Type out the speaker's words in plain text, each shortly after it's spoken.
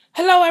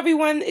Hello,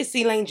 everyone. It's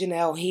Elaine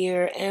Janelle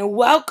here, and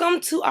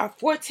welcome to our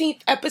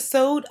 14th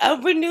episode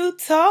of Renewed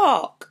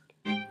Talk.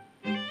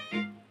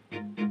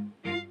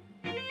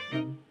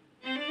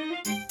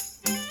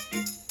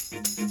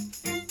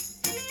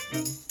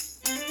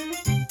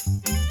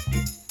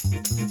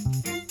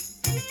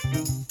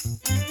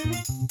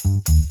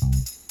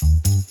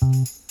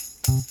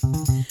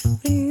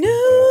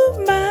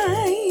 Renewed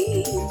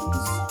minds,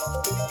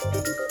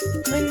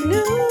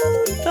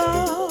 renewed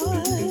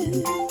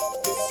thoughts,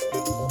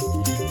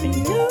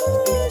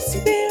 renewed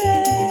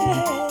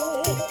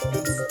spirits,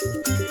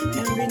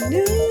 and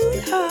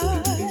renewed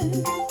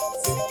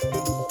hearts.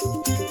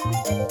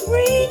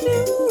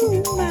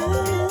 Renewed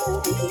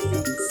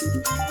minds,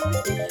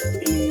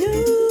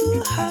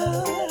 renewed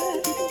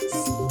hearts,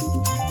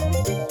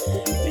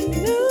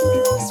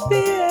 renewed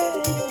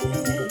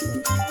spirits,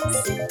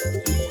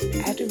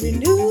 at a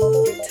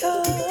renewed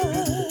talk,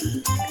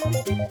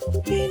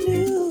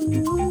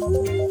 renewed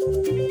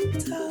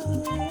talk.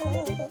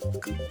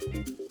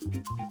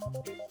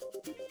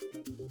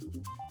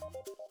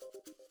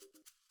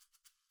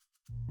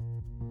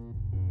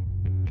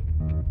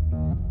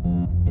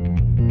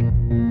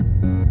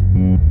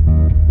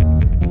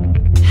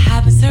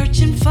 I've been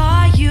searching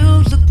for you,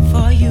 looking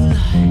for you,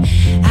 Lord.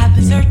 I've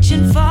been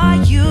searching for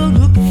you,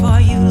 looking for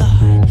you,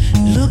 Lord.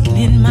 Looking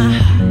in my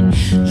heart,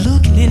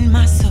 looking in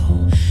my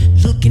soul,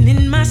 looking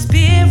in my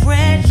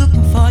spirit,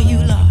 looking for you,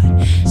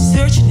 Lord.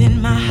 Searching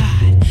in my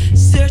heart,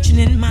 searching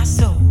in my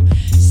soul,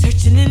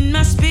 searching in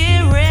my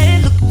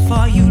spirit, looking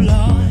for you,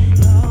 Lord.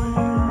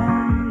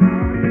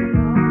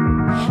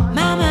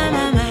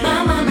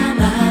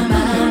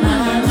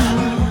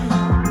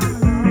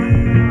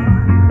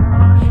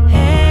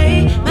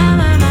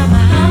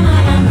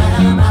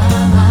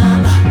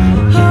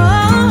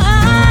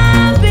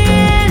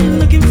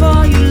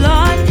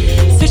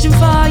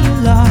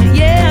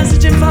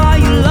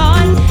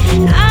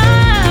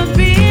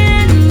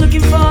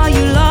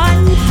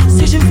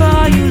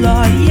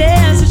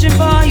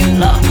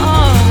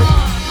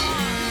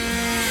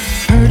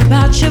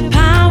 Your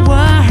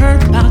power,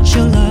 heard about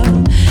your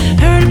love.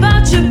 Heard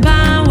about your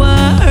power,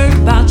 heard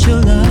about your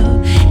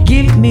love.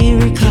 Give it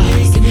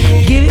miracles,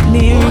 give it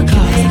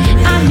miracles.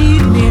 I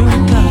need a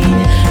miracle,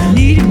 I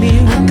need a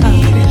miracle.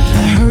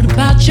 I heard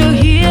about your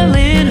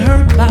healing,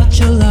 heard about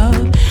your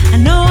love. I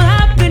know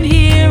I've been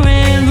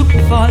hearing,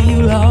 looking for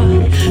you,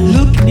 Lord.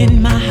 Looking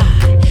in my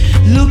heart,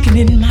 looking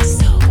in my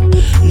soul,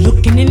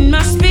 looking in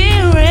my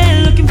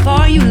spirit, looking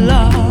for you,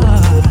 Lord.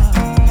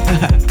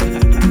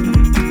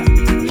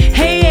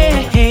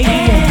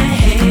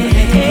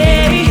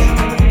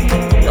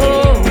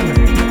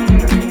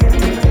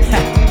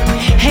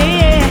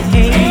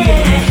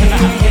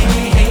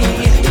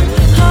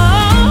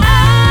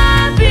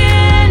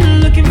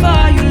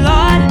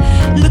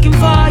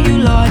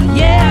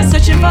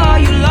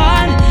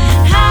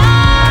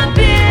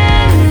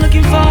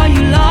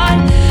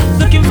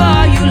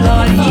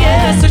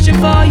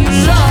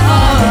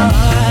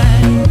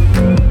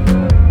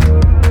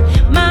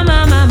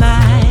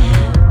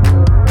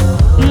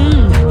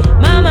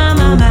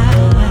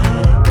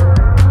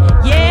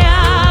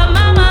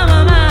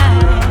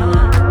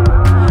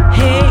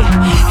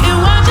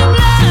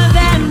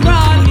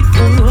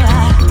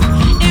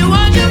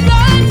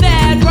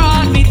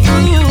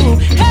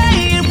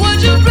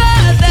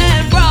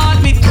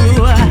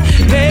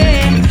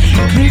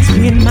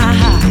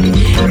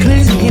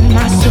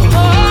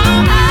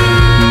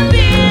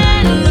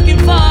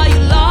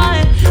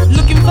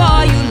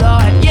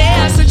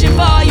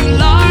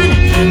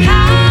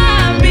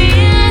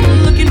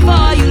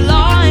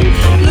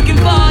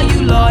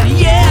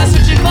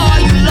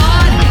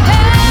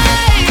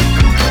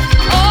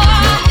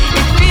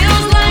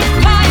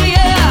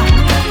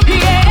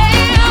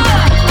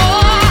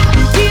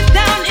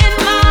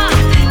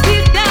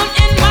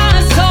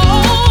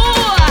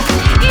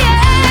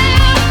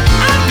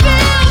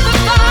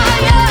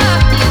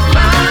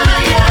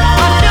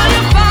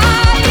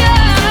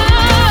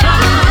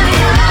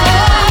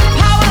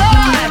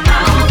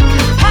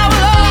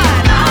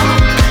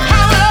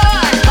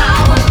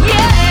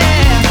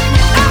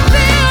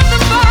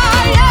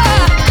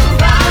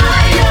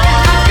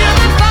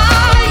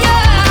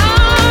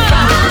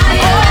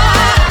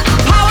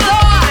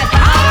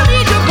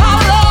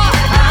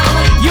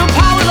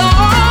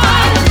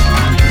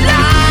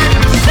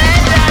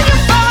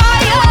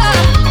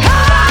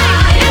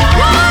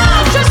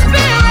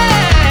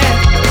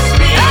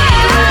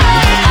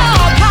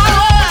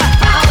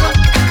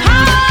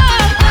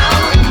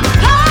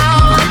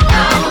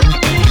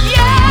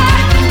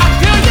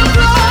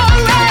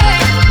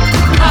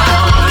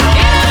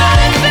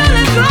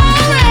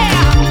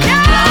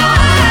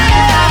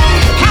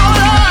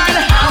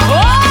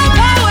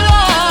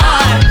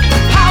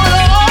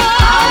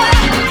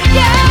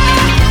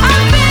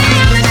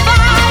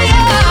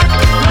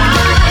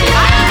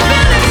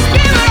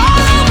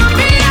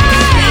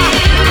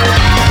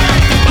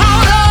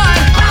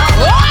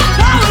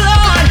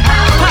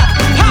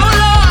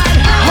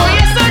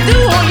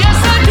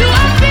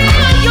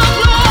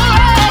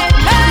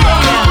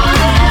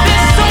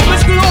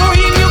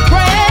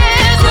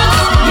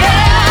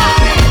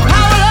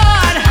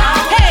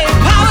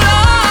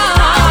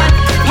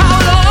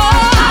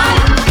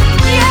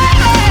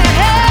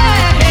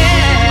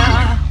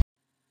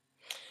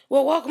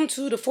 welcome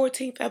to the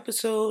 14th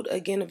episode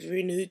again of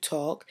Renewed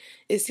Talk.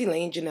 It's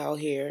Elaine Janelle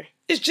here.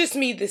 It's just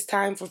me this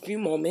time for a few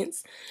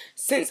moments.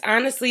 Since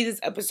honestly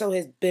this episode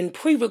has been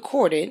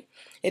pre-recorded,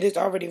 it is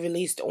already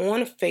released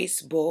on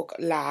Facebook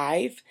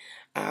Live.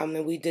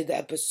 And we did the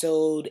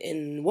episode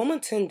in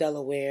Wilmington,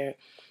 Delaware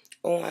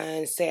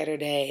on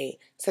Saturday,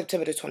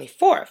 September the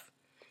 24th.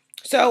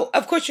 So,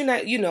 of course,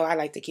 I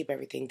like to keep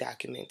everything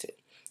documented.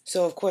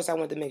 So, of course, I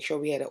wanted to make sure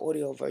we had an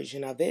audio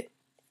version of it.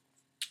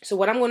 So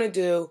what I'm going to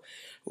do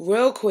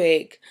real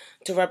quick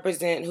to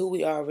represent who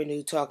we are at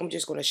Renewed Talk, I'm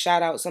just going to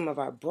shout out some of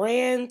our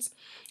brands,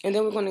 and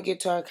then we're going to get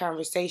to our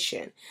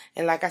conversation.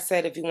 And like I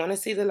said, if you want to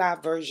see the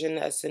live version,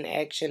 us in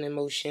action and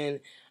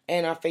motion,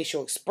 and our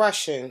facial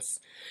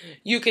expressions,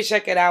 you can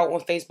check it out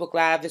on Facebook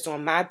Live. It's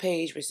on my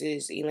page, which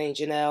is Elaine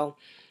Janelle.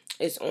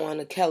 It's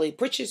on Kelly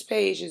Pritchard's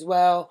page as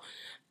well,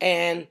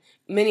 and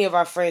many of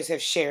our friends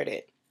have shared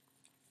it.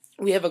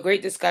 We have a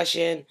great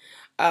discussion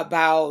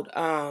about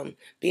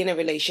being in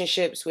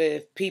relationships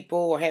with people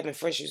or having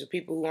friendships with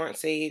people who aren't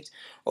saved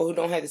or who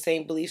don't have the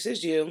same beliefs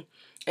as you.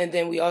 And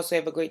then we also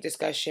have a great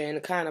discussion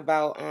kind of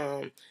about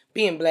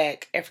being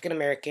Black, African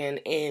American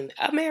in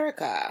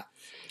America.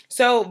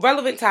 So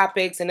relevant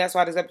topics, and that's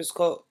why this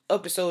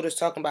episode is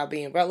talking about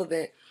being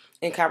relevant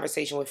in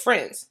conversation with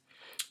friends.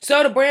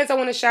 So the brands I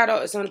want to shout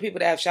out are some of the people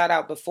that I've shout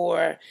out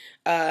before.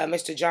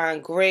 Mr.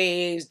 John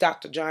Graves,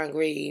 Dr. John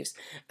Graves.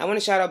 I want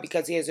to shout out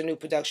because he has a new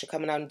production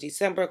coming out in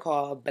December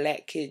called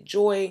Black Kid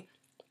Joy.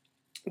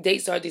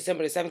 Dates are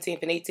December the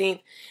 17th and 18th.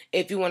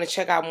 If you want to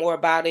check out more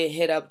about it,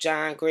 hit up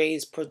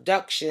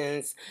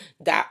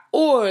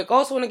johngravesproductions.org.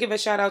 Also want to give a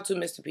shout out to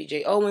Mr.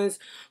 PJ Owens,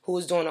 who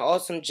is doing an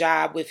awesome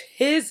job with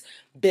his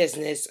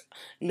business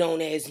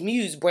known as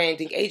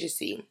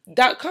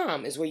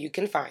musebrandingagency.com is where you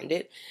can find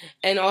it.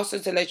 And also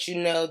to let you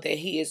know that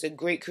he is a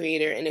great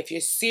creator. And if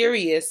you're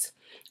serious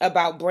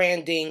about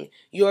branding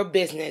your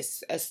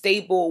business, a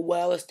stable,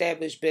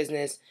 well-established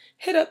business,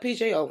 hit up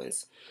PJ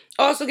Owens.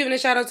 Also giving a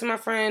shout out to my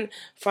friend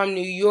from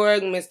New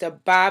York, Mr.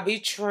 Bobby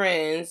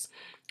Trends.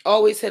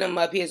 Always hit him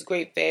up. He has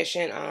great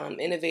fashion,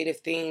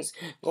 innovative things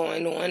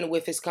going on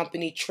with his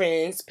company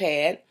Trends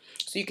Pad.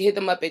 So you can hit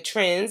them up at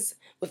Trends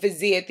with a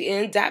Z at the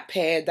end,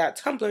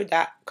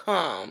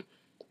 .pad.tumblr.com.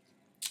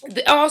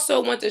 I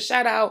also want to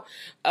shout out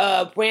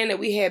a brand that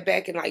we had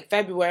back in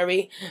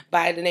February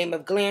by the name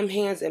of Glam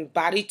Hands and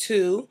Body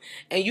 2.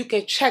 And you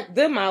can check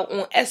them out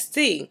on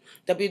ST,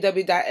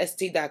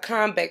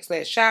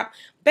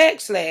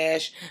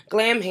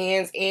 www.st.com/shop/Glam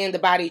Hands and the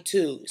Body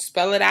 2.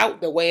 Spell it out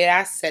the way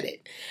I said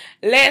it.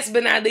 Last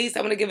but not least,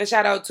 I want to give a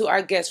shout out to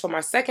our guest from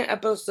our second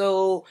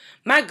episode,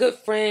 my good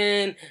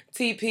friend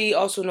TP,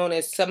 also known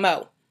as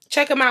Samo.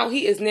 Check him out.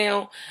 He is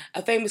now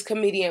a famous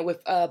comedian with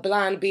a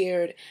blonde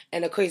beard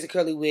and a crazy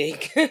curly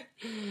wig.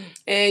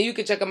 And you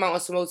can check him out on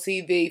Samo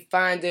TV.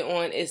 Find it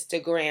on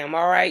Instagram.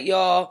 All right,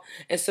 y'all.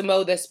 And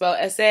Samo, that's spelled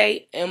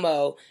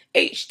SAMOHT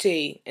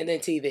and then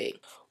TV.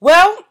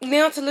 Well,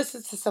 now to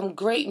listen to some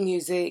great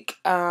music,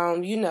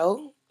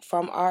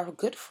 from our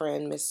good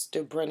friend,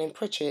 Mr. Brennan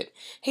Pritchard.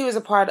 He was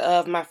a part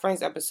of my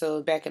friend's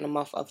episode back in the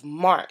month of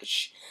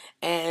March.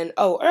 And,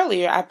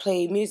 earlier I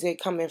played music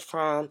coming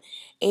from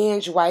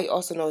Angie White,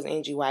 also known as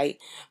Angie White,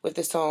 with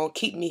the song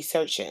Keep Me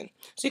Searching.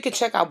 So you can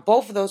check out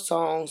both of those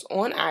songs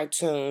on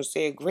iTunes.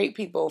 They're great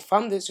people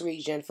from this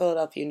region,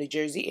 Philadelphia, New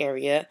Jersey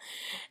area.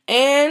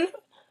 And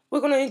we're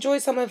going to enjoy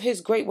some of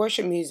his great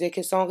worship music.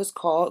 His song is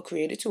called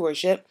Created to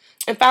Worship.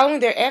 And following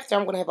thereafter,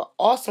 I'm going to have an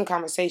awesome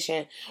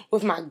conversation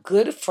with my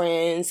good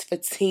friends,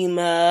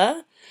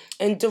 Fatima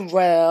and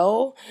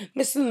Darrell,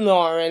 Miss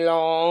Lauren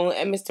Long,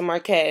 and Mr.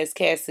 Marquez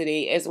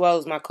Cassidy, as well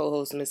as my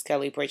co-host, Miss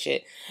Kelly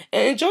Pritchard.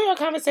 And enjoy our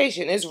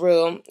conversation. It's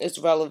real, it's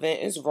relevant,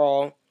 it's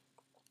raw.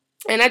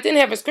 And I didn't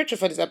have a scripture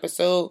for this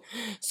episode,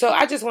 so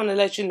I just want to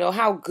let you know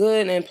how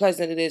good and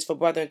pleasant it is for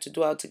brethren to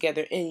dwell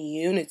together in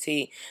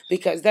unity,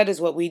 because that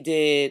is what we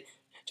did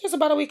just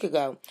about a week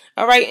ago.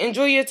 All right,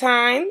 enjoy your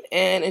time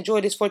and enjoy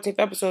this 14th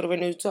episode of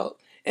Renewed Talk.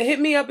 And hit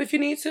me up if you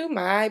need to.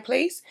 My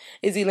place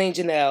is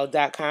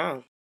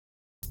ElaineJanelle.com.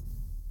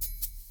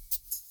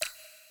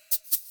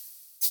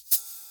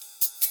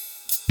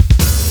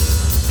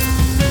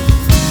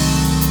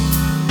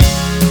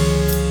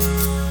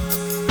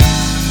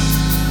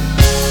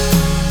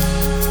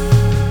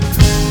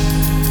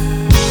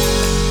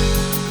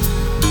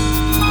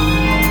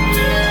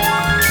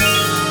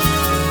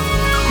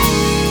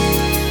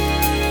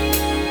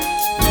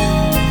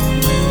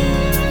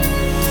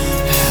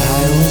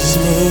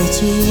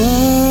 To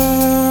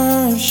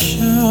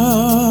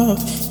worship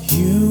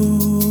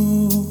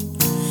you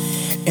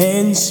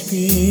in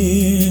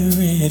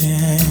spirit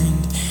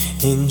and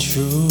in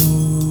truth.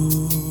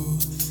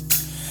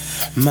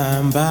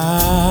 My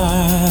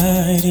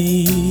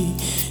body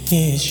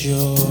is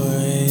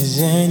yours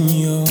and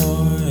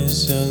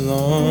yours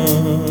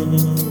alone.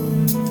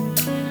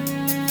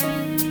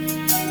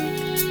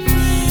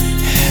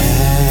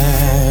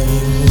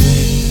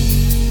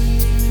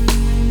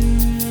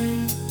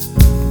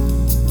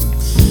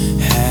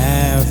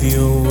 Have your way. Have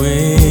your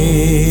way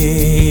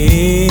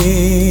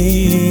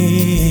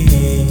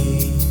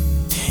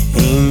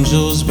in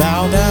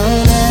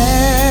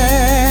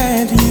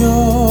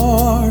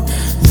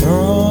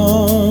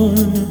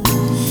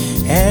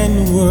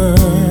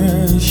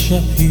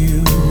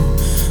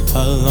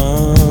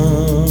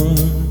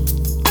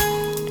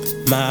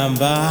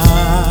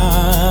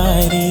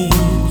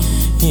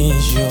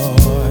is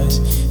yours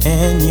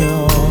and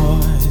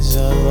yours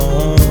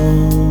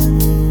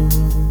alone.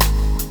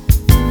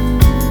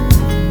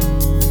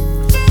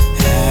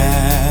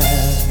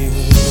 Have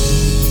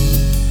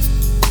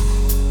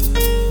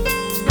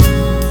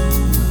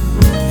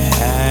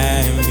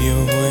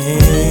your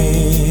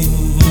way.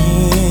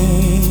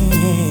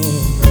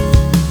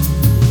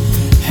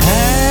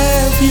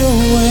 Have your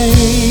way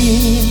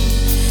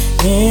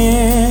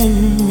in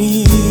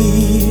me.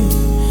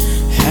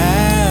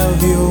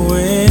 Have your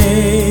way.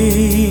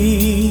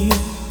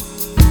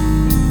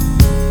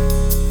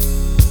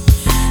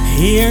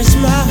 Here's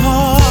my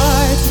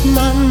heart,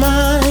 my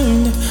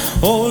mind,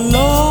 oh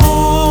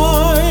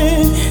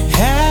Lord,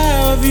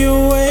 have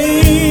your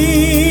way.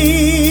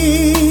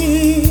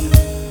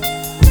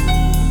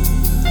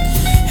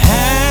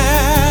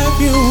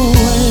 Have your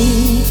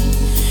way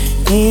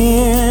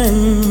in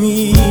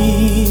me.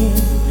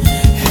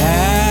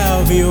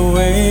 Have your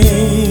way.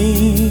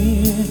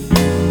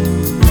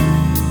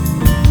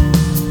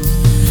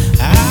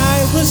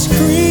 I was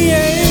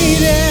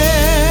created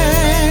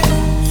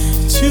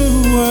to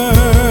worship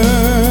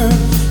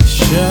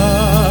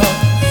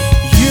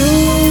you.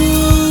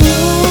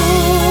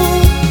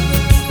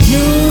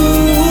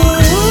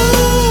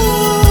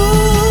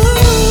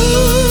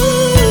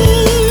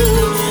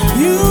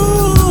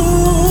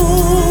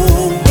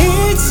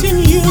 It's in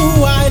you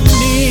I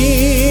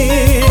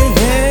live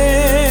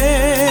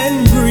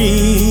and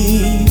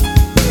breathe.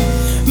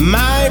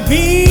 My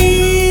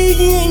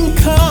being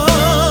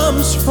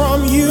comes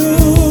from you.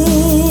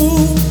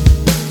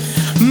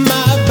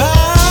 My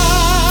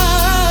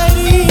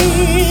body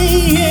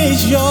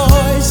is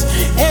yours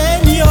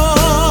and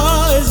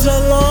yours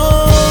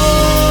alone.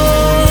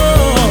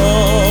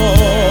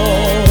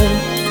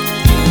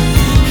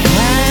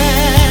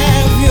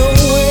 Have your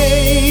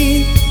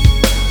way.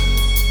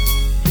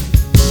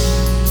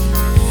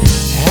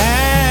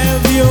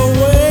 Have your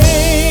way.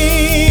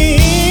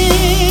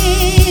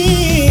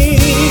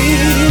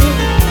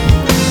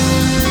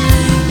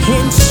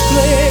 In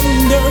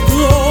splendor,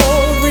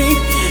 glory,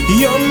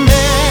 your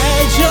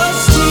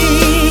majesty,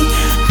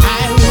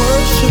 I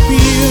worship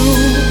you.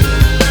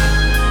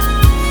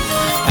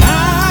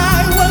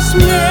 I was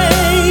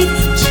made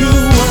to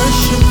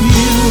worship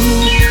you.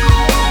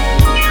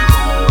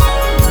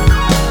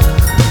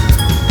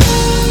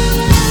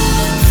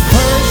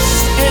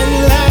 First and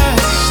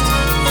last,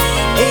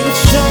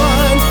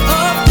 ancient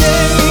of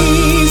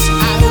days,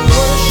 I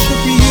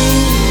worship you.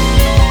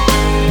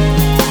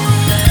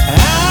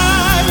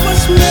 I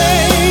was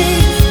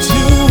made to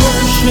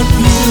worship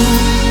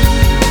you.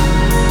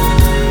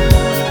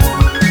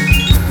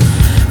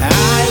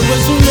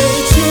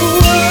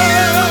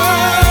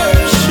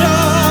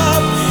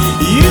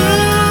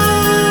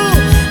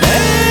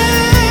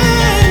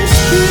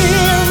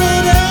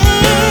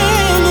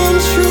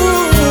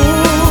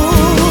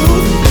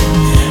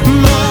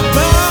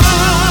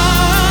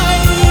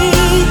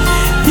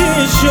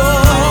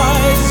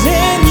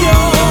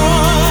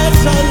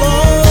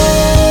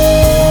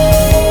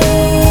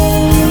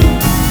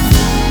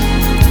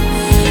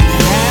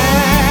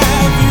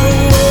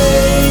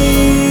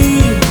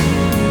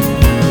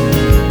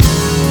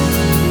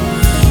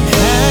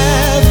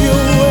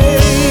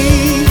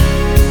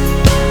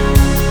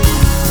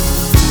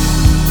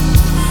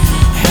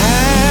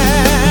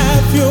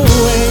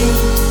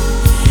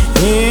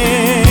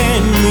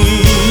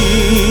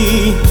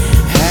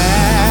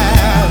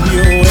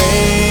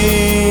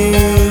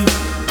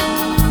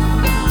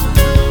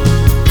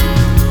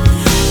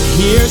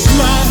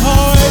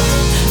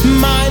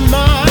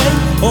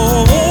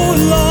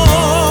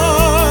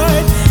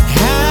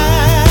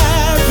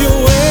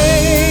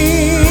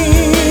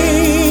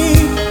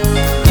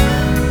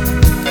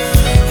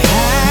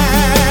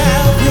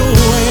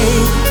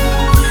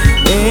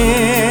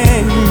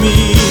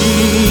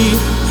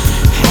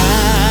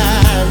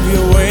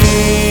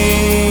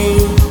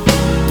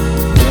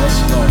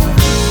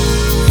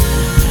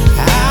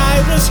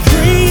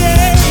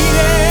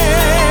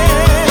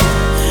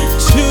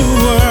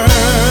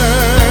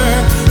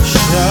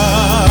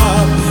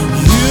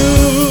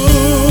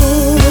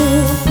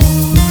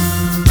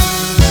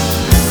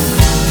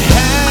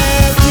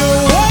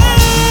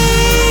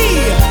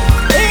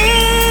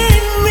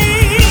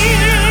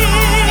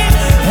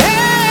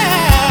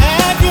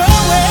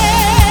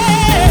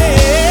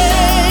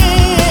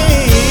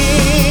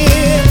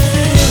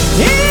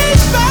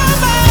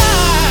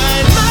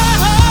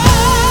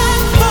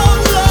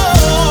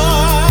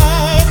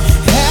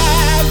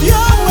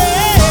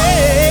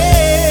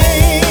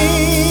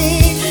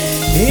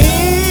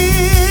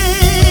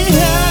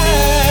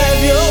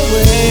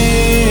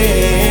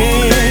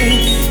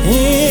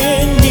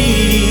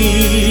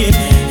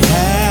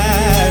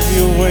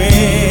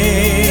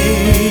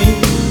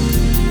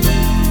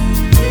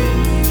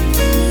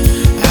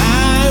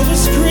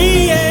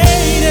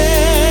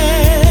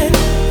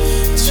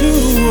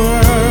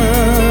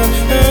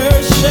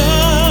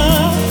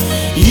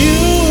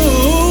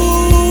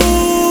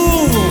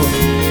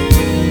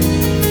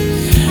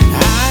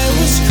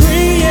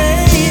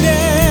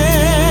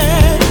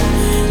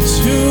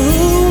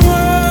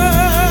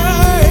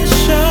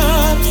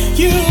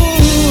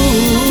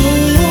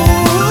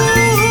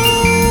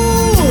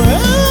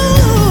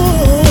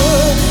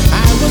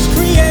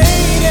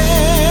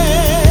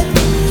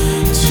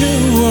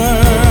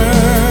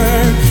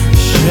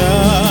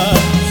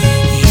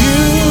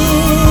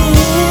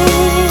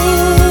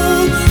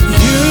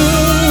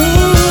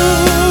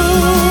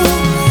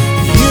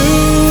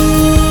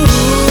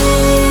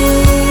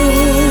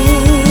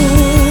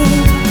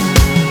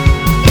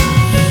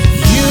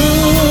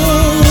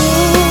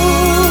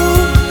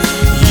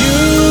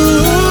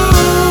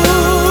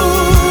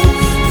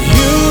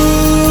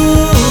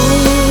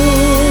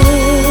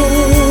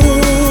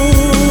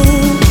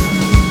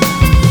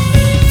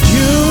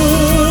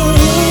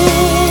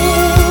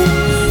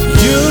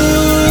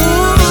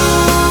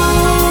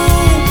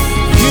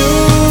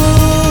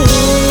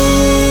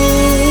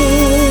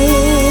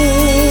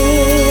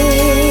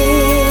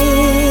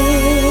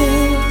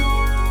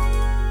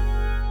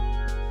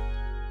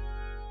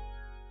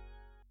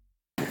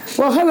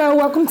 Well, hello,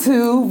 welcome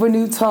to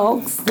Renew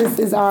Talks. This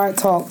is our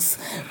talks.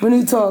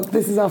 Renew Talk,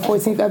 this is our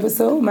 14th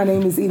episode. My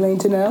name is Elaine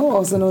Janelle,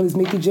 also known as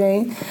Mickey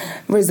Jane,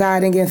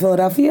 residing in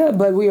Philadelphia,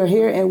 but we are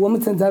here in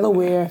Wilmington,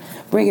 Delaware,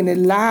 bringing it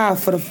live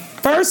for the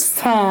first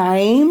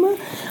time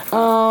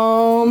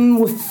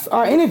with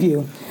our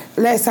interview.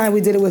 Last time we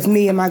did it with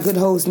me and my good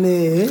host,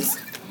 Miss.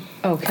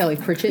 Oh, Kelly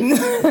Pritchett.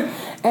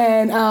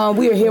 And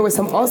we are here with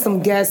some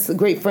awesome guests,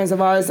 great friends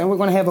of ours, and we're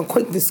going to have a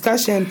quick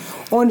discussion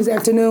on this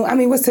afternoon. I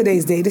mean, what's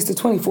today's date? It's the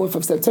 24th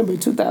of September,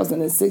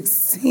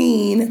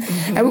 2016.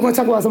 And we're going to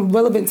talk about some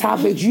relevant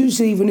topics.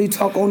 Usually, Renew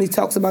Talk only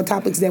talks about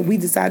topics that we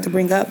decide to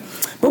bring up.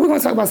 But we're going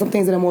to talk about some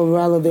things that are more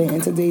relevant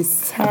in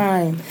today's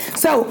time.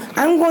 So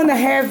I'm going to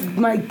have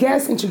my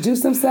guests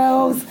introduce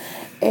themselves.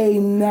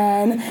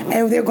 Amen.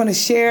 And they're going to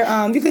share,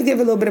 you can give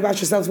a little bit about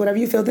yourselves, whatever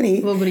you feel the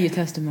need. A little bit of your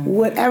testimony.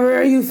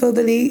 Whatever you feel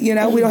the need. You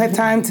know, we don't have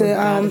time to,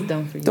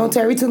 don't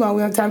tarry too long.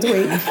 We don't have time to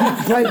wait.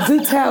 But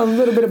do tell a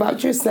little bit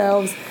about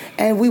yourselves,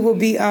 and we will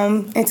be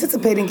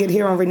anticipating it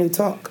here on Renew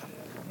Talk.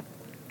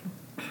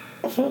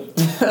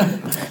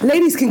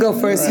 Ladies can go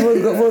first. Right.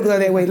 We'll go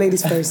that way.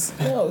 Ladies first.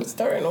 No,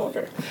 starting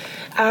over.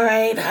 All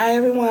right. Hi,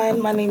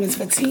 everyone. My name is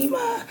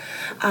Fatima.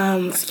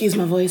 Excuse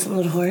my voice. I'm a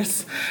little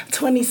hoarse.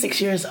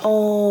 26 years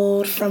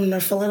old, from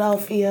North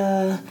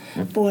Philadelphia,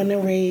 born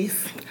and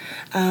raised.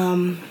 A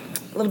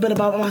little bit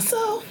about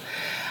myself.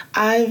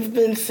 I've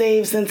been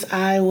saved since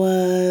I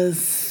was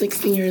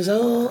 16 years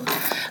old.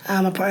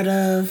 I'm a part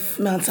of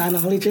Mount Sinai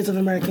Holy Church of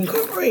America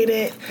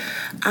Incorporated.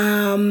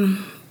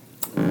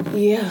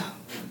 Yeah.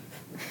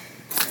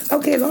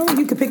 Okay, Lauren,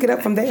 you can pick it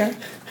up from there.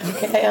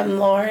 Okay, I'm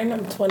Lauren.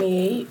 I'm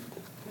 28,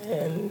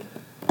 and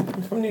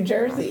I'm from New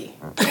Jersey.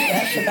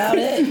 That's about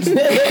it.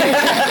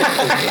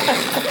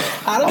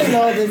 I don't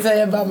know what to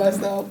say about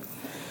myself.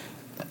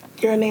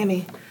 You're a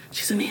nanny.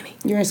 She's a nanny.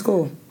 You're in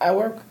school. I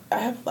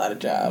have a lot of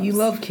jobs. You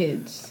love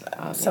kids.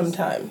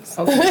 Sometimes.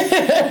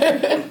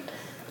 Okay.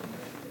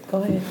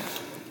 Go ahead.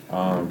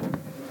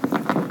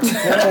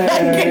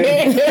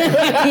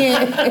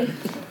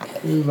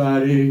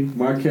 Everybody,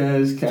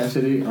 Marquez,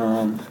 Cassidy.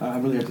 I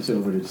really have to sit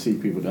over to see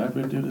people. Do I have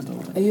to do this the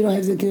whole time? You don't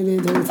have to do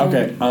it the whole time.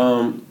 Okay.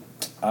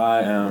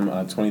 I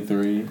am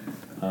 23.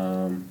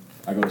 I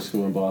go to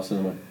school in Boston.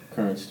 I'm a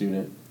current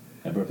student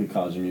at Berklee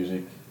College of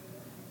Music.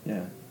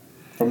 Yeah.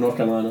 From North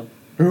Carolina.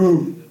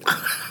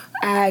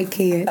 I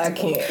can't. I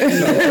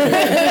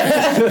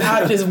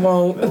just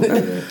won't.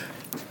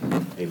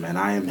 Hey, man,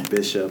 I am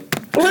Bishop.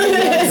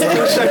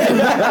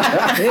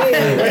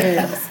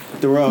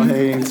 Darrell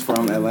Haynes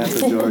from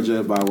Atlanta,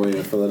 Georgia, by way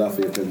of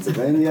Philadelphia,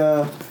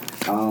 Pennsylvania.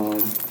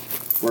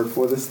 Work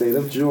for the state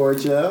of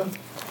Georgia,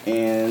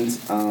 and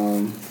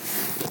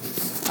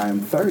I'm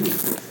 30.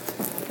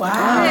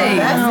 Wow, Hey,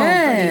 that's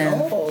man.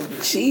 pretty old.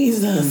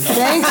 Jesus.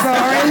 Thanks,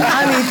 Lauren.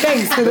 I mean,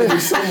 thanks. Thank you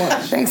so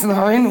much. Thanks,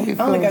 Lauren.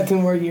 I only got 2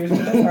 more years,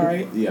 but that's all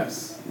right.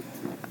 Yes.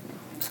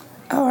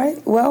 All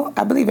right. Well,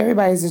 I believe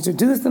everybody's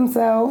introduced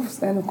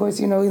themselves. And, of course,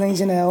 you know, Elaine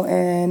Janelle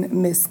and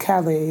Miss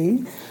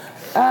Kelly.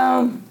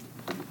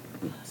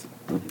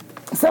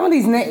 Some of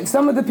these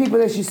some of the people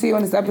that you see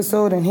on this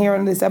episode and hear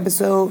on this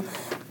episode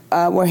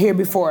were here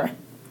before.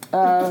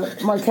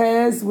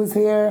 Marquez was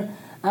here,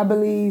 I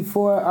believe,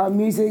 for our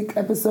music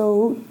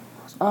episode.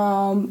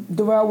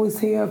 Darrell was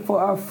here for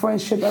our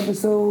friendship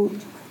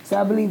episode. So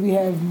I believe we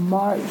have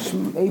March,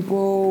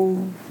 April,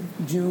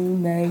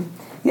 June, May.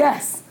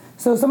 Yes.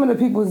 So some of the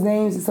people's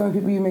names and some of the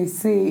people you may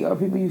see are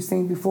people you've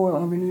seen before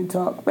on Renew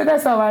Talk. But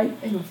that's all right.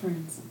 They were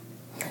friends.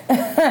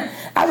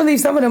 I believe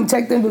some of them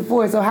checked in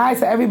before. So hi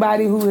to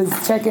everybody who is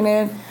checking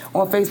in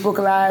on Facebook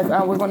Live.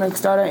 We're going to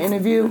start our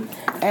interview.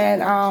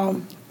 And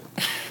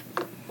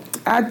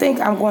I think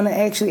I'm going to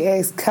actually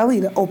ask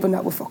Kelly to open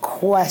up with a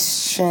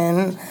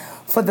question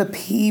for the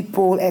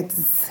people at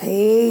the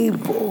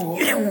table.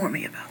 You didn't warn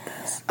me about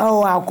this.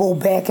 Oh, I'll go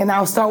back and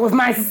I'll start with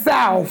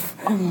myself.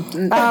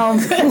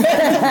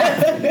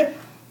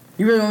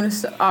 You really want to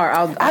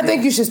start? I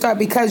think you should start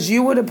because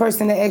you were the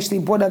person that actually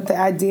brought up the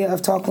idea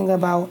of talking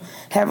about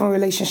having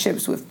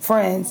relationships with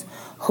friends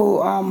who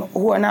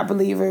are not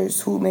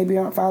believers, who maybe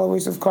aren't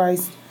followers of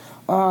Christ,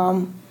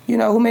 you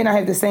know, who may not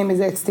have the same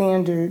exact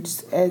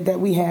standards that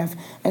we have.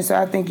 And so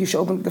I think you should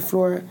open up the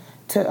floor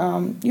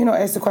to, you know,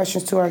 ask the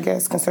questions to our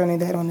guests concerning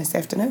that on this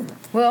afternoon.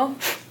 Well,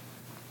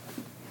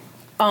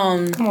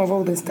 come on,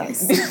 roll this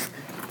dice.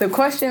 The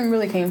question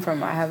really came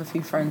from, I have a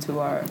few friends who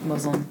are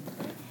Muslim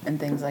and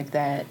things like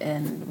that,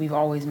 and we've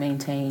always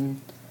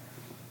maintained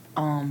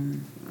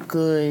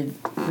good,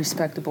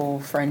 respectable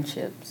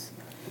friendships,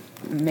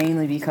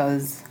 mainly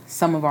because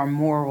some of our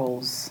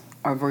morals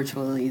are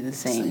virtually the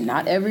same.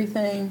 Not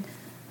everything,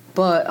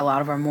 but a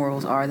lot of our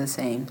morals are the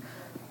same.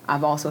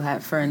 I've also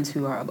had friends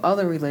who are of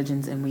other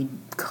religions, and we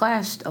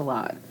clashed a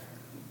lot,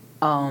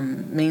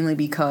 mainly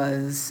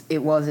because it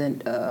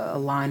wasn't a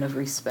line of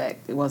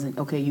respect. It wasn't,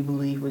 okay, you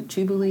believe what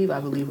you believe, I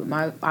believe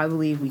what I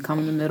believe, we come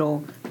in the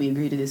middle, we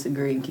agree to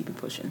disagree, and keep it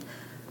pushing.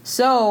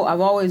 So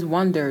I've always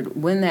wondered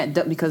when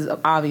that, because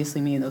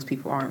obviously me and those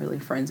people aren't really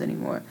friends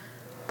anymore,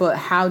 but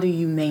how do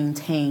you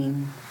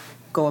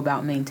go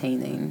about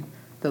maintaining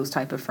those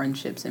type of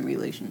friendships and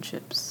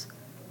relationships?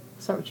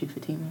 Start with you,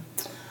 Fatima.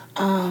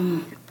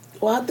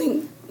 Well, I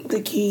think the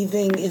key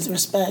thing is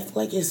respect,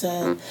 like you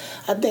said.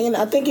 I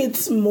think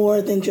it's more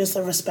than just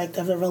a respect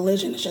of the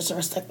religion. It's just a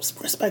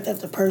respect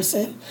of the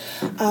person.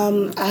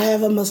 I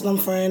have a Muslim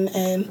friend,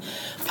 and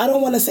I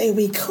don't want to say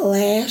we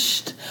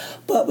clashed,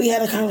 but we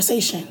had a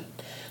conversation.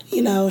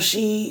 You know,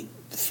 she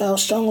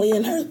felt strongly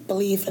in her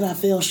belief, and I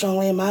feel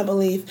strongly in my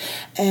belief.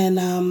 And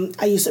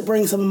I used to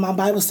bring some of my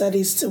Bible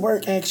studies to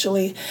work,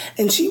 actually,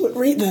 and she would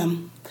read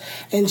them.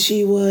 And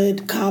she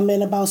would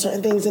comment about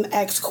certain things and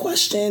ask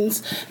questions,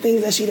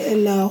 things that she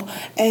didn't know.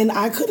 And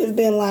I could have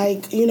been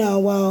like, you know,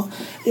 well,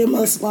 you're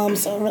Muslim,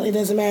 so it really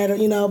doesn't matter,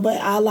 you know, but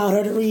I allowed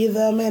her to read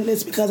them, and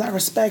it's because I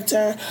respect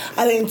her.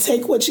 I didn't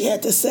take what she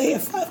had to say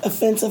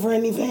offensive or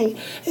anything,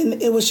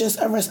 and it was just,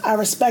 I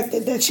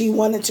respected that she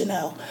wanted to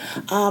know.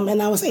 And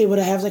I was able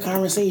to have the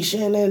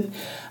conversation, and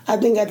I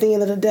think at the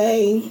end of the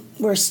day,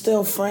 we're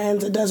still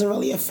friends. It doesn't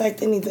really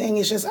affect anything.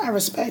 It's just I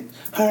respect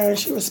her, and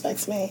she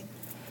respects me.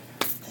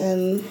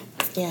 And,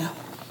 yeah.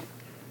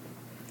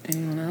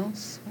 Anyone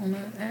else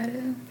want to add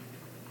in?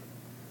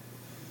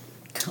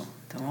 Don't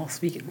all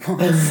speak at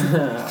once.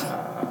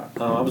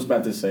 I was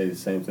about to say the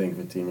same thing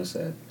Fatima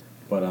said,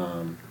 but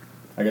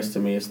I guess to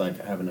me it's like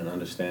having an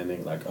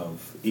understanding like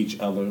of each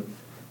other.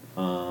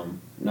 Not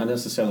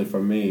necessarily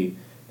for me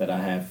that I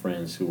have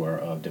friends who are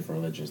of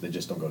different religions. They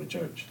just don't go to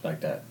church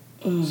like that.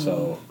 Mm-hmm.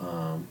 So,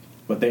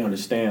 but they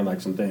understand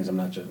like some things I'm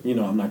not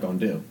going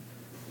to do.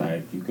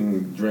 Like, you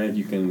can drink,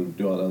 you can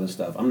do all the other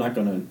stuff. I'm not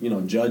going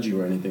to, judge you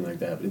or anything like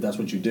that. If that's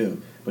what you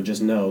do. But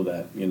just know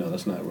that,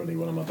 that's not really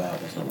what I'm about.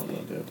 That's not what I'm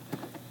going to do.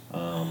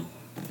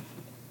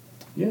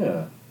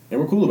 Yeah. And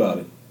we're cool about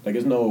it. Like,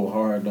 there's no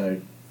hard,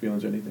 like,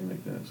 feelings or anything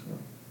like that. So.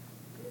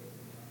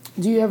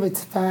 Do you ever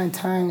find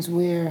times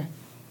where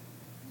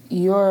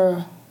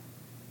your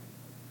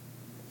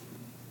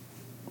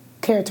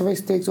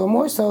characteristics, or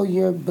more so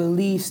your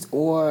beliefs,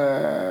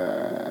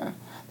 or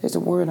there's a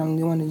word I'm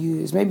going to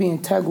use, maybe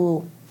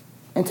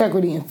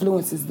integrity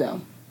influences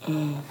them?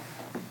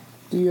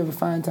 Do you ever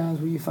find times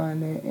where you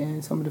find that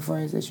in some of the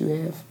friends that you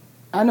have?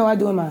 I know I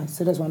do in mine,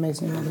 so that's why I'm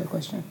asking you that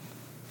question.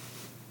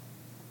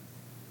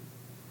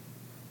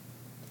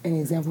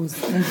 Any examples?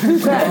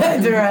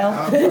 Darrell.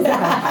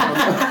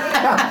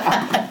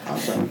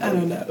 I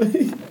don't know.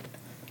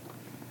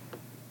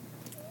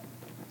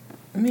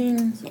 I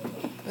mean,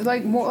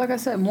 like I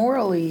said,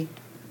 morally,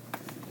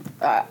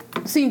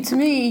 see, to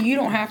me, you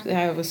don't have to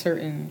have a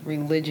certain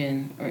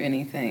religion or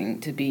anything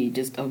to be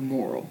just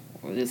immoral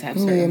or just have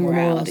certain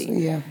morality.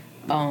 Yeah.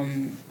 I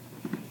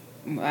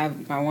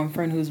have my one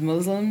friend who's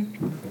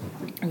Muslim.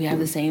 We have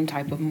the same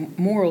type of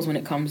morals when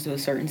it comes to a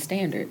certain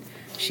standard.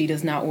 She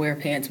does not wear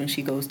pants when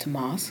she goes to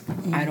mosque.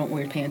 I don't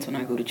wear pants when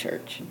I go to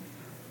church.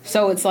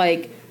 So it's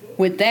like,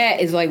 with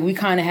that, is like we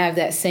kind of have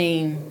that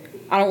same,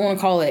 I don't want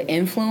to call it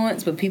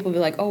influence, but people be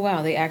like, oh,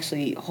 wow, they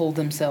actually hold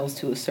themselves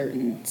to a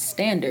certain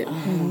standard.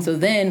 So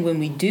then when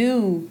we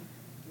do,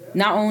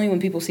 not only when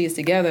people see us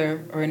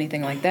together or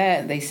anything like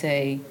that, they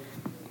say,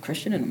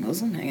 Christian and a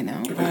Muslim hanging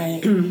out. Right.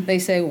 They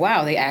say,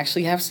 wow, they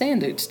actually have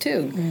standards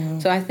too.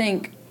 So I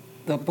think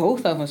the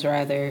both of us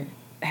rather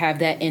have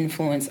that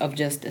influence of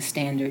just a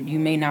standard. You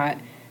may not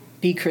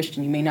be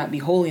Christian, you may not be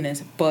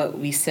holiness, but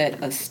we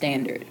set a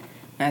standard.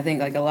 And I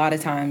think like a lot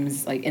of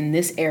times, like in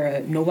this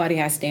era, nobody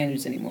has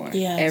standards anymore.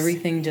 Yes.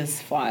 Everything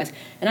just flies.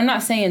 And I'm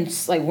not saying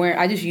like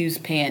I just use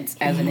pants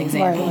as an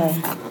example.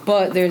 Right.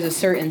 But there's a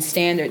certain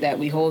standard that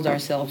we hold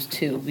ourselves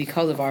to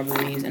because of our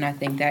beliefs, and I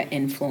think that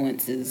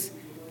influences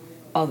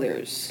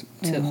others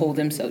to hold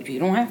themselves. You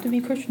don't have to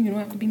be Christian, you don't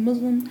have to be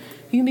Muslim,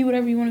 you can be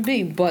whatever you want to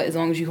be, but as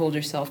long as you hold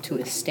yourself to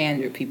a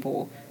standard,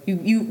 people,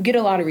 you get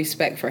a lot of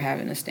respect for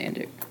having a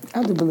standard.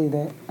 I do believe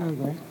that. I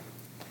agree.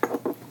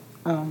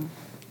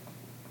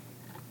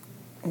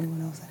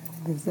 Anyone else have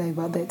anything to say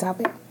about that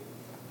topic?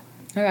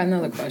 I got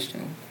another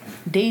question.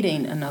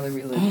 Dating another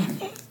religion.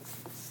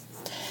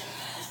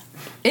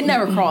 It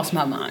never crossed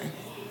my mind.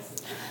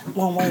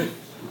 One word.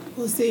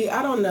 Well, see,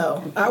 I don't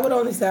know. I would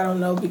only say I don't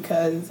know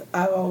because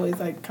I've always,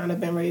 like, kind of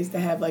been raised to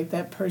have, like,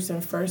 that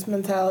person-first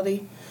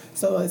mentality.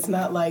 So it's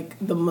not like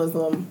the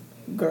Muslim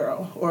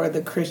girl or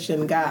the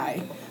Christian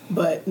guy.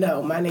 But,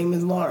 no, my name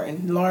is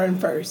Lauren. Lauren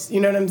first. You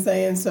know what I'm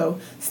saying? So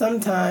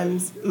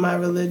sometimes my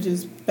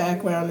religious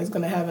background is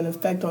going to have an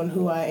effect on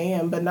who I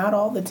am, but not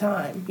all the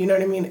time. You know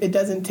what I mean? It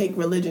doesn't take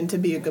religion to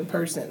be a good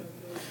person.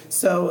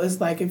 So it's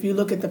like if you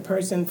look at the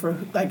person for,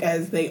 like,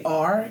 as they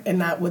are and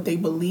not what they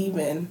believe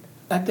in,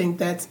 I think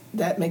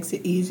that makes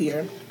it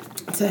easier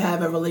to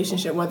have a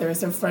relationship, whether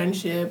it's a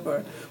friendship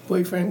or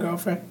boyfriend,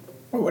 girlfriend,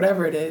 or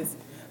whatever it is.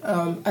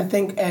 I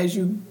think as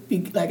you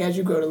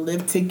grow to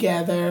live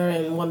together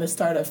and want to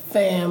start a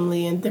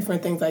family and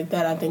different things like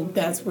that, I think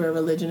that's where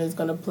religion is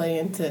going to play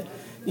into,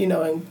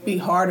 and be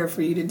harder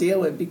for you to deal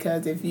with,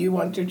 because if you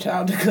want your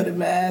child to go to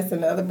mass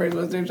and the other person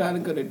wants their child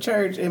to go to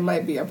church, it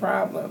might be a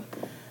problem.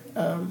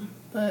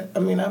 But I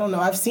mean, I don't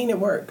know. I've seen it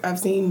work. I've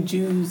seen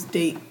Jews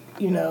date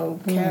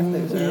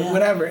Catholics or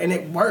whatever, and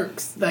it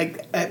works.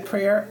 Like at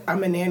prayer,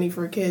 I'm a nanny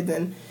for kids,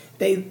 and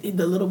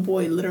the little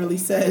boy literally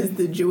says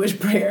the Jewish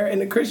prayer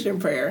and the Christian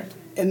prayer,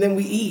 and then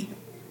we eat.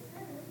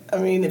 I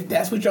mean, if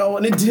that's what y'all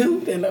want to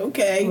do, then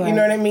okay. Right. You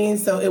know what I mean?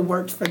 So it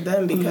worked for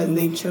them because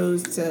they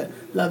chose to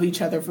love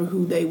each other for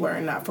who they were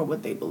and not for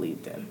what they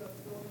believed in.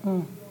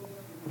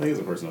 I think it's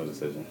a personal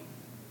decision.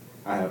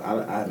 I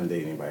haven't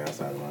dated anybody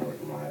outside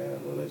of my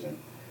religion.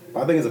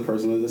 But I think it's a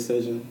personal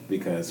decision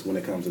because when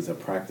it comes to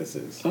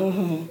practices,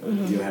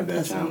 you have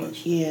that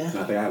challenge. Yeah. And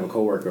I think I have a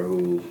coworker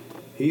who,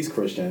 he's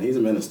Christian, he's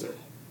a minister,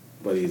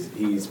 but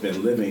he's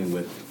been living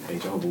with a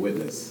Jehovah's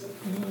Witness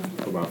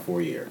for about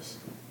 4 years.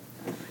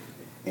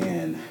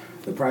 And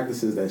the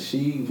practices that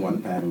she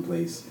wanted to have in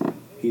place,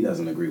 he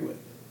doesn't agree with.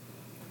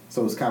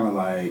 So it's kind of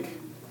like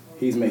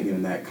he's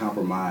making that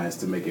compromise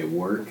to make it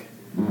work.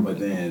 But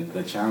then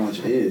the challenge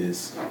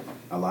is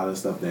a lot of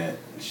stuff that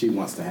she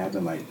wants to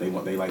happen. Like they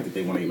want to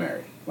get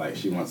married. Like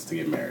she wants to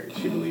get married.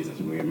 She believes that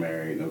she will get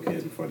married, no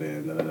kids before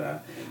then. Da, da, da.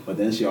 But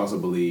then she also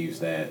believes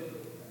that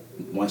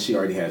once she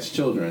already has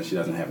children, she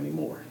doesn't have any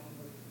more.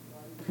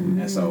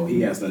 And so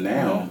he has to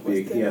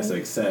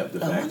accept the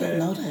fact that.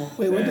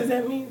 Wait, what does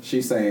that mean?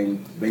 She's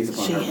saying based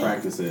upon her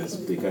practices,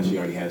 because she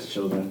already has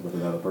children with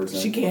another person,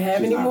 She can't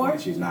have any more?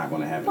 She's not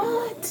going to have any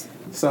more.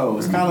 So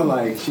it's kind of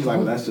like she's like,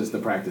 well, that's just the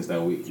practice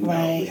that we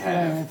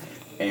have,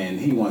 and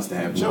he wants to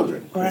have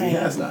children because he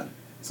has none.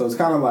 So it's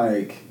kind of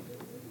like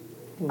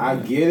I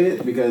get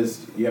it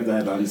because you have to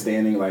have the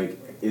understanding like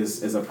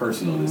it's a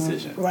personal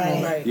decision.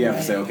 Right. You have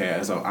to say, okay,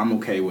 so I'm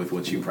okay with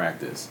what you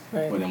practice,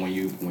 but then when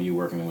you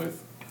working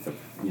with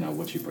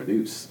what you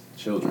produce,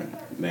 children,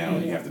 now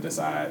you have to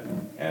decide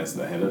as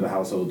the head of the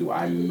household, do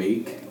I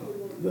make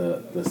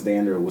the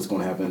standard of what's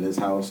going to happen in this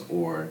house,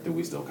 or do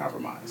we still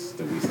compromise?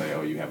 Do we say,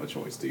 oh, you have a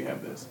choice, do you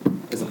have this?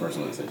 It's a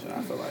personal decision,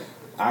 I feel like.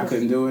 I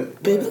couldn't do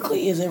it.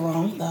 Biblically, is it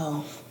wrong,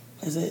 though?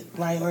 Is it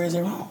right or is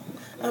it wrong?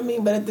 I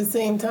mean, but at the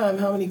same time,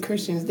 how many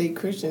Christians date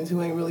Christians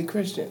who ain't really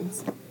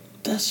Christians?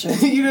 That's true.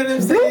 You know what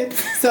I'm saying?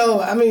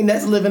 So, I mean,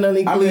 that's living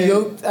unequally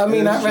yoked. I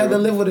mean, I'd rather true.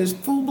 live with a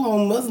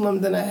full-blown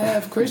Muslim than a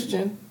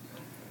half-Christian.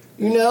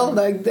 You know,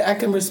 like, I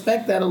can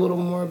respect that a little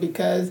more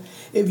because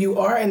if you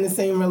are in the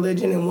same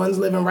religion and one's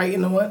living right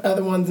and the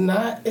other one's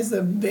not, it's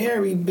a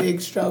very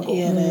big struggle.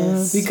 Yeah, it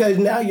is. Because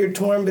now you're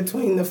torn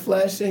between the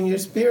flesh and your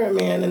spirit,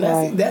 man. And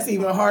that's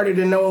even harder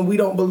to know when we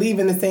don't believe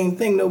in the same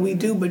thing. No, we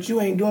do, but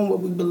you ain't doing what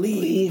we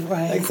believe.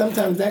 Right. Like,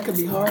 sometimes that could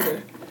be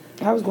harder.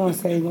 I was going to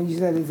say, when you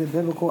said it's a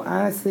biblical,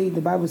 honestly,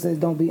 the Bible says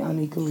don't be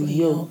unequally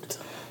yoked.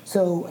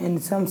 So in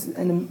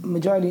the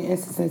majority of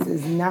instances,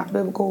 it's not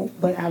biblical,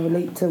 but I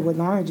relate to what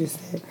Lauren just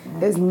said.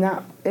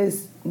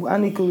 It's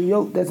unequally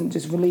yoked doesn't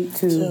just relate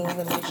to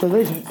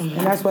religion. And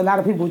that's what a lot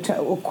of people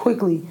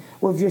quickly,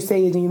 well, if you're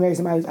saved and you marry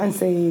somebody who's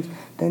unsaved,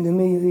 then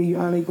immediately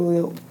you're unequally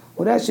yoked.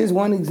 Well, that's just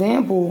one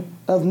example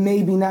of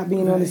maybe not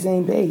being on the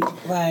same page.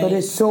 Right. But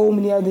there's so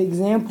many other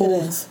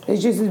examples.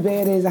 It's just as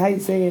bad as I hate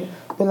to say it.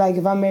 But like,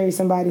 if I marry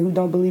somebody who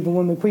don't believe in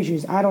women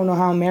preachers, I don't know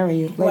how I'm marrying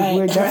you. Like,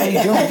 we're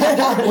definitely doing.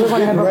 We're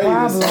gonna have a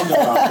problem.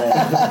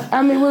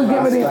 I mean, we'll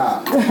give it.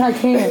 I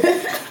can't.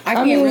 I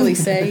can't really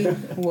say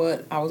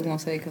what I was gonna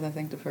say because I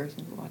think the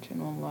person's watching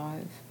on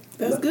live.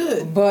 That's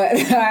good. But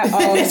it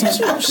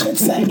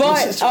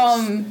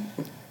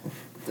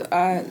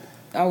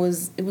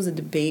was a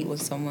debate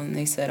with someone. And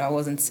they said I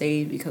wasn't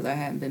saved because I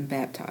hadn't been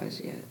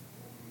baptized yet.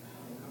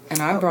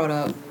 And I brought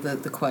up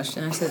the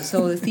question. I said,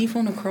 so the thief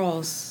on the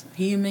cross,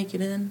 he didn't make it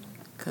in?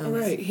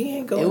 Right, he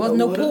ain't going. It wasn't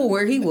no pool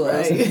where he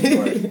was.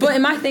 Right. But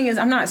my thing is,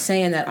 I'm not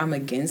saying that I'm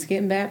against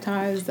getting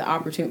baptized. The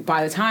opportunity.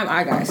 By the time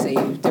I got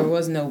saved, there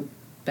was no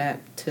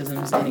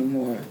baptisms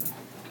anymore.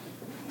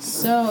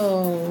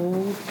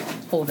 So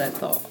hold that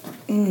thought.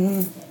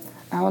 I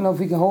don't know if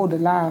we can hold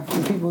it live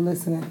for people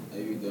listening. How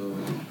you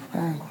doing?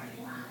 Hi.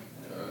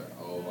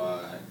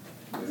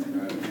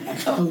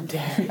 Oh,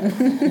 damn.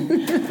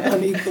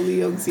 Unequally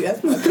yoked. See,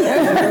 that's my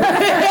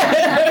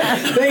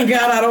Thank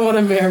God I don't want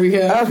to marry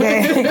her.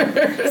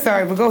 Okay.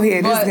 Sorry, but go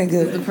ahead. But this is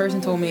good. the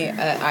person told me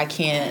I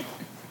can't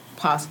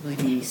possibly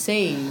be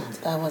saved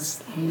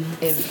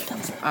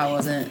if I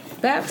wasn't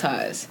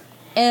baptized.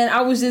 And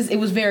it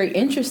was very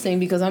interesting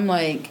because I'm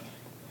like,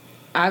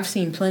 I've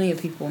seen plenty of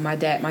people. My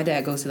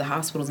dad goes to the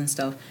hospitals and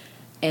stuff,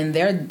 and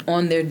they're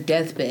on their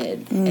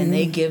deathbed and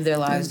they give their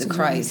lives to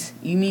Christ.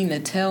 You mean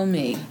to tell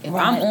me if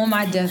I'm on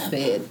my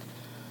deathbed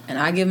and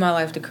I give my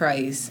life to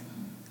Christ,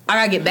 I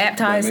gotta get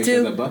baptized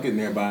too? There's a bucket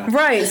nearby.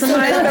 Right.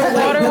 Somebody put the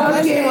water The on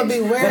question me. would be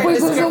where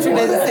the scripture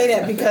doesn't say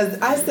that because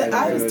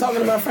I was talking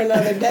to my friend the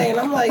other day and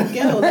I'm like,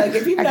 yo, like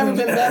if you've never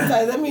been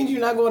baptized, that means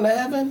you're not going to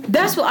heaven.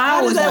 That's what I How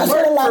always does that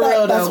wondered. work for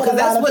real that's though? what a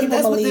Because lot of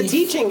that's what the believe.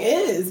 teaching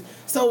is.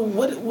 So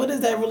what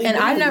does that really And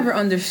mean? I never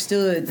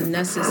understood the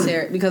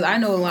necessary because I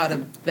know a lot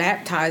of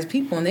baptized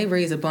people and they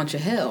raise a bunch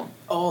of hell.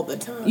 all the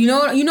time. You know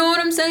what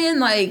I'm saying?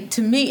 Like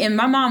to me, and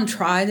my mom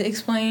tried to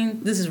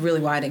explain. This is really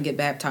why I didn't get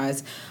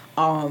baptized.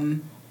 I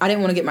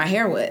didn't want to get my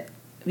hair wet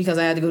because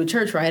I had to go to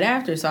church right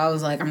after. So I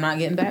was like, I'm not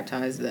getting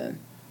baptized then.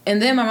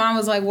 And then my mom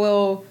was like,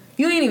 well,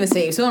 you ain't even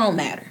saved, so it don't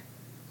matter.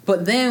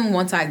 But then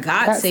once I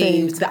got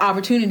saved, the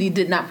opportunity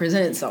did not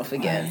present itself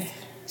again.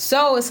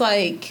 So it's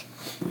like,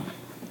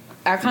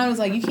 I kind of was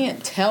like, you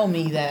can't tell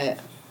me that,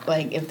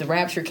 like, if the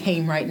rapture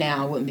came right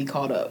now, I wouldn't be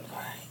caught up.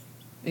 Right.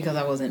 Because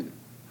I wasn't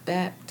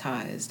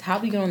baptized. How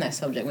do we get on that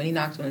subject? When he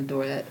knocked on the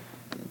door, that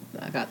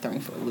I got thrown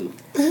for a loop.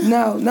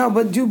 No,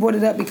 but you brought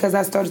it up because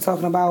I started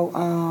talking about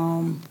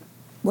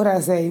what did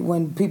I say?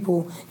 When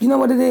people, you know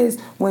what it is?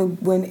 When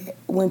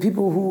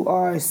people who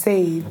are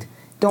saved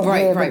don't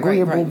have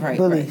agreeable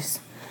beliefs.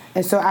 Right.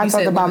 And so I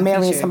talked about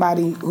marrying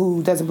somebody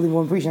who doesn't believe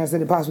in preaching. I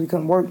said it possibly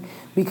couldn't work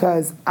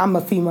because I'm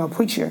a female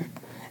preacher,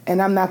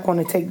 and I'm not going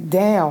to take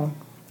down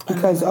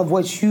because of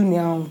what you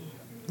now.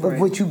 Of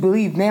what you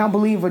believe now,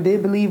 believe or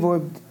did believe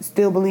or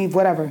still believe,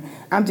 whatever.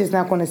 I'm just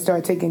not going to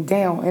start taking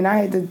down. And I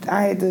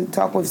had to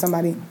talk with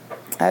somebody.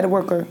 I had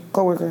a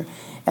coworker,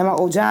 at my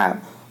old job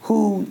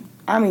who,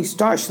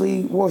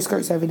 starchly wore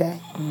skirts every day.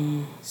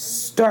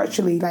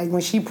 Starchly, like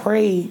when she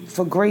prayed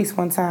for grace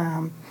one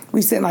time,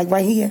 we sitting like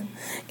right here,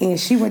 and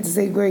she went to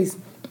say grace,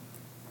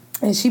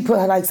 and she put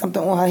like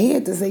something on her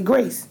head to say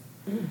grace.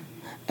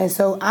 And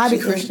so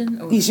She's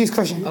Christian? Yeah, she's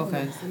Christian.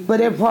 Okay. But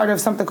they're part of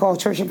something called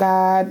Church of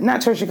God.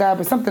 Not Church of God,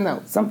 but something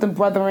else. Something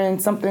Brethren,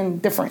 something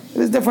different. It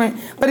was different,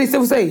 but they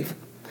still saved.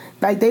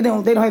 Like they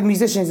don't have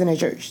musicians in their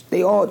church. They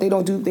have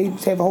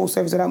a whole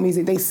service without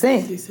music. They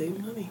sing. They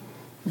save money.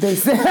 They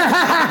sing.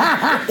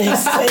 They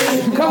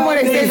save Come on,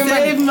 they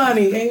save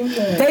money.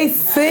 Amen. They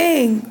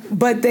sing,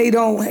 but they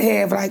don't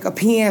have like a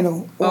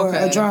piano or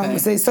a drum.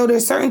 Okay. So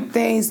there's certain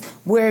things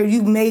where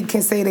you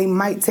can say they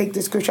might take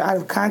the scripture out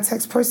of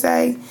context per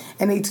se,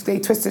 and they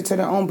twist it to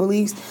their own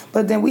beliefs.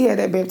 But then we had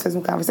that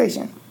baptism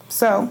conversation.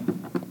 So,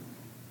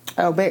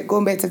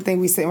 going back to the thing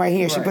we sitting right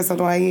here, she put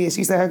something on her head.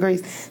 She said her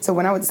grace. So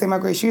when I went to say my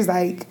grace, she was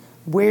like,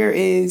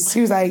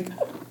 she was like,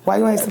 why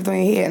you don't have something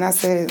on your head? And I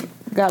said,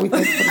 God, we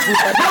thank you for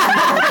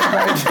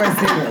the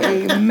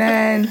food.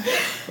 Amen.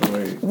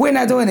 We're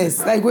not doing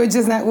this. Like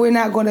we're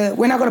not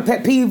gonna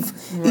pet peeve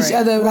each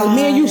other. Like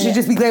me and you should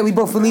just be glad we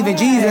both believe in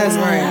Jesus,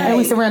 and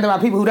we surrounded by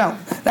people who don't.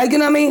 Like you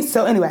know what I mean?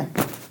 So anyway,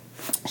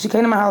 she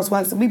came to my house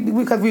once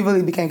because we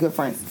really became good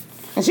friends,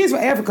 and she's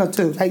from Africa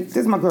too. Like this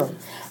is my girl.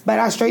 But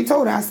I straight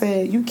told her, I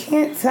said, you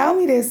can't tell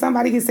me that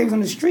somebody gets saved on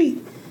the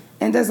street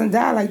and doesn't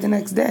die like the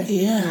next day.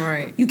 Yeah.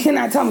 Right. You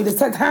cannot tell me the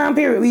time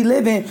period we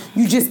live in.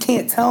 You just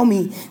can't tell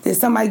me that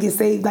somebody gets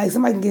saved. Like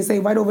somebody can get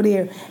saved right over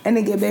there and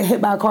they get hit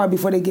by a car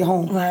before they get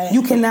home. Right.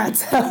 You cannot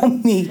tell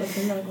me. But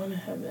they're not going to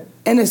heaven.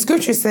 And the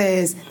scripture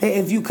says that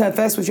if you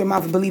confess with your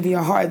mouth and believe in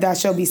your heart, thou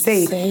shalt be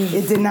saved.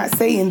 It did not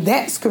say in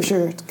that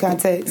scripture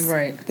context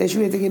that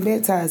you had to get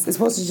baptized. It's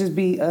supposed to just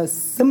be a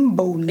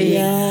symbol.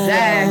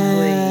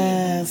 Exactly.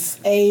 Yes.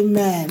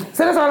 Amen.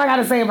 So that's all I got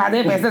to say about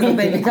that baptism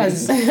thing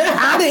because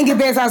I didn't get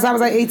baptized until I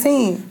was like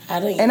 18.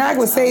 And I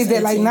was saved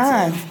at like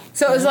 9.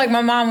 So it's like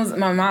my mom,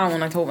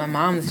 when I told my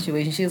mom the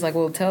situation, she was like,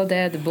 well, tell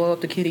Dad to blow up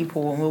the kiddie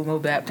pool and we'll go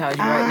baptize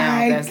you right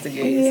now if that's the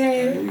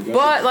case.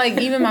 But like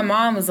even my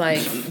mom was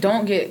like,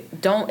 don't,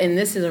 and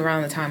this is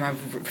around the time I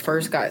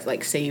first got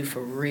like saved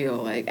for real,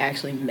 like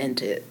actually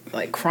meant it,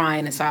 like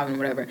crying and sobbing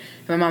and whatever.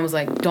 And my mom was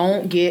like,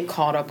 don't get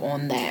caught up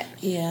on that.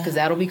 Yeah. Because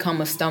that'll become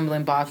a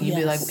stumbling block and you'll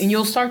be like, and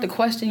you'll start to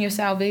question your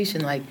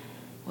salvation, like,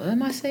 well,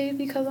 am I saved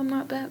because I'm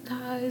not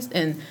baptized?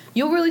 And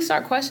you'll really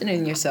start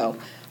questioning yourself.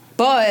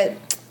 But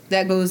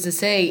that goes to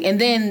say,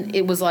 and then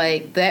it was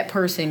like that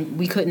person,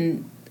 we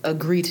couldn't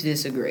agree to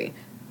disagree.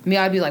 I mean,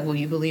 I'd be like, well,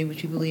 you believe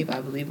what you believe,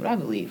 I believe what I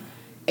believe.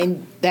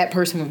 And that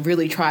person would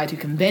really try to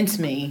convince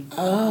me.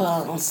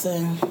 Oh, I'm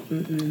saying.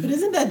 But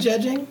isn't that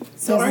judging?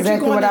 So That's aren't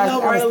exactly you going to what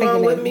hell I right was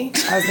along thinking with that. me? I was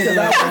Because thinking I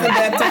that. wasn't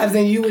baptized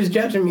and you was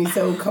judging me,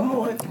 so come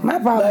on. My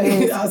problem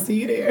is... I'll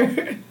see you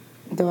there.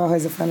 There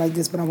always a friend like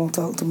this, but I won't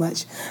talk too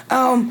much.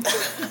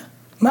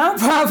 My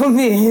problem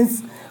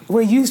is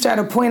when you try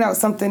to point out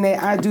something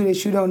that I do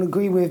that you don't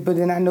agree with, but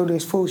then I know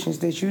there's foolishness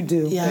that you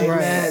do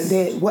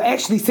that will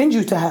actually send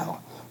you to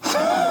hell.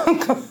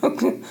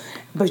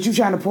 But you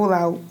trying to pull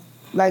out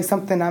like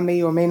something I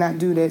may or may not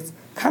do that's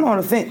kind of on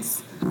the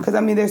fence. Because, I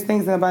mean, there's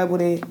things in the Bible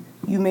that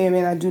you may or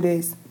may not do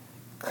that's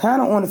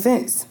kind of on the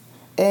fence.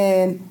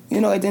 And, you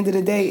know, at the end of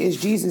the day, it's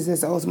Jesus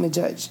that's the ultimate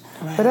judge.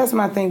 Right. But that's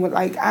my thing with,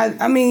 like,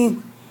 I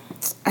mean,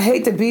 I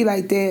hate to be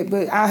like that,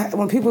 but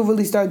when people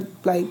really start,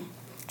 like,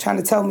 trying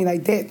to tell me,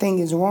 like, that thing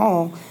is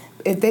wrong,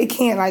 if they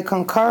can't, like,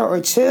 concur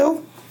or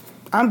chill,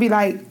 I'm be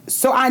like,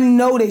 so I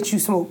know that you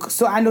smoke.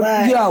 So I know,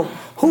 yo,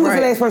 who was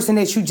the last person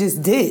that you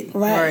just did?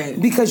 Right.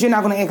 Because you're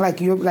not going to act like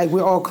you're, like,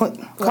 we're all,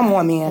 come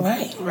on, man.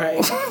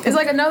 Right. It's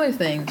like another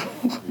thing.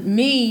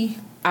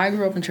 I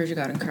grew up in Church of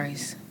God in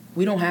Christ.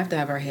 We don't have to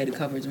have our head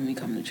covered when we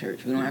come to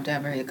church. We don't have to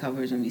have our head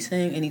covered when we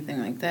sing, anything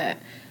like that.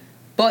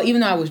 But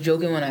even though I was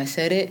joking when I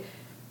said it,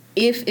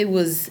 if it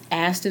was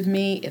asked of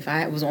me, if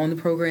I was on the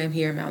program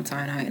here at Mount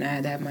Sinai and I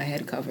had to have my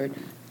head covered,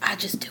 I'd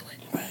just do it.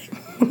 Right.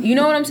 You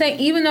know what I'm saying?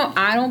 Even though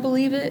I don't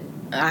believe it,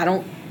 I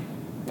don't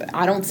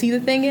see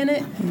the thing in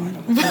it.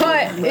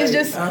 But it's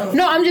just,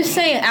 no, I'm just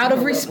saying out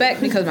of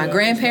respect because my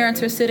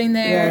grandparents are sitting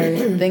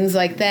there, things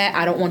like that.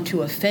 I don't want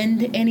to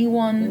offend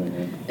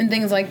anyone and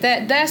things like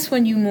that. That's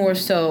when you more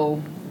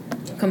so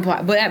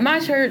comply. But at my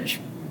church,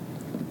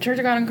 Church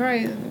of God in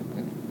Christ,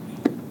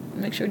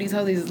 make sure these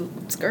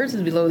skirts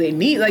is below their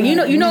knees. Like, you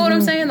know what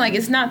I'm saying? Like,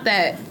 it's not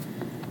that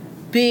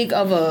big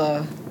of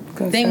a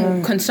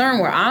concern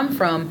where I'm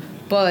from,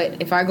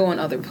 but if I go in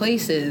other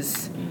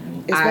places,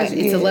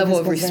 it's a level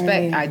of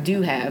respect I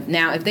do have.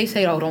 Now, if they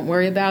say, oh, don't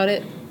worry about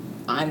it,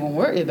 I'm going to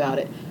worry about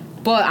it.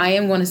 But I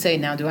am going to say,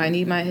 now, do I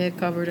need my head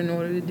covered in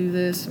order to do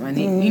this? Do I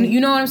need,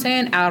 you know what I'm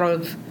saying? Out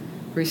of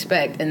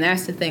respect. And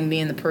that's the thing, me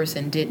and the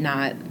person did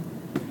not,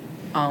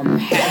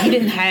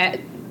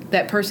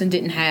 that person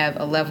didn't have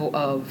a level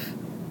of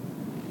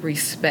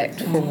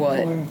respect for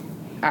what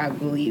I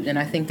believed. And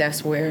I think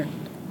that's where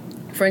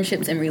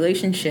friendships and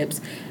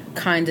relationships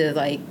kind of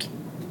like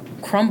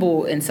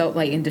crumble and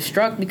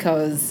destruct,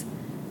 because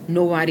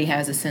nobody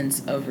has a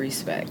sense of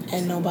respect,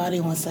 and nobody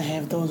wants to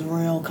have those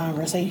real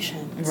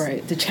conversations,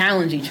 right? To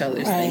challenge each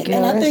other's thinking.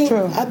 And I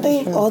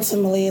think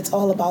ultimately it's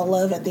all about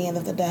love at the end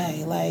of the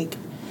day. Like,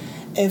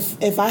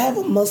 if I have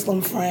a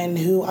Muslim friend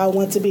who I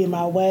want to be in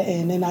my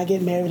wedding and I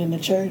get married in the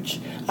church,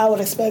 I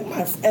would expect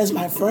as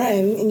my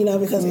friend,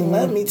 because he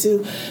loved me,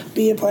 to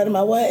be a part of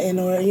my wedding,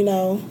 or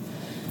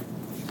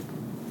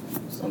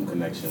some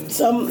connection.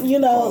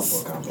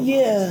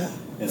 Yeah.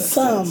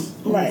 Some,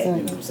 right. You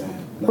know what I'm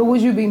saying? But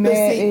would you be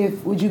mad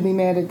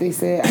if they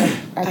said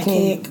I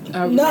can't?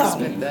 I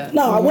respect that.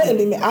 No, I wouldn't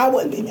be mad. I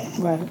wouldn't be mad.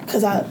 Right.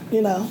 Because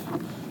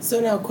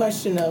So now,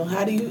 question though,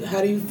 how do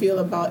you feel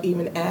about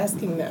even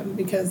asking them?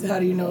 Because how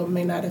do you know it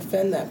may not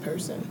offend that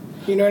person?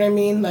 You know what I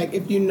mean? Like,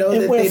 if you know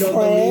that they don't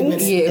believe in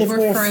it. If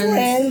we're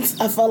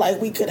friends, I feel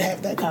like we could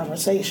have that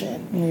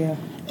conversation. Yeah.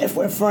 If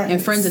we're friends. And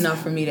friends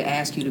enough for me to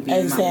ask you to be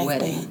in my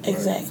wedding.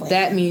 Exactly.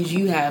 That means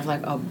you have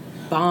like a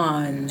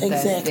bond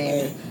that's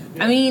there.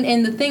 I mean,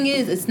 and the thing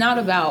is, it's not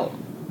about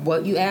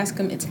what you ask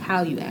them, it's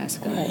how you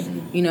ask them. Right.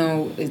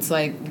 It's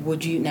like,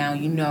 would you, now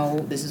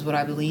this is what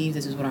I believe,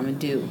 this is what I'm going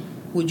to do.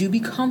 Would you be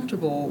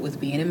comfortable with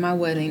being in my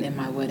wedding and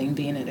my wedding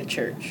being at a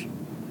church?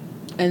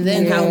 And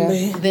then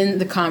then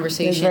the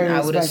conversation, I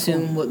would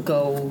assume, would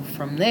go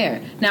from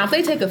there. Now, if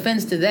they take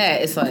offense to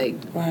that, it's like,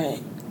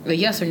 a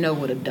yes or no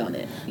would have done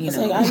it. It's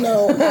like, I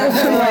know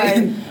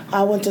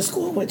I went to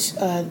school with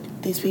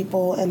these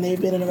people, and they've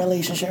been in a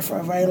relationship for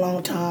a very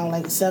long time,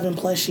 like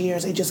 7+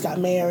 years. They just got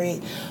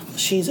married.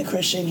 She's a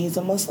Christian, he's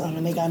a Muslim,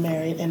 and they got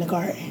married in the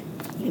garden.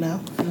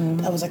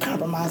 That was a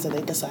compromise that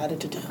they decided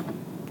to do.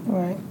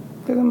 Right.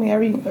 Because,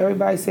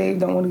 everybody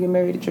saved don't want to get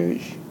married at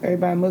church.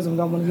 Everybody Muslim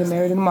don't want to get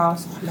married in the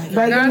mosque. Right? She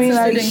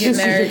didn't get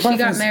married. She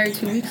got married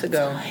 2 weeks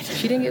ago.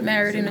 She didn't get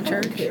married in the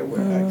church.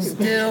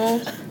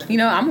 Still,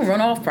 I'm going to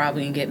run off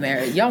probably and get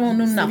married. Y'all won't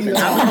know nothing.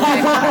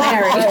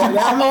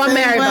 I'm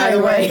married, by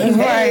the way.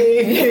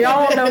 Right.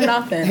 Y'all won't know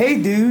nothing.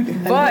 Hey,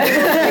 dude. But,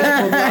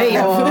 hey,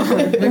 y'all.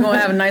 We're going to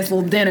have a nice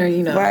little dinner,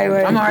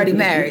 Right. I'm already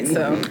married,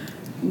 so.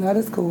 No,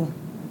 that's cool.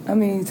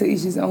 To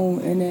each his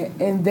own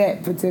in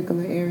that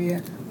particular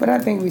area. But I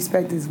think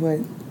respect is what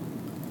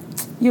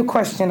your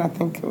question, I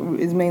think,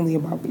 is mainly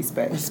about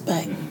respect.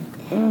 Respect.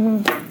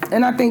 Mm-hmm.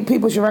 And I think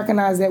people should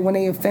recognize that when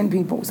they offend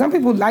people. Some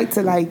people like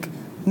to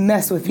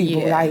mess with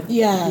people.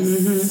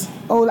 Yes.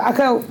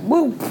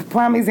 Mm-hmm.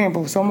 Prime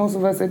example. So most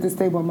of us at this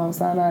table at Mount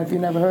Sinai, if you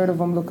never heard of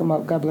them, look them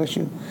up. God bless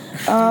you.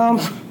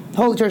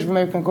 Holy Church of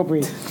America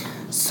Incorporated.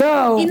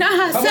 So, hold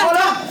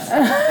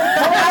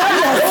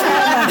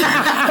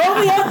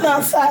me up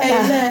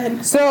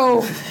outside.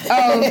 So,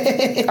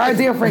 our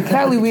dear friend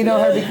Kelly, we know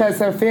her because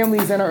her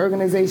family's in our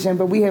organization,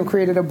 but we have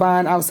created a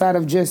bond outside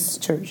of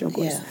just church, of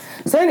course. Yeah.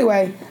 So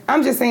anyway,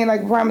 I'm just saying,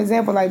 prime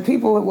example,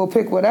 people will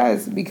pick with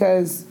us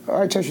because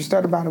our church was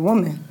started by a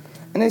woman.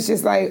 And it's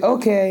just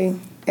okay,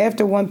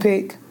 after one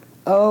pick,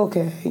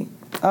 okay,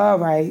 all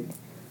right,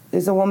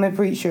 it's a woman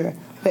preacher.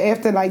 But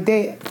after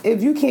that,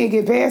 if you can't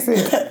get past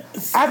it,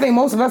 I think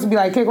most of us would be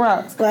kick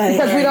rocks.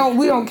 Because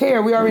we don't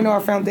care. We already know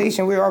our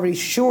foundation. We're already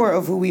sure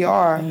of who we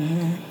are.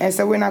 Mm-hmm. And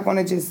so we're not going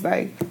to just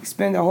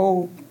spend the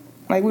whole,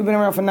 we've been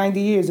around for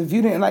 90 years. If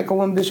you didn't like a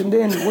woman bishop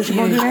then, what you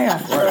going to do now?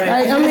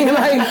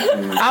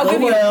 I'll give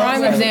you a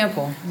prime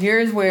example.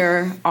 Here's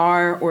where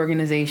our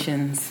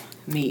organizations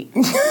meet.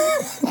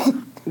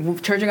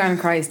 Church of God in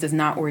Christ does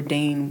not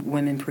ordain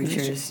women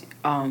preachers.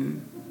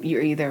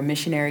 You're either a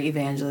missionary,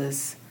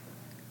 evangelist.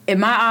 In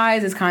my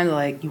eyes, it's kind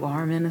of you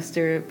are a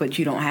minister, but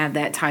you don't have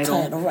that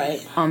title. Right.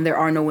 There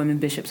are no women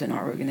bishops in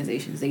our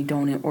organizations. They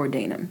don't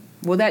ordain them.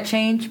 Will that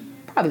change?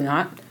 Probably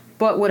not,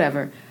 but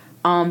whatever.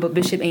 But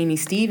Bishop Amy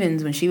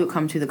Stevens, when she would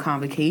come to the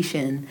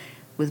convocation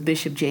with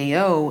Bishop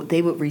J.O.,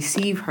 they would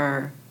receive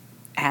her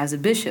as a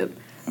bishop.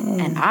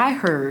 And I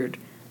heard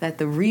that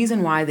the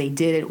reason why they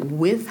did it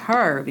with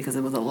her, because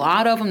there was a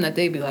lot of them that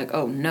they'd be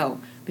oh,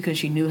 no, because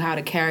she knew how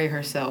to carry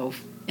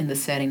herself in the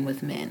setting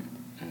with men.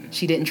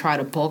 She didn't try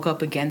to bulk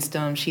up against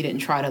them. She didn't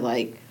try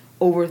to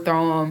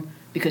overthrow them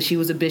because she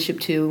was a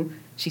bishop too.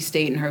 She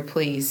stayed in her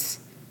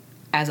place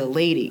as a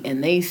lady,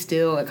 and they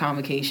still at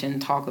convocation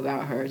talk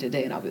about her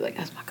today. And I'll be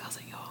that's my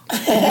cousin, y'all.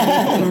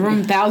 In the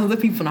room, thousands of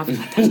people, and I'll be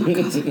that's my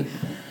cousin.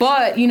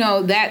 But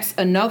that's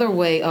another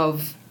way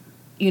of,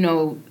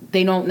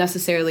 they don't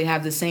necessarily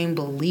have the same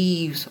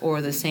beliefs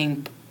or the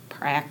same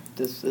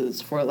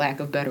practices, for lack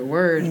of a better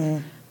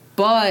word,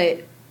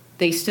 but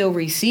they still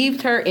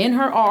received her in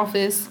her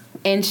office,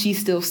 and she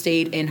still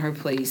stayed in her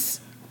place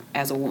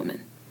as a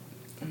woman.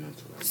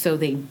 So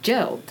they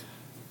gelled.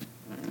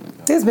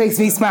 This makes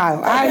me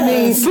smile. I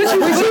mean, when you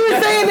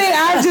were saying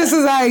that, I just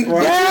was like,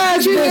 yeah,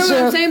 You know what I'm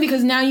Bishop. saying?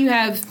 Because now you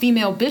have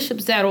female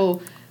bishops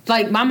that'll,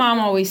 like my mom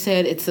always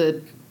said,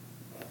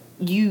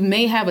 you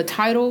may have a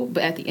title,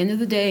 but at the end of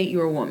the day,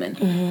 you're a woman.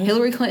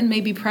 Hillary Clinton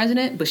may be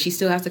president, but she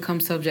still has to come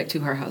subject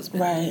to her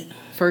husband. Right.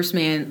 First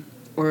man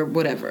or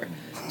whatever.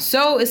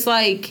 So it's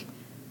like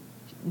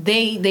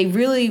they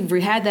really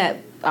had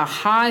a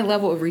high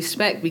level of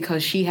respect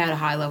because she had a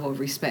high level of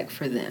respect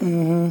for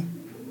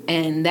them.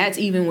 And that's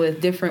even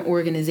with different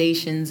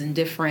organizations and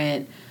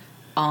different,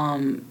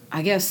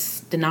 I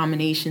guess,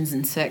 denominations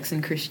and sects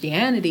in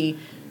Christianity.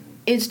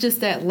 It's just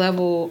that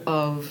level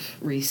of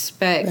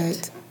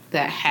respect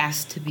that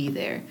has to be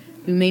there.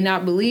 You may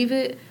not believe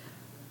it,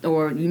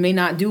 or you may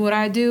not do what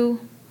I do,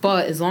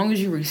 but as long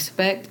as you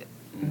respect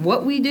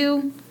what we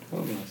do.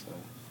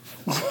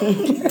 And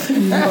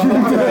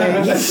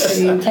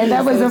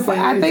that was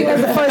I think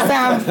that's the first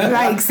time,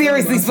 like,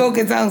 seriously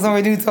spoken tongues on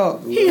Renew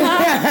Talk.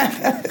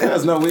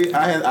 Because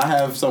I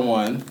have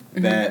someone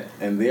that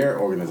in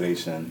their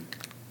organization,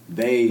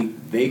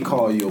 they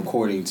call you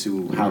according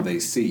to how they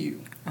see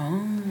you.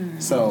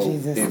 So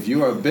if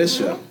you're a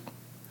bishop,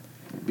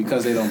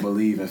 because they don't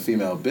believe in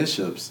female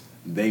bishops,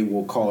 they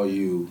will call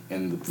you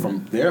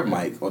from their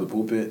mic or the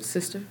pulpit,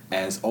 sister,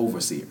 as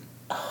overseer.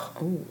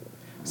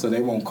 So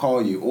they won't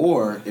call you.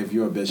 Or if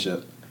you're a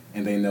bishop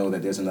and they know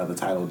that there's another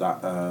title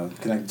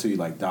connected to you,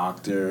 like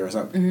doctor or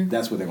something,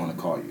 that's what they're going to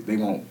call you. They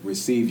won't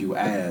receive you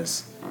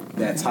as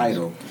that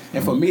title.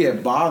 And for me,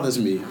 it bothers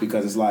me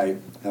because it's like,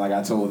 and like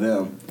I told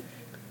them,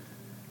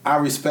 I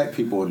respect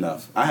people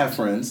enough. I have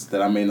friends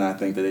that I may not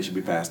think that they should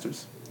be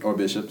pastors or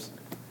bishops,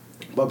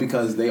 but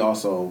because they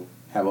also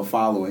have a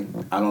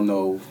following, I don't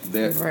know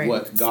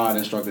what God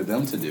instructed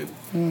them to do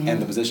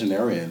and the position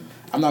they're in.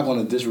 I'm not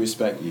going to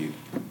disrespect you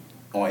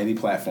on any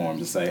platform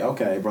to say,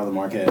 okay, Brother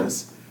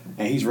Marquez,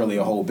 and he's really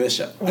a whole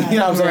bishop. You know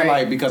what I'm saying?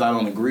 Like, because I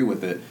don't agree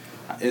with it.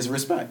 It's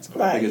respect.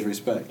 I think it's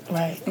respect.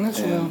 Right.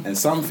 And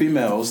some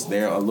females,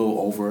 they're a little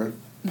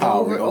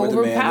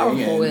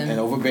over-demanding and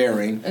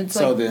overbearing.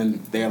 So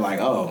then they're like,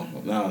 oh,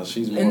 no,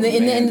 she's more and of a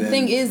man and the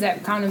thing is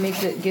that kind of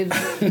makes it gives.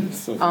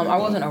 I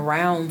wasn't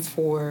around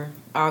for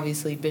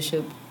obviously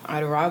Bishop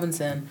Ida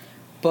Robinson,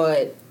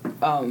 but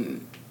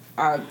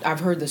I've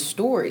heard the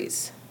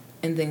stories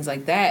and things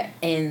like that.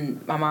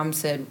 And my mom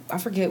said, I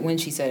forget when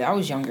she said it, I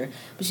was younger,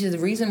 but she said the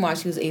reason why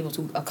she was able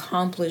to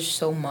accomplish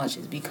so much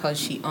is because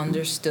she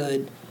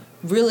understood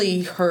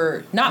really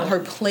not her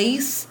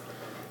place,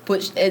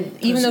 but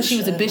even though she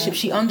was a bishop,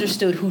 she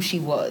understood who she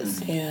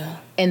was. Yeah.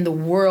 And the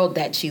world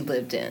that she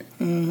lived in.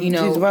 You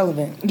know, she's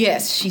relevant.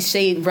 Yes, she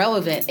stayed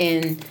relevant,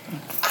 and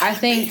I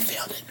think.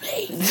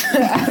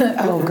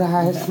 Oh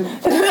God.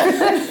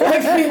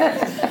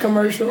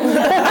 Commercial.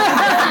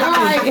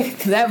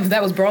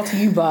 that was brought to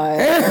you by.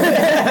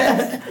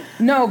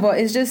 No, but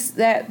it's just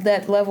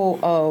that level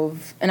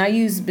of, and I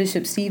use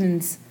Bishop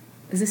Stevens.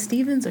 Is it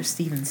Stevens or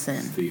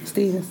Stevenson?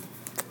 Stevens.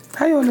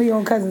 How you know your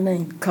own cousin's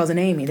name? Cousin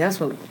Amy. That's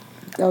what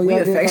we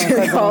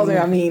affectionately call her.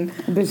 I mean,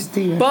 Bishop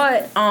Stevens.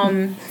 But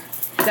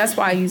that's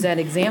why I use that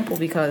example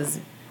because,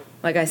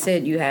 like I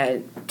said, you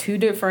had two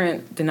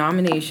different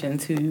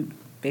denominations who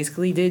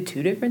basically did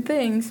two different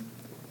things,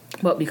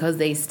 but because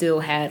they still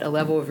had a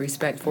level of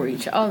respect for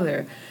each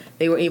other,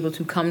 they were able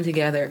to come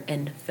together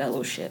and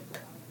fellowship.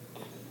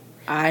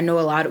 I know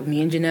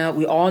me and Janelle,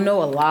 we all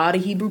know a lot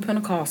of Hebrew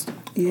Pentecostal.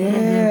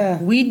 Yeah.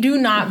 We do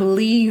not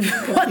believe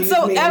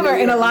whatsoever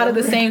in a lot of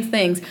the same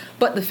things,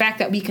 but the fact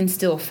that we can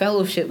still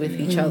fellowship with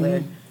each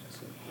other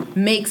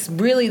makes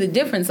really the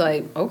difference.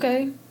 Like,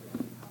 okay,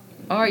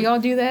 all right, y'all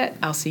do that,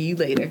 I'll see you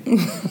later.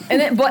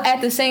 But at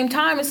the same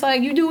time, it's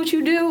like you do what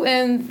you do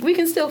and we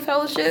can still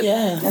fellowship.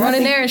 Yeah. Run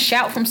in there and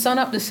shout from sun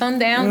up to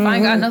sundown if I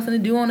ain't got nothing to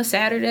do on a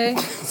Saturday.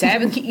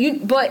 Sabbath.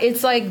 But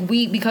it's like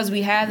because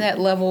we have that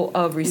level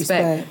of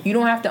respect. You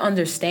don't have to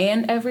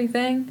understand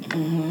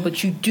everything,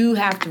 but you do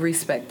have to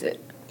respect it.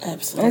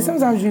 Absolutely. And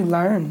sometimes you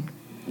learn.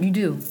 You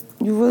do.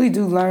 You really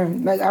do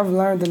learn. Like, I've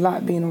learned a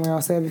lot being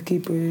around Sabbath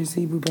keepers,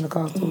 Hebrew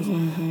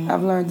Pentecostals.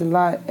 I've learned a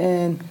lot,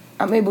 and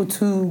I'm able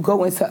to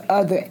go into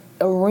other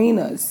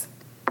arenas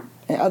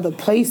and other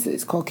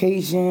places,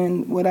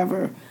 Caucasian,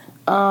 whatever,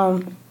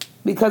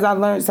 because I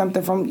learned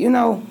something from,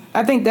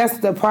 I think that's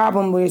the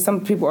problem where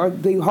some people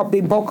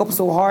they bulk up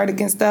so hard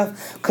against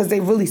stuff because they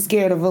really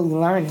scared of really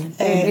learning.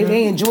 And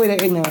they enjoy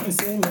their ignorance.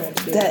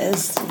 That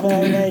is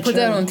very, very Put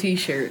true. that on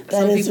T-shirt. That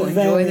Some is people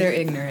enjoy their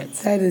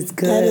ignorance. That is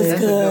good. That is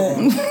That's good. a good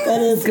one.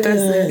 That is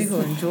good.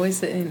 People enjoy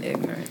sitting in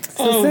ignorance.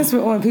 So since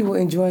we're on people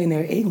enjoying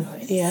their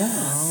ignorance.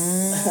 Yes.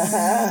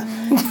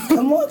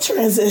 Come on,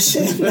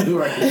 transition.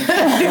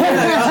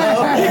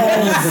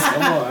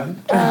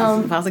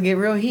 About to get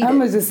real heated. I'm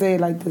gonna just say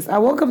it like this. I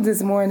woke up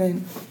this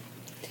morning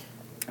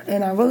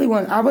and I really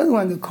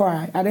wanted to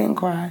cry. I didn't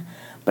cry,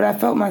 but I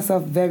felt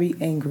myself very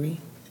angry.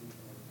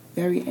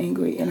 Very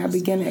angry. And I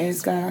began to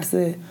ask God, I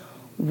said,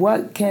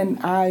 what can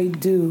I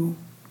do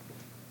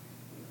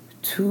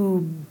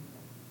to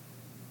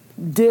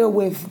deal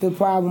with the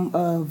problem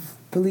of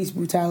police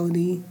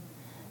brutality,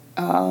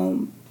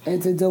 and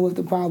to deal with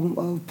the problem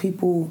of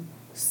people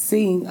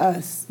seeing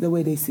us the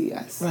way they see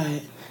us.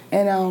 Right.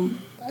 And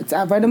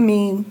I read a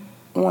meme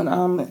on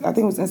I think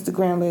it was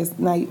Instagram last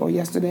night or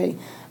yesterday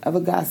of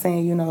a guy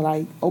saying, you know,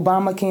 like,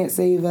 Obama can't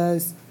save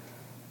us,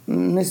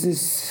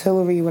 Mrs.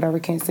 Hillary, whatever,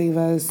 can't save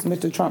us,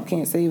 Mr. Trump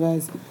can't save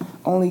us.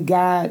 Only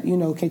God, you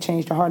know, can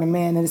change the heart of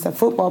man. And it's a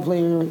football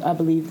player, I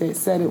believe, that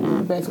said it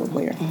was a basketball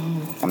player.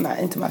 I'm not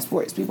into my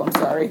sports, people. I'm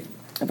sorry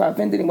if I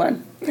offend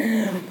anyone.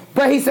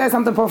 But he said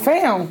something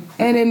profound,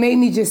 and it made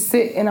me just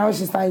sit, and I was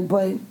just like,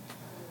 but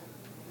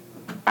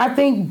I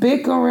think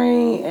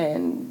bickering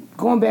and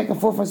going back and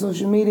forth on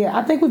social media,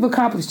 I think we've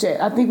accomplished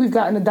that. I think we've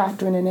gotten a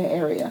doctrine in that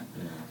area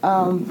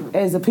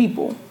as a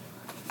people.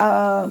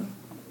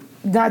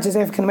 Not just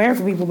African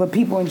American people, but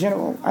people in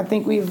general. I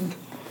think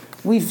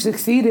we've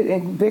succeeded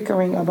in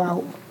bickering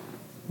about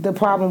the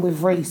problem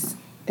with race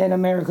in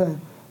America.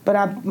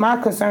 But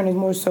my concern is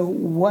more so,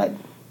 what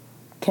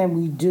can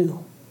we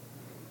do?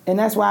 And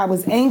that's why I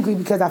was angry,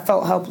 because I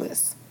felt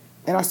helpless.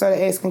 And I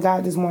started asking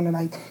God this morning,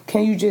 like,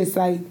 can you just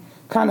like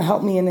kind of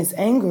help me in this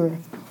anger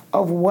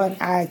of what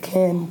I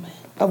can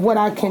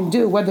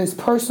do, whether it's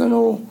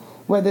personal,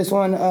 whether it's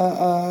on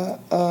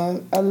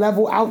a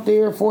level out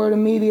there for the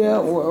media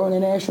or on a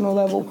national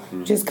level,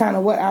 just kind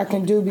of what I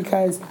can do,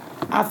 because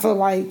I feel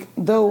like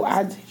though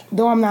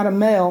I'm not a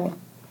male,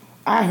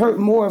 I hurt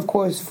more, of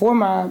course, for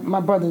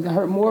my brothers. I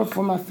hurt more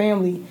for my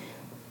family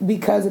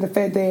because of the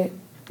fact that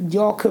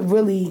y'all could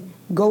really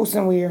go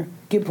somewhere,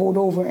 get pulled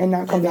over, and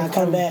not come back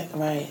home.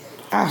 Right.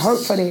 I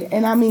hurt for that.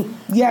 And I mean,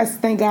 yes,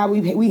 thank God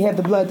we have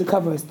the blood to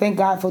cover us. Thank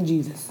God for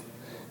Jesus.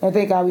 And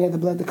thank God we have the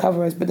blood to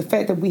cover us. But the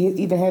fact that we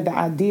even have the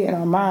idea in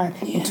our mind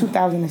in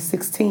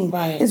 2016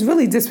 is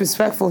really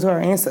disrespectful to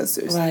our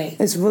ancestors. Right.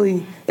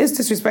 It's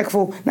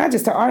disrespectful, not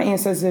just to our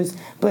ancestors,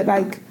 but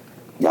like,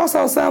 y'all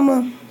saw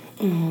Selma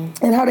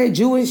and how that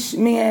Jewish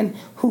man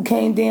who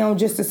came down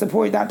just to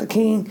support Dr.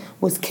 King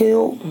was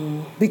killed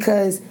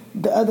because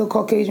the other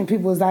Caucasian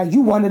people was like,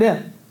 you one of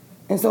them.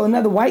 And so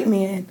another white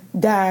man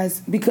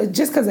dies just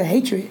because of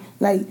hatred.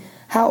 Like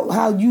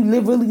how you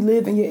really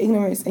live in your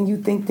ignorance and you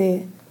think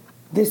that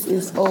this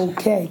is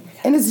okay.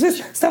 And it's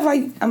just stuff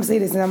like, I'm going to say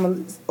this and I'm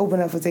going to open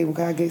up for table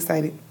because I get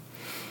excited.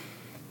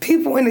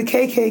 People in the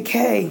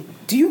KKK,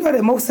 do you know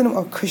that most of them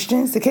are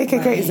Christians? The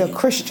KKK is a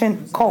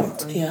Christian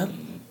cult. Yeah.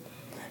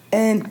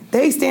 And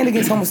they stand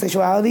against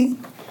homosexuality.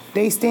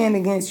 They stand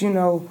against,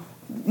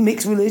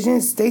 mixed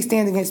religions. They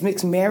stand against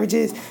mixed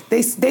marriages.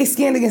 They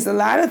stand against a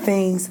lot of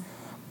things,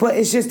 but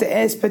it's just the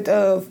aspect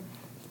of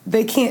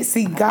they can't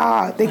see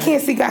God. They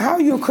can't see God. How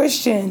are you a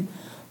Christian,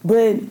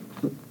 but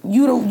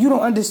you don't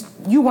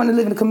understand? You want to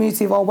live in a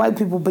community of all white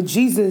people, but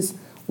Jesus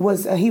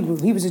was a Hebrew.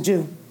 He was a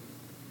Jew.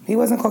 He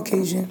wasn't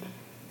Caucasian.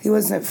 He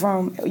wasn't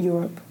from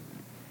Europe.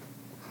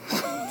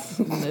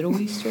 Middle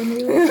Eastern.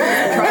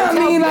 I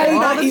mean, like,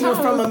 not even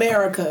from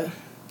America.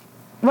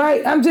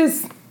 Right. I'm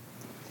just.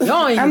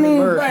 Y'all ain't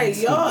even right?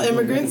 Y'all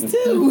immigrants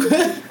too.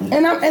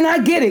 and I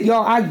get it,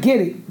 y'all. I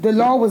get it. The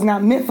law was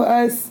not meant for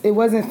us. It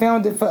wasn't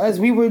founded for us.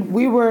 We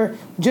were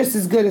just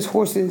as good as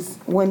horses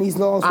when these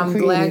laws were created.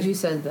 I'm glad you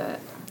said that.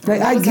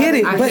 Like, I get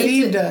it, but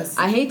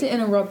I hate to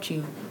interrupt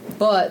you,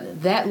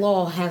 but that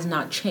law has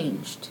not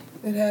changed.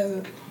 It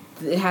hasn't.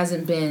 It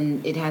hasn't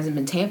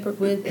been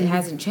tampered with. It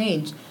hasn't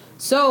changed.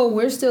 So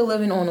we're still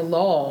living on a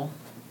law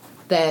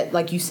that,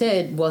 like you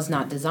said, was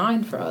not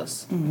designed for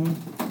us.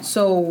 Mm-hmm.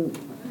 So,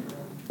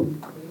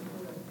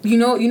 you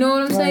know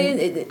what I'm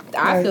saying?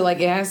 I feel like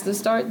it has to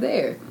start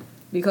there.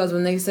 Because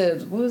when they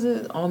said, what was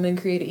it? All men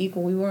created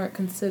equal, we weren't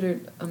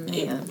considered a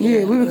man.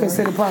 Yeah, we were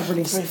considered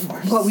property.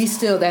 But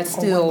that's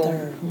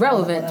still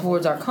relevant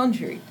towards our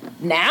country.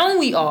 Now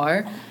we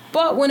are,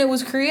 but when it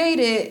was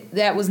created,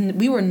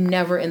 we were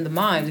never in the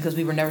mind because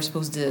we were never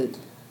supposed to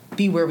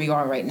be where we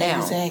are right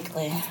now.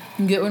 Exactly.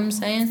 You get what I'm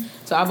saying?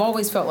 So I've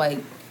always felt like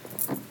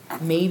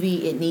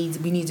maybe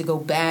we need to go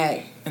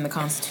back in the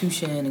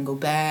Constitution and go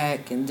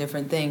back and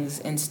different things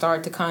and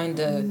start to kind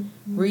of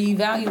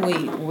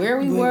reevaluate where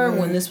we were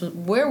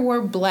where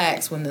were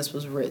blacks when this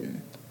was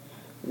written?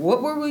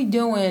 What were we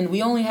doing?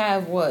 We only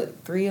have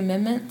 3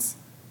 amendments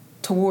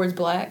towards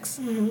blacks?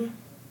 13th,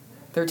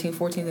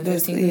 14th, and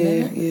 15th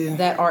Amendment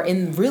that are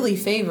in really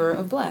favor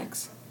of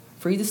blacks.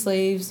 Freed the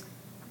slaves,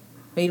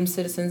 made them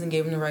citizens, and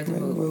gave them the right to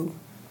vote.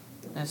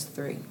 That's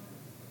 3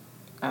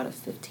 out of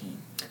 15.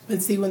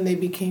 But see, when they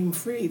became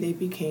free, they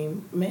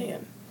became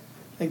man.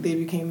 Like, they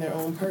became their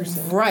own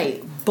person.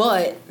 Right,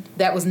 but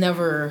that was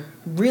never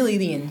really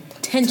the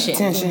intention.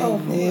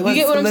 You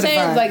get what I'm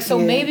saying? Like, so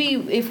maybe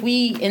if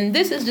and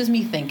this is just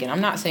me thinking,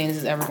 I'm not saying this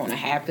is ever going to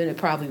happen, it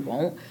probably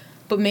won't,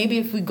 but maybe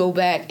if we go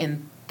back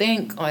and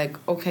think, like,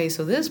 okay,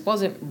 so this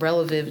wasn't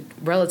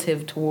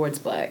relative towards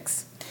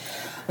blacks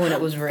when it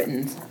was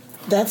written.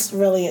 That's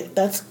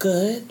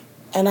good.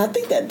 And I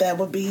think that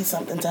would be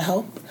something to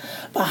help.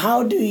 But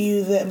how do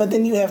you but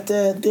then you have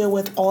to deal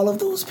with all of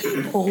those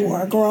people who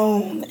are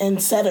grown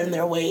and set in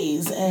their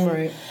ways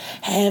and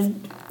have,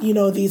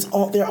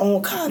 their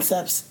own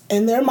concepts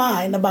in their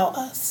mind about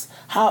us.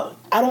 How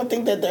I don't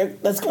think that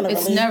that's going to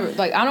really never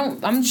like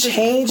I'm just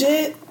change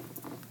it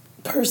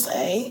per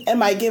se. It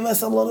might give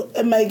us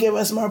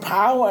more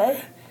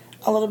power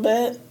a little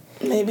bit,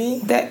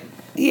 maybe.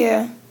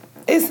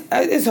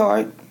 It's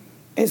hard.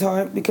 It's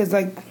hard because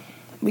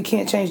we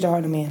can't change the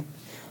heart of man.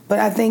 But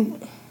I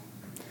think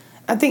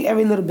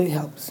every little bit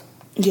helps.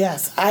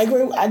 Yes, I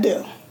agree. I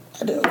do.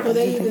 Well,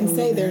 they even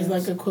say there's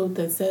like a quote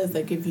that says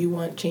if you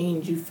want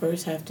change, you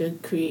first have to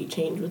create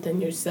change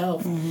within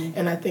yourself. Mm-hmm.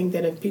 And I think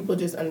that if people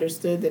just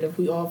understood that if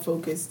we all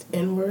focused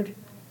inward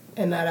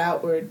and not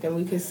outward, then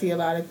we could see a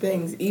lot of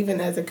things, even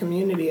as a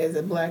community, as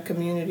a black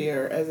community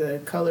or as a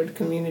colored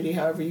community,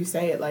 however you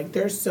say it.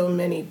 There's so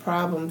many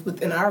problems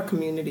within our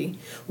community.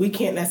 We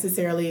can't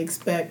necessarily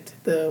expect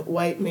the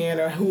white man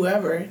or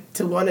whoever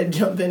to want to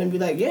jump in and be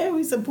like, yeah,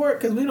 we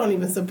support, because we don't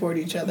even support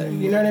each other.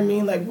 Mm-hmm. You know what I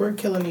mean? We're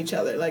killing each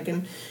other.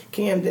 In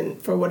Camden,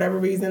 for whatever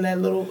reason,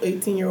 that little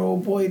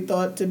 18-year-old boy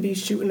thought to be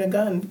shooting a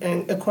gun,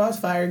 and a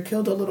crossfire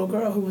killed a little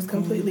girl who was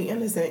completely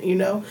innocent,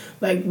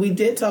 we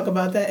did talk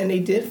about that, and they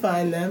did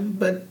find them,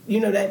 but,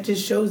 that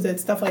just shows that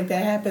stuff like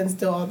that happens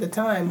still all the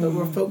time, but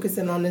we're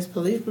focusing on this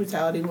police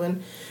brutality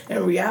when,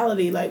 in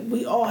reality,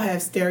 we all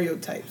have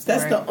stereotypes.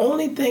 That's the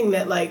only thing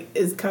that,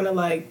 is kind of,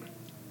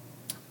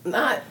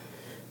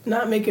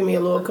 not making me a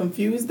little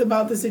confused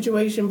about the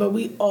situation, but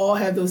we all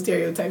have those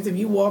stereotypes. If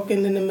you walk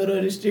in the middle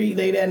of the street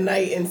late at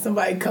night and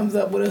somebody comes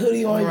up with a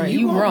hoodie on,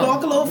 you gonna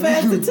walk a little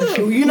faster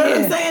too. You know what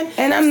I'm saying?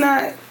 And I'm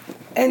not,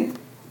 and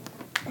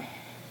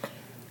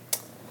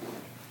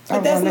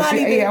but that's not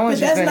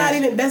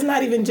even. That's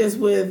not even just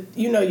with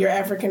your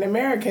African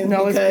Americans,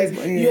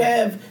 because you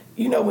have.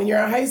 When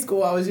you're in high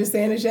school, I was just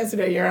saying this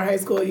yesterday, you're in high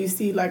school, you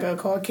see a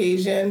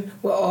Caucasian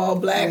with all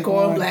black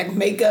on, black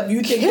makeup.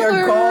 You think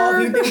they're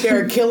golf, you think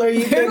they're a killer,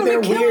 you think they're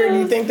weird,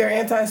 you think they're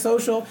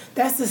antisocial.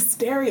 That's a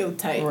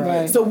stereotype.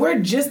 Right. So we're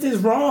just as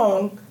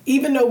wrong,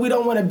 even though we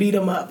don't want to beat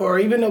them up, or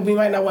even though we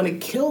might not want to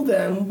kill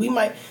them. We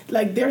might,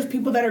 there's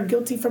people that are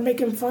guilty for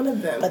making fun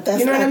of them. But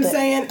that's what I'm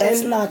saying?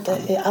 That's not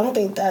I don't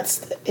think that's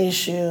the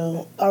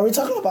issue. Are we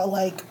talking about,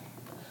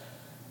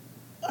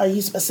 are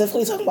you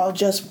specifically talking about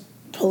just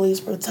police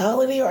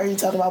brutality, or are you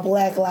talking about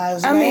Black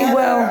Lives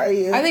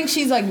Matter? I think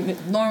she's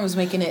Lauren was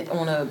making it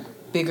on a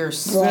bigger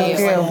scale,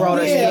 a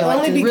broader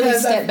scale, to really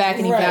step back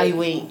and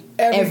evaluate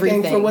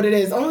everything for what it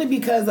is. Only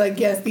because,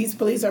 yes, these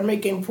police are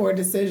making poor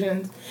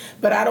decisions,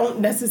 but I don't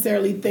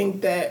necessarily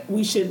think that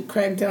we should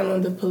crack down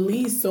on the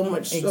police so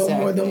much so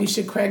more than we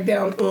should crack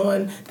down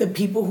on the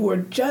people who are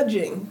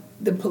judging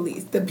the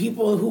police, the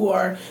people who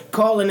are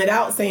calling it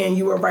out, saying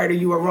you were right or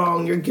you were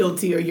wrong, you're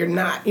guilty or you're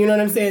not. You know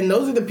what I'm saying?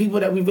 Those are the people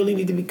that we really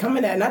need to be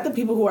coming at, not the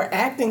people who are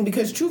acting,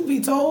 because truth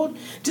be told,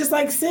 just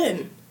like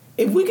sin,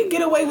 if we could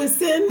get away with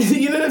sin,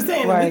 you know what I'm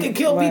saying? If we could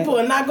kill people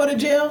and not go to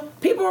jail,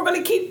 people are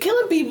going to keep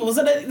killing people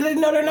so that they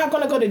know they're not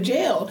going to go to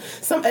jail.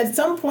 At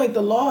some point,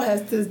 the law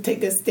has to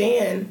take a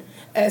stand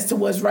as to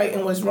what's right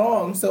and what's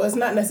wrong. So it's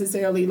not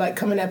necessarily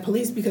coming at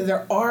police, because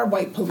there are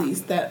white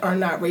police that are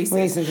not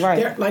racist.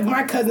 Right.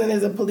 My cousin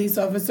is a police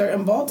officer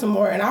in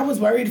Baltimore, and I was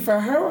worried for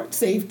her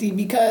safety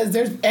because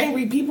there's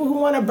angry people who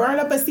want to burn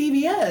up a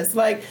CVS.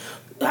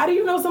 How do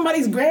you know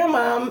somebody's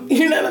grandmom,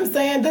 you know what I'm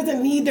saying,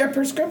 doesn't need their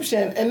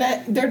prescription, and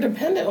that they're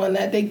dependent on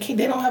that? They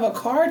don't have a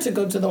car to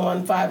go to the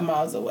one 5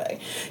 miles away,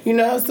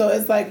 So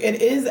it's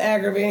it is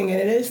aggravating and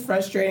it is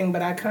frustrating,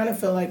 but I kind of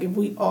feel if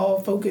we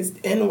all focused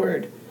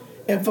inward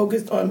and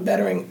focused on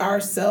bettering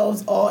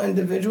ourselves all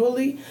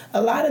individually,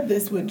 a lot of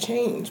this would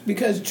change.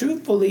 Because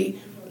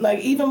truthfully,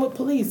 even with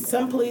police,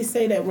 some police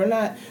say that we're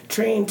not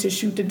trained to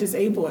shoot to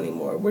disable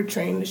anymore. We're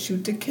trained to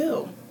shoot to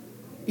kill.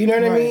 You know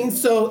what I mean?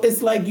 So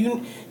it's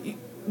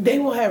they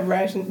will have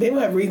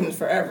reasons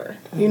forever,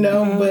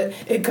 but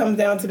it comes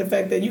down to the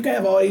fact that you can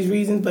have all these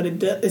reasons, but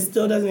it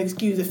still doesn't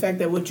excuse the fact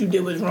that what you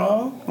did was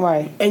wrong.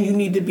 Right. And you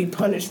need to be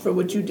punished for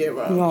what you did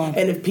wrong.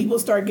 And if people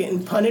start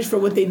getting punished for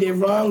what they did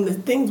wrong, the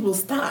things will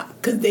stop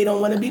because they don't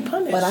want to be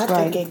punished. But I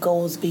think it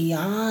goes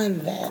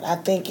beyond that. I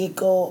think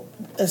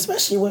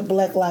especially with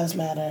Black Lives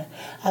Matter,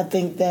 I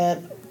think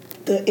that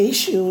the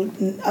issue,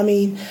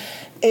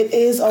 it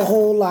is a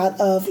whole lot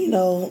of,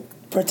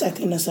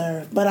 protecting the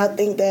serve. But I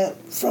think that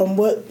from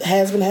what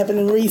has been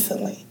happening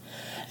recently,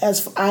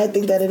 I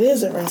think that it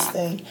is a race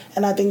thing.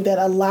 And I think that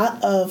a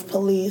lot of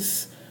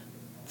police,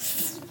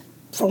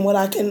 from what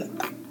I can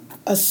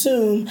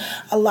assume,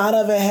 a lot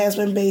of it has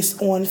been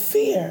based on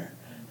fear.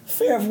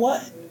 Fear of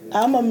what?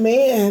 I'm a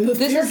man.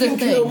 This is the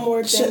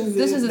thing.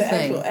 This is the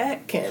thing.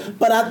 Act can.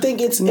 But I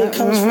think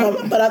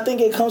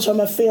it comes from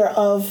a fear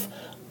of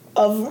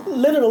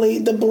literally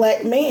the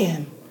black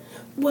man.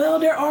 Well,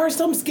 there are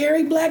some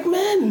scary black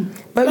men.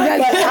 But I'm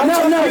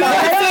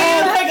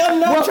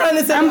not trying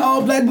to say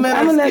all black men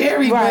are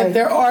scary, but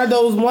there are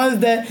those ones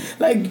that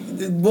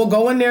will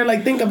go in there.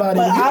 Think about it.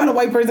 If you got a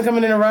white person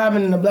coming in and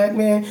robbing and a black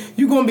man,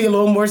 you're gonna be a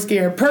little more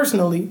scared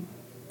personally.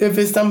 If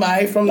it's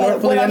somebody from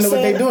North Philly that know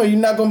what they're doing, you're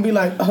not gonna be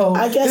like, oh,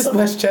 this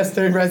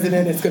Westchester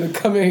resident is gonna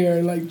come in here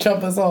and like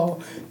chump us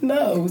all.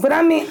 No. But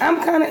I mean, I'm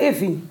kind of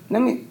iffy.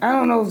 I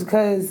don't know,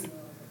 because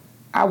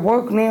I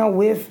work now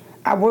with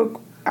I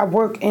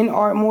work in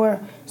art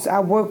more, so I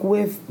work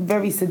with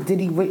very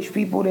sedity rich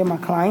people. They're my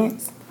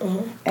clients,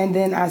 and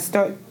then I'm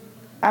starting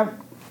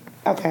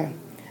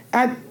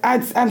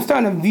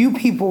to view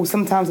people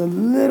sometimes a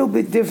little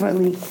bit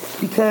differently,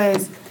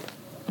 because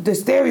the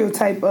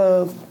stereotype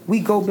of we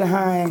go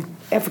behind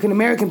African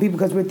American people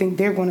because we think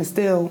they're going to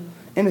steal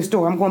in the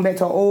store. I'm going back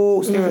to an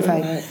old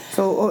stereotype. Right.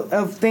 So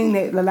a thing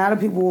that a lot of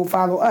people will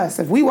follow us.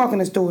 If we walk in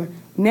the store,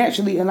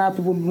 naturally a lot of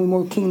people will be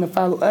more keen to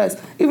follow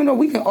us, even though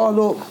we can all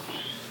look.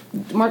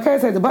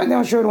 Marquez has a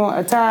button-down shirt on,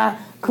 a tie,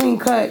 clean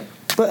cut,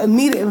 but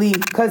immediately,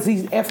 because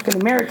he's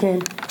African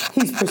American,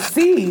 he's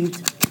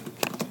perceived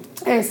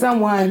as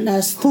someone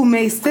who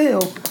may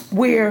steal.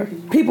 Where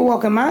people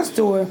walk in my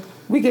store,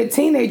 we get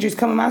teenagers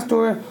come in my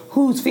store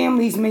whose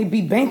families may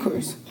be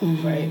bankers.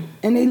 Right.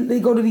 And they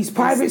go to these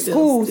private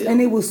schools and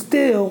they will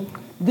steal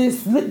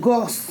this lip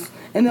gloss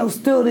and they'll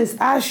steal this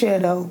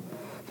eyeshadow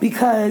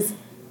because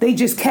they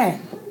just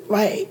can.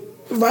 Right.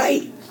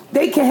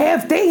 They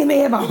may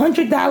have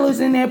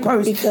 $100 in their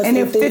purse and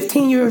they're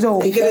 15 years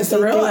old. Because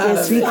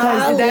that's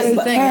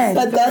the thing.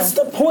 But that's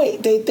the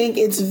point. They think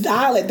it's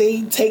valid.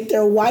 They take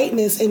their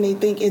whiteness and they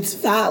think it's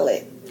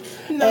valid.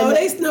 No,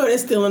 they know that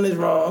stealing is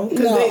wrong.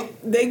 Because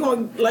they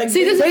going like...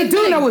 See, they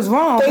do know it's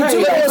wrong. They do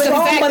know it's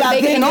wrong, but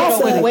they can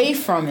get away it.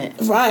 from it.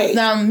 Right.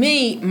 Now,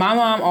 my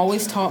mom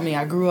always taught me,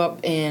 I grew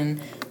up in...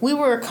 We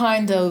were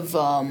kind of...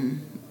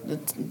 the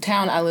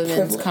town I live in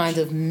is kind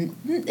of...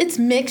 It's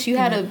mixed. You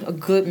had a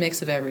good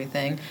mix of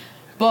everything.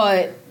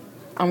 But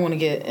I'm going to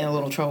get in a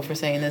little trouble for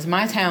saying this.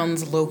 My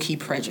town's low-key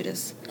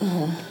prejudice.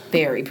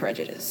 Very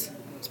prejudice.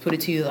 Let's put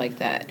it to you like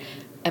that.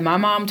 And my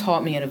mom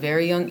taught me at a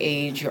very young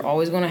age, you're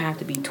always going to have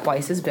to be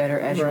twice as better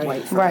as your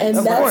white friend. Right, and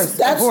of course.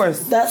 That's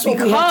what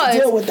we have to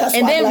deal with. That's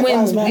and why then Black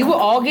Lives Matter. we would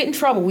all get in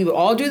trouble, we would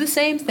all do the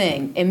same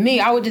thing. And me,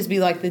 I would just be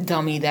like the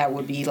dummy that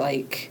would be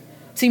like...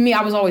 See, me,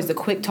 I was always the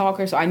quick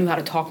talker, so I knew how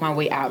to talk my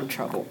way out of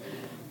trouble.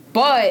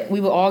 But we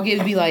would all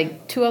be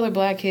like 2 other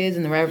black kids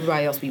and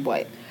everybody else be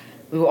white.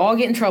 We would all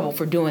get in trouble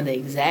for doing the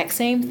exact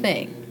same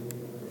thing.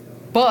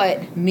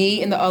 But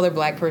me and the other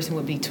black person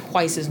would be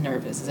twice as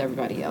nervous as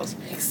everybody else.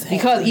 Exactly.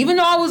 Because even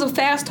though I was a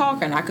fast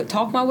talker and I could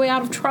talk my way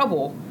out of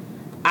trouble,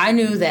 I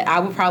knew that I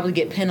would probably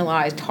get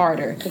penalized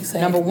harder. Exactly.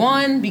 Number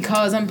 1,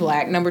 because I'm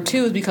black. Number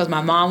 2 is because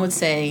my mom would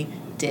say,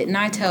 didn't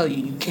I tell you,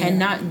 you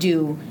cannot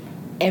do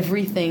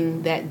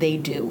everything that they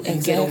do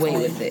and get away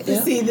with it.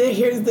 Yeah. See,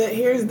 here's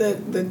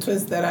the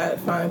twist that I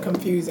find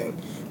confusing.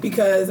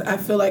 Because I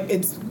feel like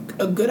it's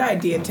a good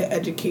idea to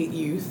educate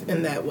youth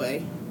in that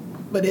way.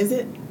 But is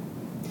it?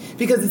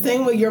 Because the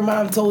same way your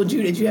mom told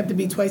you that you have to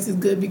be twice as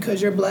good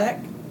because you're black,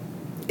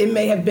 it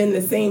may have been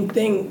the same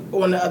thing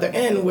on the other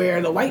end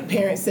where the white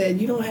parent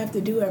said, you don't have to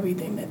do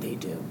everything that they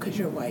do because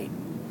you're white.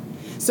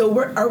 So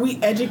are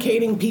we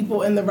educating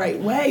people in the right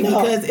way?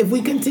 No. Because if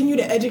we continue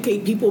to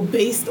educate people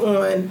based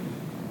on,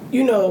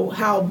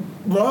 how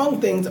wrong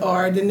things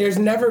are, then there's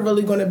never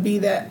really going to be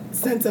that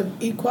sense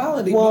of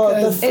equality.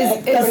 Well, the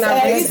fact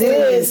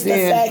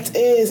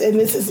is, and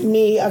this is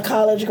me, a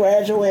college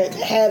graduate,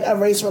 had a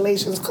race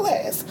relations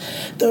class.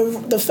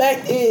 The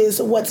fact is,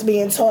 what's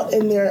being taught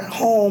in their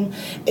home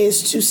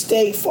is to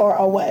stay far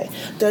away.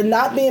 They're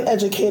not being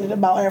educated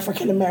about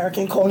African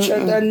American culture.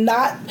 Mm-mm. They're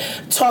not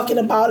talking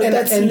about it.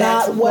 And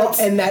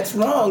that's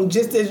wrong.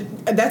 Just as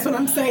that's what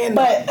I'm saying.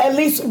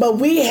 But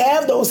we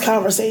have those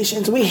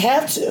conversations. We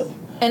have to.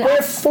 And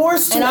we're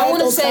forced to have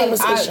those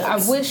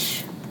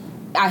conversations.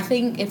 I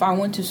think if I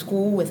went to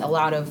school with a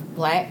lot of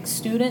black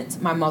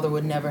students, my mother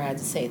would never have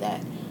to say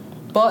that.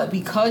 But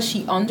because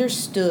she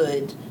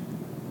understood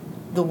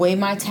the way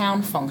my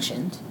town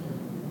functioned,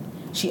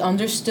 she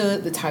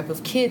understood the type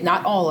of kid,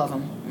 not all of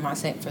them, I'm not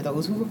saying, for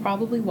those who are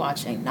probably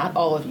watching, not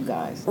all of you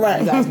guys.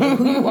 Right. You guys know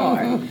who you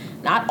are.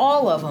 Not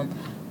all of them.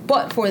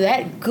 But for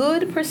that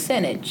good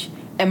percentage,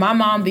 and my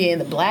mom being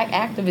the black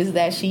activist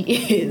that she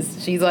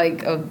is, she's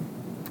like a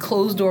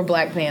closed-door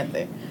Black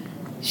Panther.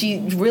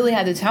 She really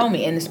had to tell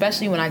me, and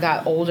especially when I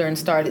got older and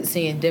started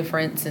seeing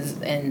differences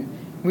and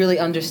really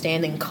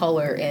understanding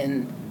color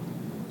and,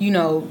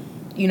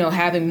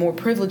 having more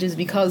privileges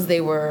because they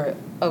were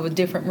of a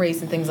different race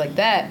and things like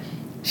that,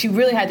 she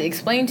really had to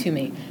explain to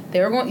me,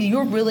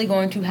 you're really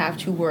going to have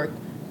to work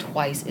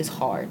twice as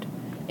hard.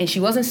 And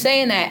she wasn't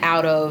saying that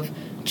out of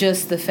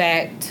just the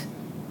fact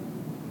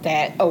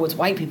that, it's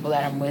white people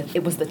that I'm with.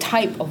 It was the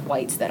type of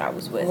whites that I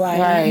was with.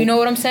 Right. You know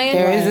what I'm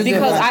saying?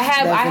 Because I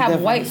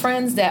have white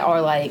friends that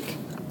are like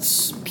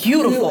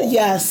beautiful.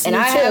 Yes. And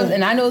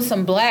I know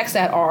some blacks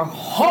that are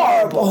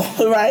horrible.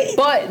 Right.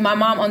 But my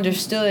mom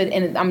understood,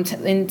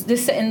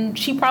 and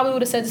she probably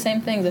would have said the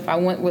same things if I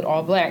went with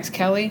all blacks.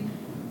 Kelly,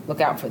 look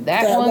out for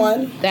that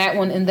one, that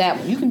one, and that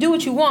one. You can do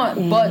what you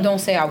want, but don't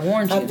say I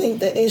warned you. I think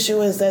the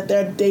issue is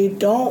that they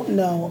don't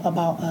know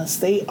about us.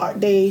 They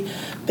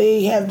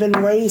have been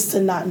raised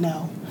to not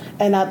know,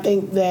 and I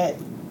think that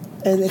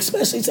and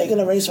especially taking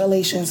a race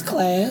relations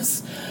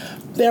class,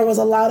 there was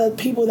a lot of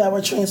people that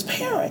were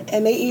transparent,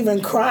 and they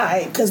even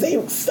cried because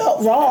they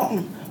felt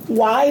wrong.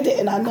 Why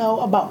don't I know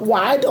about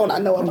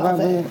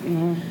it?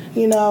 Mm-hmm.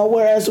 You know,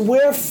 whereas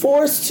we're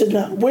forced to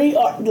know. We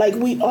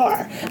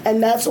are.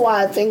 And that's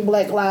why I think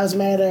Black Lives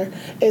Matter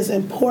is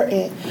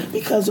important,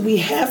 because we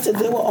have to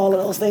deal with all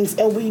of those things,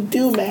 and we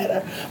do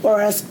matter.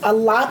 Whereas a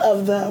lot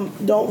of them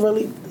don't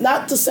really,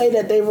 not to say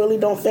that they really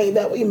don't think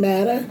that we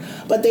matter,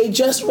 but they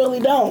just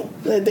really don't.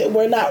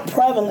 We're not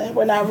prevalent.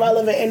 We're not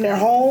relevant in their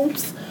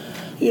homes.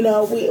 You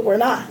know, we're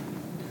not.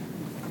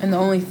 And the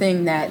only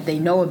thing that they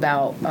know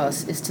about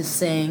us is to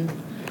sing,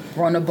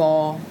 run a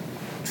ball,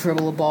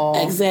 dribble a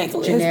ball.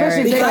 Exactly.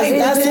 Generic. Because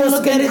that's what's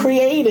been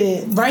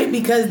created. Right,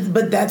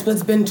 but that's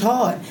what's been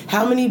taught.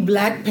 How many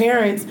black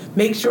parents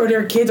make sure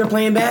their kids are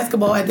playing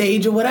basketball at the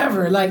age of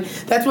whatever? Like,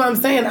 that's what I'm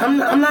saying.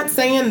 I'm not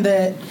saying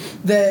that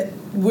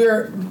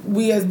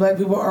we as black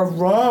people are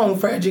wrong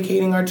for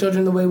educating our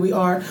children the way we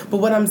are. But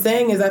what I'm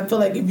saying is I feel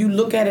like if you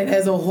look at it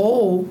as a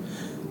whole,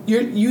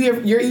 you're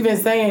even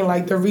saying,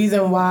 like, the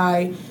reason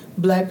why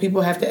black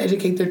people have to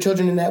educate their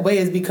children in that way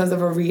is because of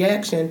a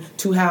reaction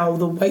to how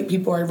the white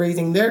people are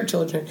raising their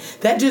children.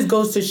 That just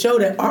goes to show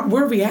that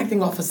we're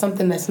reacting off of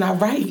something that's not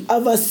right.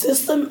 Of a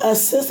system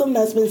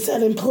that's been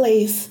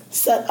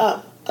set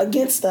up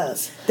against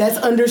us. That's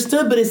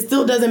understood, but it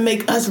still doesn't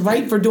make us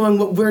right for doing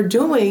what we're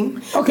doing.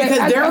 Because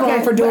they're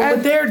wrong for doing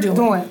what they're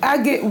doing. I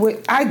get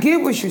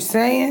what you're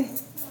saying,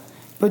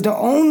 but the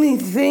only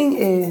thing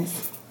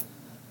is,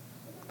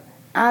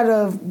 out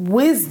of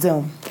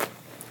wisdom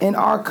in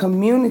our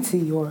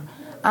community, or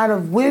out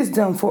of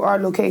wisdom for our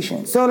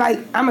location. So, like,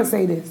 I'm going to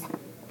say this.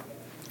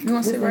 You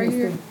want to sit right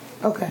here?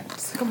 Okay.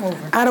 Come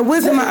over. Out of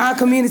wisdom in our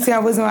community, out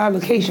of wisdom in our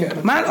location.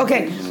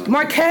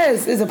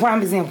 Marquez is a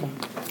prime example.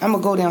 I'm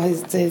going to go down to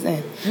his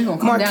end.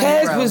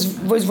 Marquez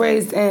was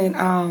raised in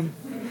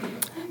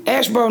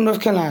Asheboro,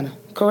 North Carolina,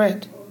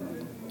 correct?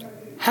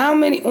 How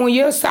many, on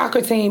your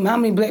soccer team, how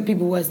many black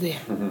people was there?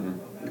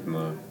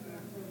 None.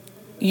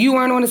 You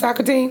weren't on the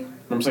soccer team?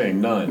 I'm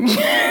saying none. None.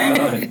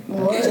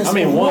 I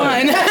mean,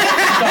 one.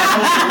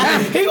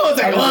 He gonna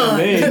take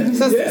one.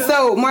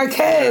 So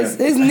Marquez,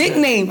 his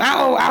nickname,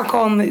 I'll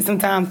call him it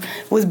sometimes,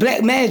 was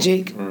Black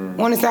Magic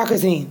on the soccer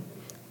team.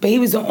 But he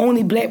was the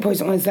only black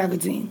person on the soccer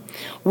team.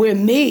 Where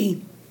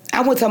me,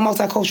 I went to a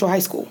multicultural high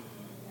school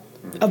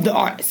of the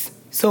arts.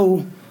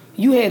 So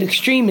you had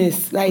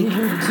extremists, like,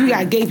 so you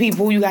got gay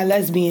people, you got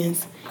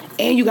lesbians,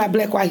 and you got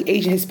black, white,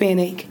 Asian,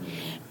 Hispanic,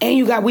 and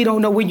you got we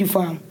don't know where you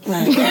from.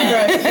 Right.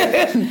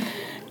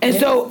 And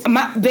so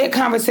that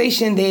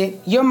conversation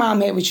that your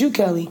mom had with you,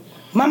 Kelly,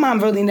 my mom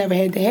really never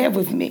had to have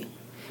with me.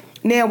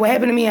 Now, what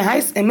happened to me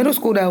in middle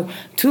school, though,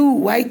 2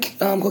 white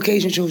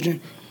Caucasian children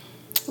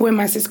were in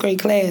my 6th grade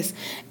class,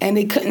 and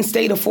they couldn't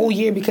stay the full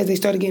year because they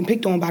started getting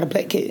picked on by the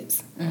black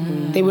kids.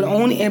 Mm-hmm. They were the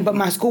only, but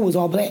my school was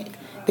all black.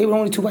 They were the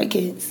only 2 white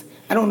kids.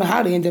 I don't know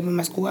how they ended up in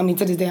my school. I mean,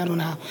 to this day, I don't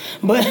know how.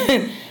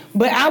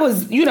 But I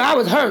was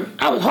hurt.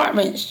 I was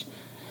heart-wrenched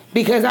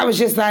because I was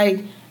just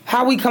like,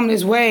 how we come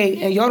this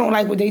way and y'all don't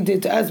like what they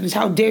did to us, but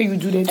how dare you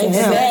do that to him?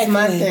 That's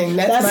my thing.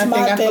 That's my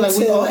thing. I feel like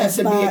we all have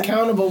to be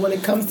accountable when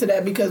it comes to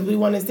that, because we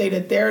want to say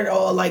that they're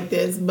all like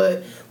this,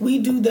 but we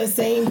do the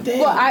same thing.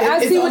 Well,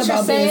 I see what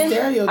you're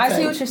saying. I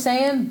see what you're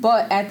saying,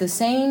 but at the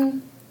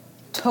same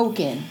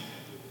token,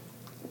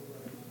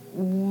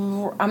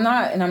 I'm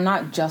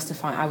not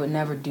justifying. I would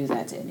never do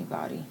that to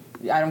anybody.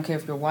 I don't care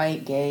if you're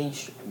white, gay,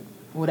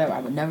 whatever.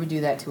 I would never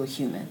do that to a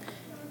human.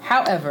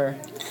 However,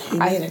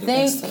 I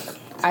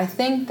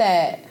think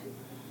that,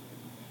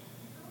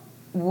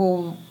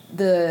 I'm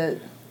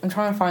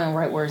trying to find the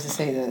right words to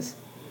say this,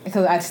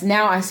 because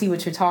now I see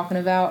what you're talking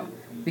about,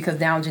 because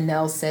now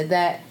Janelle said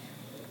that.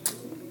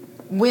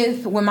 And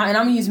I'm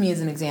going to use me as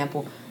an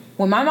example.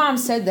 When my mom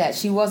said that,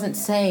 she wasn't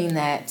saying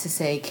that to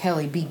say,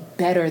 Kelly, be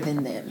better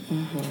than them.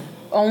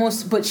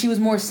 Mm-hmm. But she was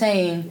more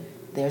saying,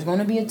 there's going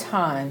to be a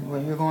time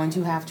where you're going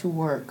to have to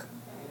work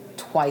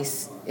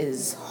twice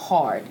as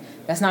hard.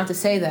 That's not to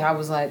say that I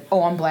was like,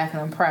 oh, I'm black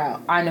and I'm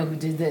proud. I know who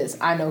did this.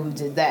 I know who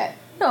did that.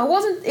 No,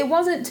 it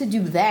wasn't to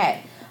do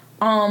that.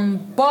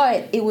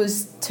 But it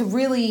was to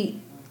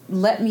really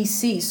let me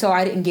see, so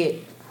I didn't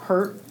get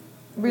hurt,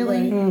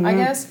 really, mm-hmm. I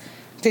guess.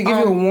 To give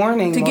you a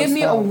warning. To give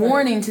me a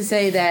warning, to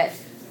say that,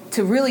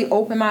 to really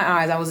open my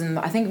eyes.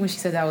 I think when she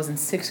said that, I was in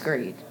 6th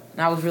grade.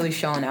 And I was really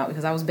showing out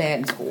because I was bad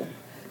in school.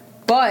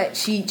 But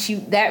she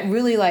that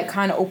really, like,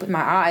 kind of opened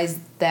my eyes.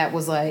 That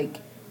was like,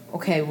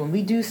 okay, when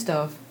we do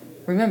stuff,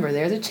 remember,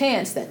 there's a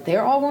chance that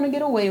they're all going to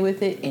get away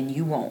with it and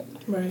you won't.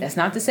 Right. That's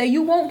not to say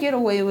you won't get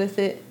away with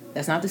it.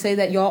 That's not to say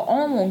that y'all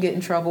all won't get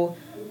in trouble.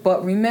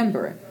 But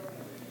remember,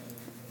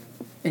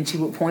 and she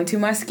would point to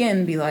my skin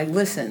and be like,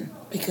 listen,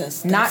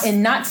 because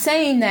not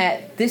saying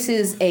that this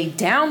is a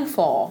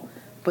downfall,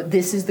 but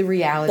this is the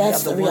reality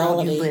of the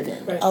world you live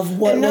in. Right. Of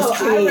what was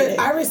created.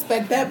 I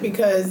respect that,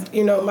 because,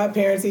 my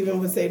parents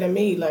even would say to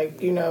me,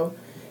 like,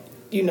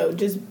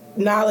 just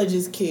knowledge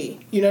is key.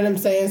 You know what I'm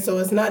saying? So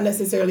it's not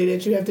necessarily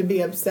that you have to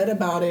be upset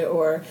about it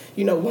or,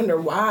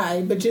 wonder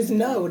why, but just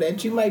know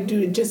that you might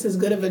do just as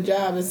good of a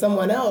job as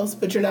someone else,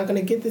 but you're not going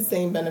to get the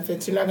same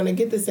benefits. You're not going to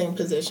get the same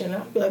position.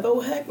 I'll be like,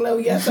 oh, heck no,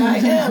 yes, I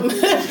am.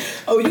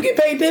 Oh, you get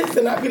paid this?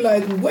 And I'll be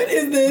like, what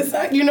is this?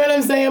 You know what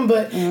I'm saying?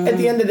 But at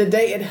the end of the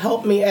day, it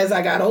helped me as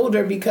I got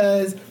older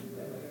because...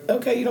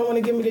 okay, you don't want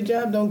to give me the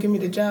job, don't give me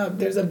the job.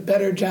 There's a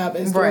better job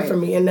in store for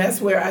me. And that's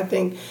where I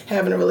think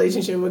having a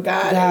relationship with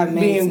God and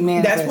being,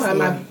 that's why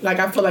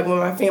I feel like when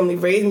my family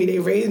raised me, they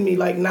raised me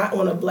like not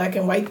on a black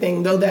and white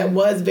thing, though that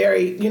was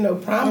very,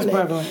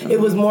 prominent. It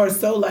was more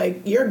so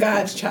like, you're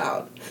God's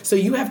child. So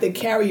you have to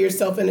carry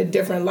yourself in a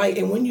different light.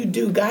 And when you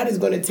do, God is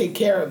going to take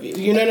care of you.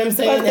 You know what I'm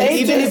saying? And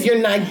even if you're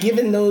not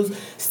given those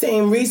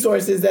same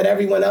resources that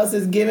everyone else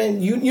is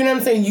given, you know what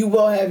I'm saying? You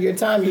will have your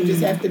time. You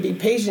just have to be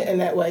patient in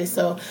that way.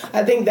 So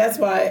I think that's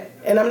why,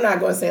 and I'm not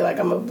going to say like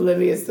I'm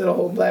oblivious to the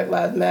whole Black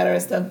Lives Matter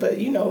and stuff, but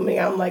you know me,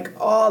 I'm like,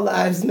 all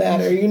lives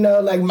matter.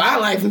 Like my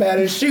life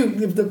matters. Shoot,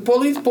 if the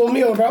police pull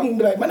me over, I'm going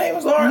to be like, my name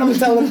is Lauren. I'm going to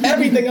tell them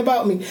everything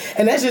about me.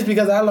 And that's just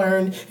because I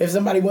learned if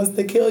somebody wants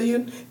to kill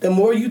you, the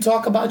more you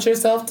talk about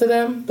yourself to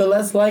them, the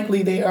less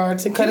likely they are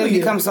to kill you. Because it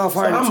becomes so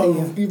hard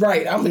to you.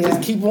 Right. I'm going to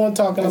just keep on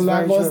talking. I'm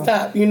not going to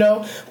stop,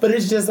 But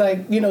it's just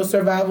like,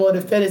 survival of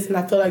the fittest. And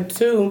I feel like,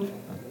 too,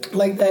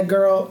 like that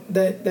girl,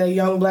 that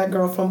young black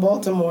girl from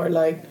Baltimore,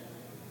 like,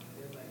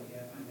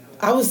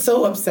 I was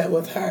so upset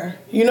with her.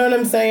 You know what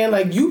I'm saying?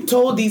 Like, you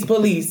told these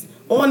police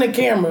on the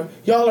camera,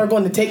 y'all are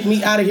going to take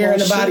me out of here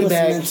in a body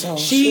bag.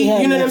 She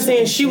you know what I'm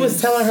saying? She was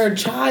telling her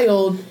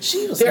child,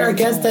 they're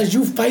against us,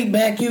 you fight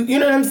back, you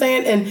know what I'm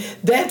saying? And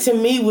that to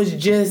me was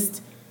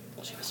just...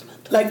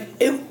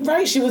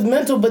 she was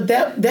mental, but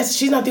that's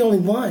she's not the only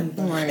one.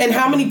 Right. And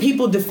how many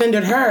people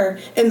defended her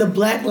in the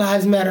Black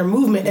Lives Matter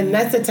movement? And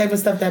that's the type of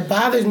stuff that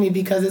bothers me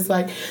because it's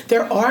like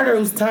there are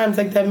those times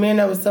like that man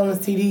that was selling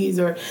CDs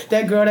or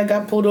that girl that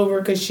got pulled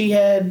over because she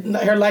had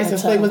her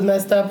license plate was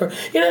messed up or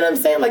you know what I'm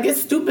saying? Like it's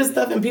stupid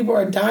stuff and people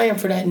are dying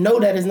for that. No,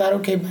 that is not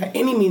okay by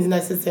any means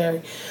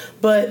necessary.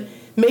 But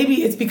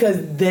maybe it's because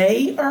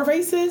they are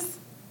racist,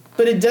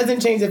 but it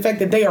doesn't change the fact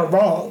that they are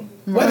wrong.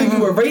 Whether you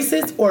were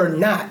racist or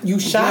not, you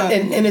shot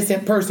an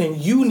innocent person.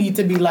 You need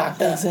to be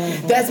locked up.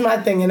 Exactly. That's my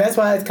thing, and that's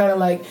why it's kind of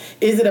like,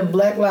 is it a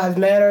Black Lives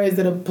Matter? Is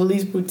it a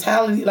police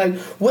brutality? Like,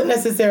 what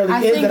necessarily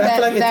is it? I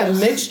feel like it's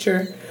a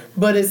mixture,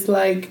 but it's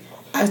like,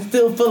 I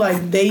still feel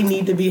like they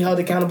need to be held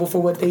accountable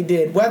for what they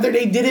did. Whether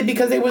they did it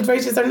because they was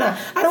racist or not.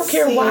 I don't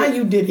care why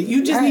you did it.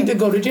 You just need to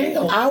go to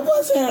jail. I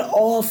wasn't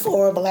all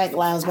for Black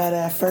Lives Matter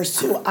at first,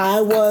 too. I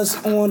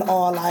was on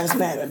All Lives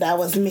Matter. That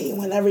was me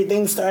when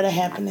everything started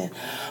happening.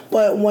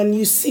 But when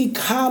you see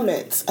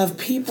comments of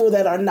people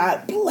that are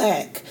not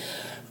black,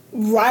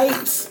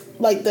 write,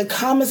 like the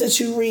comments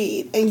that you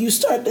read, and you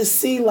start to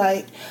see,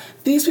 like,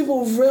 these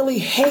people really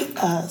hate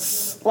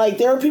us. Like,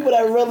 there are people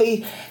that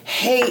really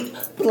hate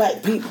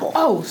black people.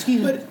 Oh,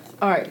 excuse me.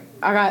 All right,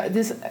 I got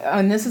this,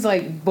 and this is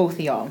like both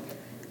of y'all.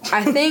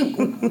 I think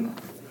I'm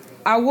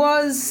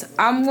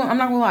not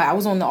gonna lie, I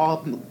was on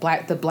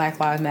the Black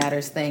Lives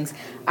Matters things.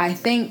 I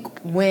think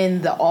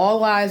when the All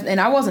Lives, and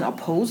I wasn't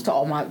opposed to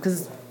all my,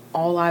 because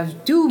all lives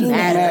do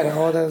matter.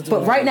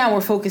 But right now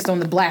we're focused on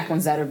the black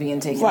ones that are being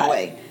taken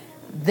away.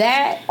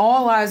 That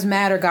All Lives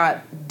Matter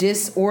got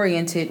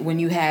disoriented when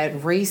you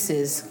had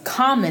races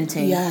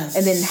commenting and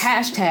then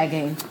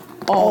hashtagging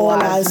all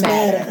lives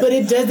matter. But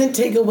it doesn't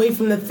take away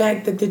from the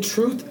fact that the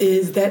truth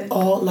is that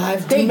all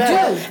lives do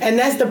matter. And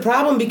that's the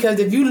problem, because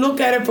if you look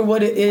at it for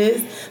what it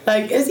is,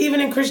 like it's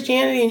even in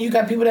Christianity, and you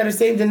got people that are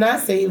saved and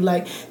not saved,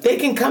 like they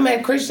can come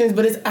at Christians,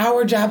 but it's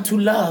our job to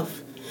love.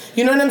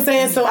 You know what I'm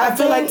saying? So I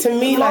feel like, to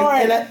me,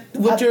 like, and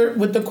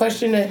with the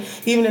question that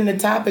even in the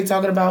topic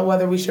talking about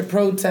whether we should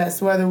protest,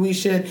 whether we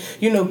should,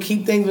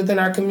 keep things within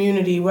our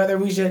community, whether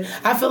we should,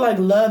 I feel like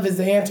love is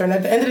the answer. And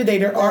at the end of the day,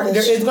 there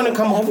is going to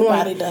come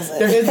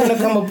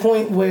a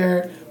point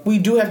where we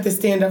do have to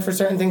stand up for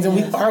certain things, and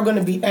we are going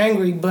to be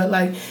angry, but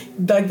like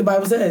the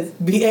Bible says,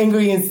 be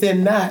angry and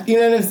sin not. You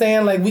know what I'm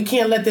saying? Like, we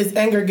can't let this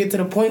anger get to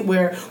the point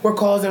where we're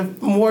causing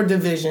more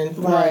division.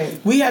 Right.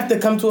 We have to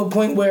come to a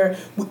point where,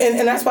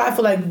 and that's why I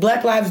feel like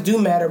black lives do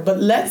matter, but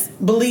let's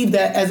believe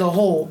that as a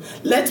whole.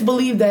 Let's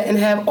believe that and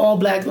have all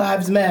black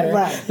lives matter.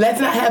 Right. Let's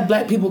not have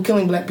black people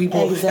killing black people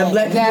and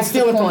black people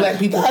stealing from black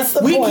people.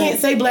 We can't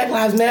say black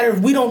lives matter if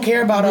we don't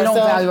care about ourselves.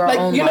 Don't value our own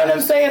lives. Know what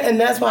I'm saying? And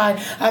that's why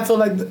I feel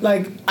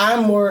like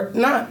I'm more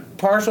not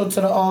partial to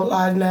the All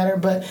Lives Matter,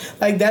 but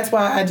like that's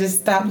why I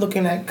just stopped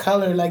looking at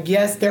color. Like,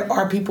 yes, there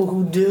are people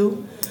who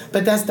do,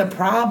 but that's the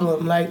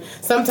problem. Like,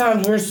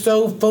 sometimes we're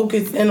so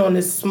focused in on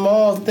this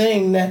small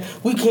thing that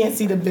we can't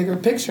see the bigger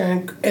picture.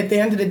 And at the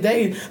end of the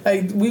day,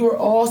 like, we were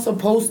all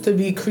supposed to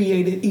be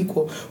created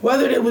equal.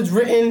 Whether it was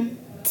written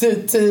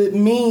to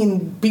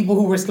mean people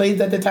who were slaves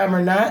at the time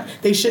or not,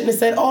 they shouldn't have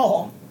said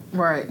all.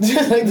 Right. They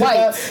should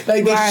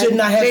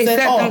not have said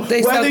all.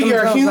 Whether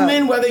you're a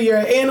human, whether you're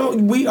an animal,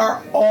 we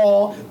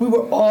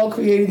were all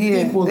created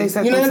equally.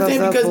 You know what I'm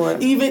saying?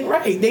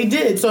 Because they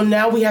did. So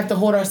now we have to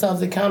hold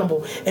ourselves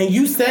accountable. And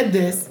you said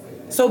this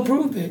So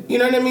prove it. You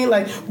know what I mean?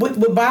 Like,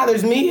 what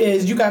bothers me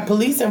is you got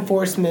police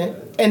enforcement,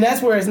 and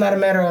that's where it's not a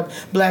matter of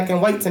black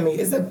and white to me.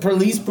 It's a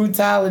police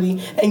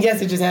brutality, and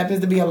yes, it just happens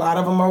to be a lot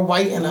of them are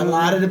white, and a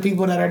lot of the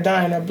people that are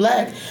dying are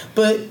black,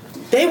 but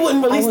they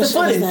wouldn't release the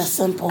footage. It was that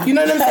simple. You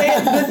know what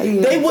I'm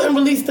saying? They wouldn't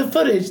release the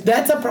footage.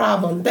 That's a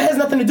problem. That has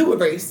nothing to do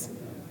with race.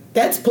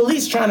 That's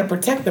police trying to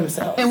protect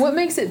themselves. And what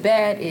makes it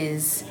bad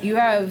is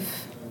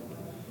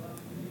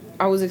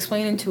I was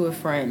explaining to a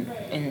friend,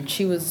 and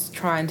she was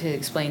trying to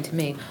explain to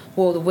me,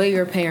 well, the way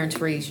your parents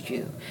raised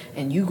you,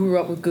 and you grew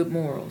up with good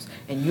morals,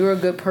 and you're a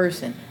good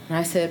person. And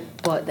I said,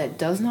 but that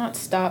does not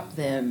stop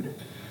them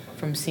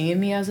from seeing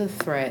me as a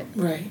threat,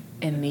 right,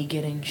 and me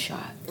getting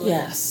shot.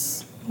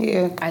 Yes.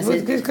 Yeah. I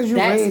said, because you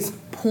that's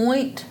raised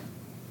point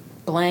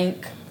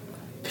blank.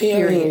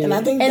 Period. And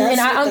I think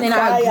that's what the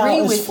cry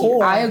out is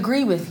for. I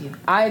agree with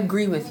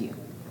you.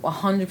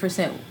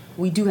 100%.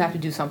 We do have to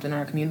do something in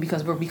our community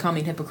because we're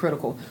becoming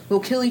hypocritical. We'll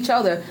kill each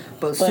other,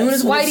 but as soon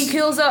as Whitey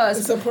kills us,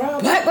 it's a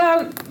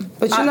problem.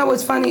 But you know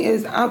what's funny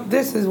is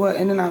this is what,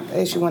 and then I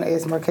actually want to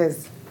ask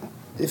Marquez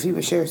if he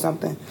would share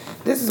something.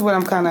 This is what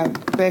I'm kind of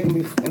back in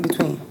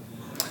between,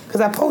 because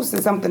I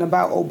posted something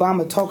about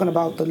Obama talking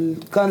about the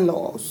gun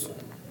laws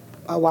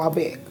a while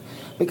back.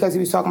 Because he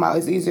was talking about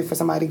it's easier for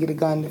somebody to get a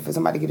gun than for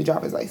somebody to get a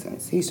driver's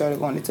license. He started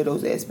going into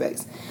those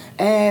aspects.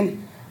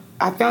 And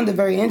I found it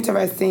very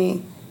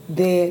interesting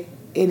that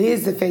it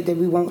is the fact that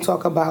we won't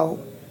talk about,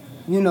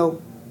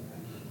 we'll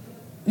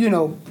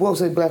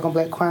say black on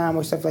black crime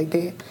or stuff like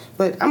that.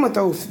 But I'm going to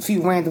throw a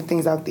few random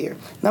things out there.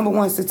 Number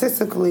one,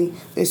 statistically,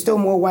 there's still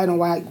more white on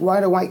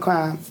white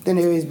crime than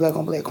there is black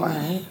on black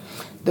crime.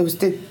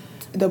 Right.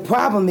 The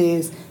problem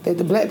is that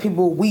the black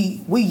people,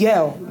 we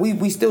yell.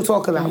 We still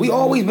talk a lot. We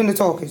always been the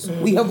talkers.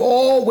 We have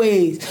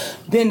always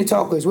been the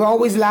talkers. We're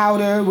always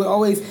louder.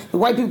 The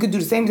white people could do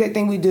the same exact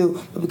thing we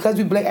do, but because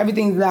we black,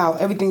 everything's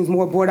loud. Everything's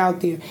more brought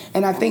out there.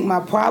 And I think my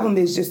problem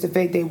is just the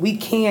fact that we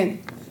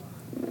can't.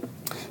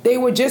 They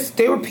were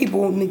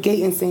people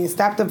negating, saying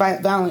stop the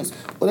violence.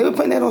 Well, they were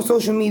putting that on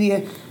social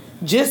media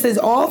just as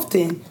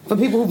often for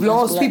people who've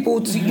lost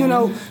people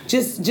to,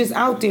 just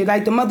out there,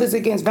 like the Mothers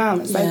Against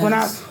Violence. Like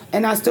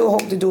when I still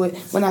hope to do it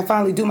when I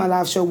finally do my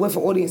live show with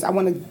an audience. I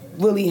want to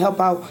really help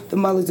out the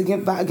Mothers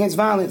Against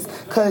Violence,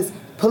 because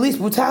police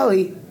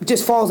brutality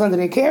just falls under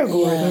their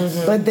category.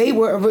 But they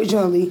were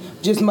originally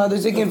just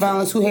mothers against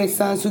violence who had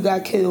sons who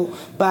got killed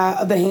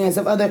by the hands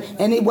of other,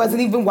 and it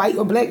wasn't even white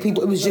or black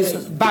people. It was just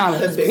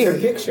violence. The bigger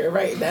picture,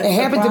 right? That's it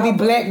happened to be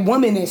black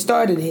women that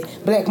started it,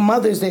 black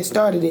mothers that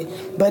started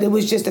it, but it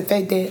was just the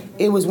fact that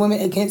it was women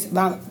against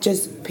violence,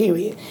 just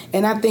period.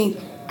 And I think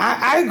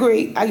I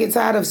agree. I get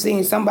tired of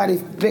seeing somebody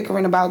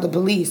bickering about the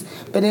police,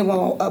 but they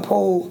won't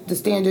uphold the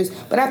standards.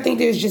 But I think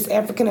there's just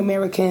African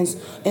Americans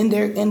in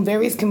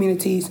various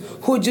communities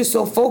who are just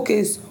so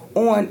focused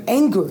on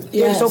anger.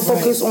 They're so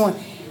focused on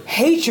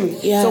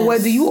hatred. So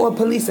whether you are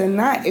police or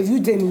not, if you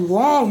did me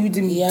wrong, you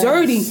did me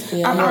dirty,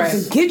 I'm out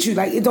to get you.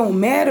 Like, it don't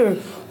matter.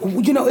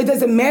 It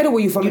doesn't matter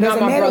where you're from. It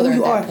doesn't matter who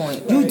you are.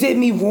 You did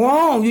me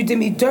wrong. You did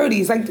me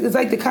dirty. It's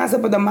like the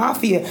concept of the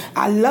mafia.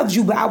 I loved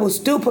you, but I will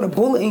still put a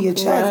bullet in your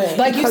chest.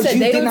 Like you said,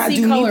 they don't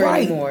see color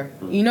anymore.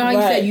 You know how you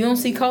said you don't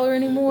see color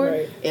anymore?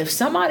 Right. If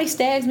somebody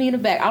stabs me in the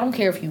back, I don't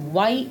care if you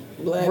white,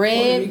 black,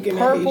 red,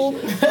 purple,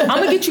 I'm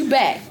going to get you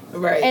back.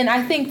 Right. And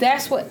I think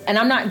that's and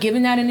I'm not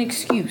giving that an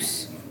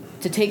excuse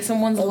to take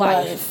someone's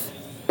life.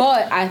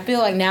 But I feel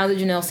like now that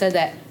Janelle said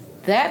that,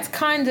 that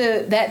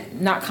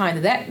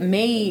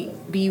may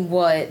be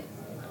what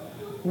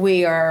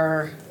we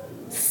are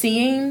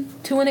seeing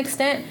to an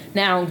extent.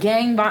 Now,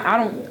 I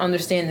don't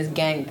understand this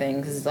gang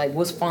thing, because it's like,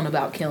 what's fun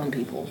about killing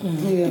people?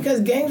 Because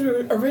gangs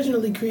were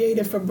originally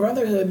created for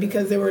brotherhood,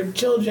 because there were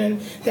children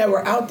that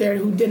were out there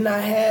who did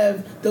not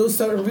have those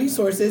certain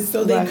resources,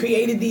 so they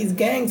created these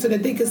gangs so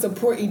that they could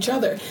support each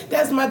other.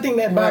 That's my thing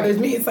that bothers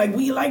me. It's like,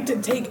 we like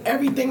to take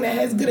everything that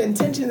has good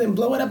intentions and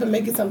blow it up and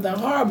make it something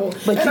horrible.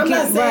 But and I'm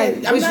not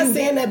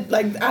saying that,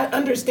 like, I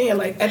understand,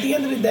 like, at the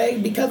end of the day,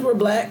 because we're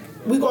black,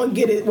 we're going to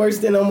get it worse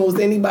than almost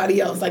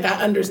anybody else. Like,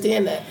 I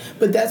understand that.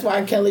 But that's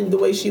why Kelly, the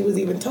way she was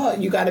even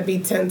taught, you got to be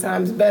 10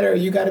 times better,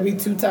 you got to be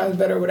 2 times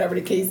better, whatever the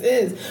case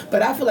is.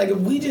 But I feel like if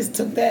we just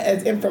took that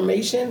as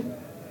information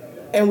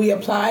and we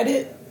applied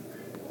it,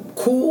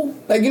 cool.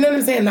 Like, you know what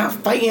I'm saying? Not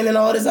fighting and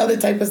all this other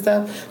type of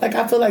stuff. Like,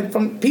 I feel like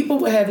people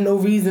would have no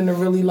reason to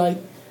really, like,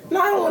 no,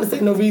 I don't want to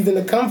say no reason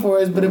to come for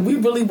us, but if we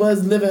really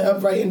was living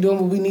upright and doing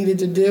what we needed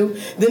to do,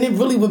 then it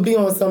really would be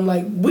on some,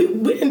 like, we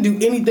didn't do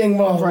anything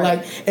wrong,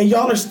 like, and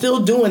y'all are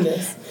still doing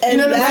this. And you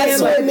know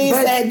that's what needs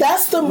to,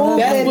 that's the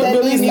movement that's what that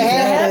really needs to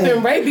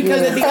happen, right?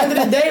 Because at the end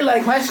of the day,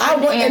 like,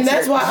 and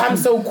that's why I'm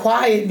so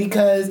quiet,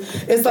 because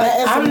it's like,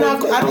 I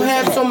don't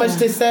have so much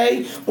to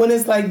say when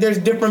it's like there's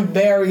different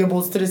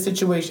variables to the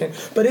situation.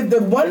 But if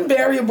the one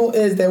variable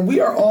is that we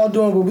are all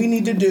doing what we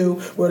need to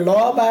do, we're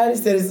law-abiding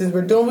citizens,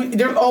 there's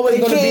always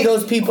going to be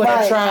those people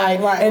that try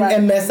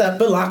and mess up,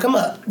 but lock them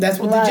up. That's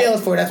what the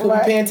jail's for. That's what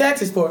we're paying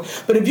taxes for.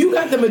 But if you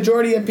got the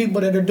majority of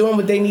people that are doing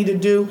what they need to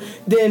do,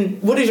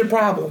 then what is your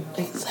problem?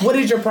 What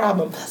is your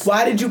problem?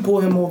 Why did you pull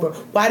him over?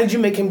 Why did you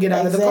make him get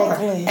out of the car?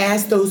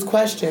 ask those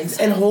questions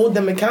and hold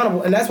them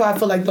accountable. And that's why I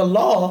feel like the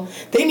law,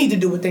 they need to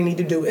do what they need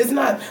to do. It's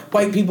not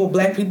white people,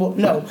 black people.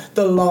 No,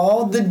 the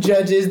law, the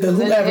judges, the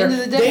whoever,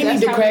 they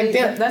need to crack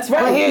down. That's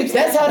right.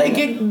 That's how they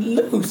get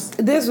loose.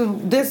 This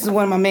is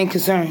one of my main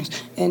concerns,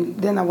 and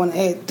then I want to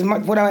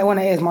add. What I want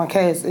to ask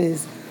Marquez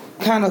is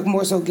kind of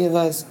more so give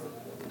us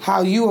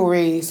how you were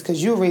raised,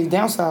 because you were raised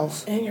down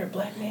south. And you're a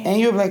black man. And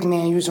you're a black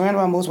man. You were surrounded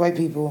by most white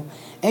people.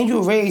 And you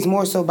were raised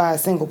more so by a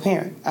single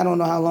parent. I don't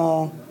know how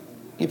long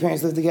your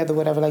parents lived together,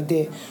 whatever like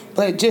that.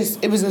 But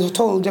it was a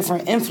total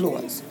different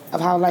influence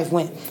of how life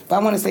went. But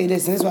I want to say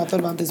this, and this is what I thought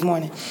about this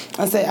morning.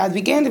 I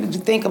began to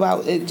think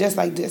about it just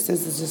like this.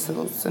 This is just a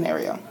little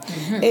scenario.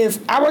 Mm-hmm.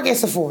 If I work at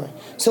Sephora,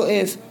 so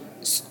if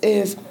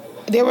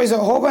there was a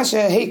whole bunch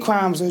of hate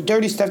crimes or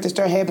dirty stuff that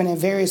started happening in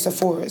various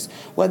Sephoras,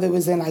 whether it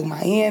was in like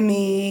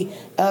Miami,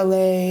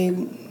 LA,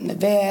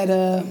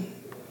 Nevada,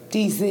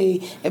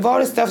 DC. If all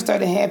this stuff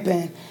started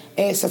happening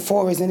at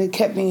Sephora's and it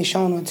kept being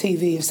shown on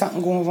TV, if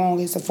something going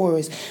wrong at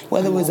Sephora's,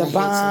 whether it was a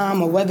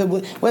bomb or whether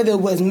it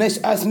was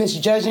us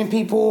misjudging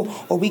people,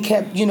 or we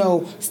kept,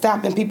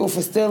 stopping people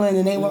for stealing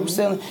and they weren't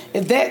stealing.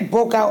 If that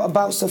broke out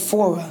about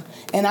Sephora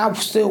and I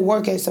still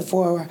work at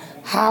Sephora,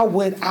 how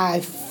would I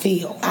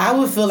feel? I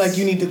would feel like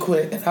you need to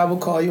quit. And I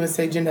would call you and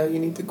say, Janelle, you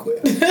need to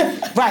quit.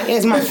 Right,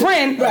 as my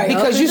friend, right,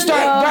 because you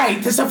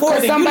start to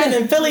Sephora. You live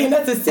in Philly and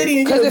that's a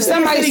city. Because if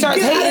somebody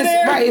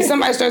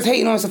starts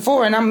hating on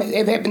Sephora, and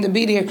it happened to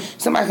be there,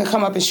 somebody can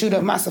come up and shoot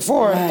up my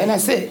Sephora, and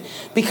that's it.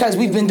 Because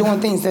we've been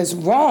doing things that's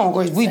wrong,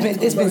 or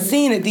it's been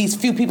seen that these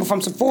few people from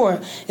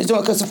Sephora is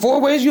doing. Because Sephora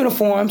wears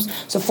uniforms,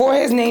 Sephora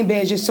has name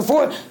badges,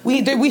 Sephora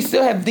we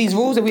still have these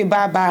rules that we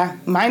abide by,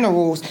 minor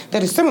rules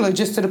that are similar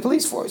just to the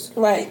police force.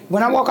 Right.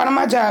 When I walk out of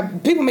my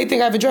job, people may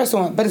think I have a dress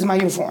on, but it's my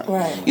uniform.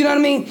 Right. You know what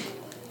I mean?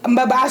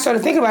 But I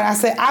started thinking about it. I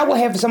said, I would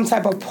have some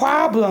type of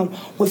problem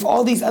with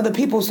all these other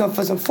people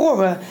for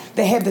Sephora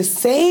that have the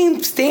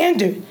same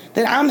standard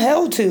that I'm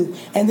held to,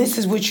 and this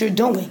is what you're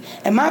doing.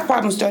 And my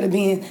problem started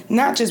being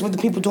not just what the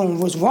people doing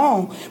was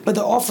wrong, but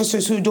the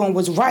officers who are doing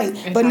what's right,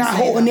 but not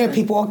holding their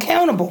people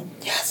accountable.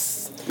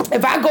 Yes.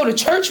 If I go to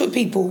church with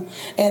people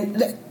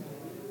and...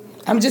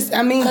 Because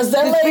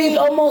that lady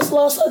almost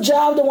lost her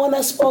job, the one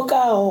that spoke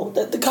out.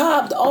 The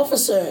cop, the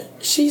officer,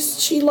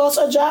 she lost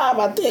her job,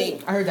 I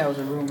think. I heard that was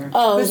a rumor.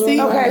 Oh, it was a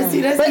rumor.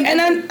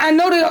 Okay. I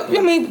know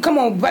that, come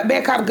on,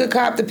 bad cop, good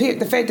cop,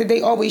 the fact that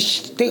they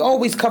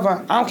always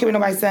cover, I don't care what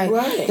nobody saying,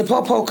 right. The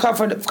po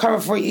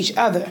cover for each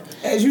other.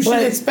 As you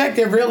should expect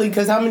it, really,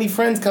 because how many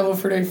friends cover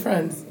for their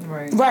friends?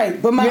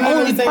 Right, but my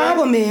only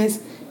problem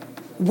is,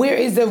 where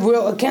is the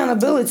real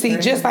accountability?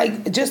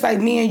 Right. Just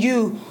like me and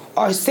you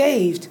are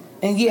saved.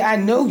 And yeah, I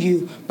know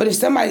you, but if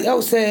somebody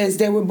else says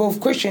that we're both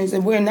Christians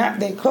and we're not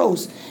that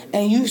close,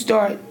 and you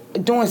start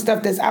doing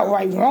stuff that's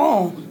outright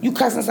wrong, you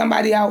cussing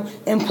somebody out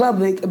in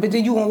public, but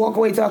then you gonna walk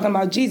away talking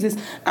about Jesus,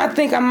 I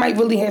think I might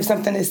really have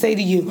something to say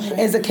to you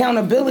as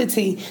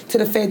accountability to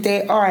the fact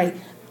that, all right,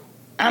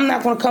 I'm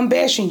not gonna come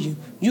bashing you.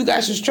 You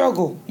guys should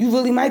struggle. You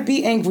really might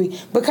be angry,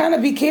 but kind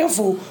of be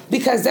careful,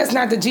 because that's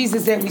not the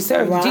Jesus that we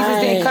serve. Right. Jesus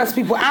didn't cuss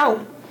people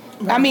out.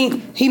 Right. I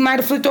mean, he might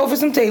have flipped over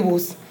some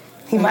tables.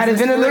 He might have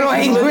been a little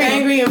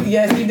angry.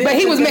 Yes, he did. But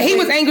he was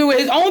angry with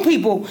his own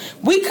people.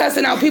 We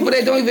cussing out people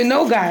that don't even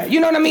know God. You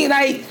know what I mean?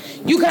 Like,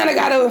 you kind of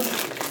gotta.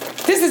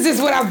 This is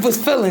just what I was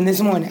feeling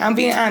this morning. I'm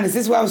being honest.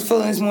 This is what I was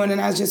feeling this morning.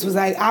 I was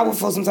like, I would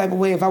feel some type of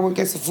way if I work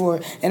at Sephora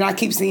and I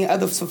keep seeing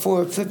other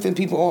Sephora flipping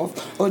people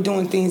off or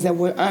doing things that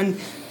were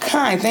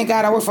unkind. Thank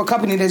God I work for a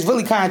company that's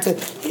really kind to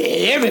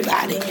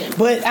everybody.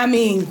 But I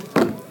mean,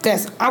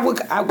 because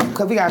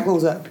we gotta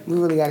close up. We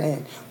really gotta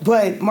end.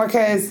 But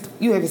Marquez,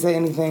 you haven't said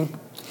anything.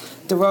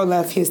 The road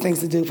left, he has things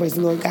to do. Praise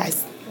the Lord,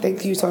 guys.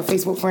 Thank you to our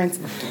Facebook friends.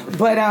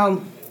 But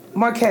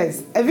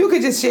Marquez, if you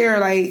could just share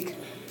like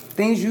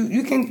things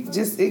you can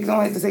just, it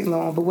don't have to take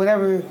long, but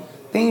whatever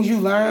things you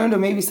learned, or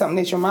maybe something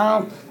that your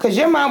mom, because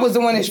your mom was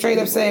the one that straight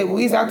up said, well,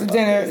 he's out to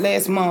dinner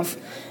last month,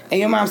 and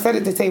your mom said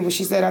at the table,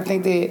 she said, I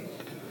think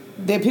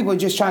that people are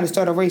just trying to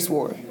start a race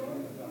war.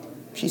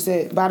 She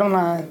said, bottom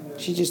line,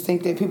 she just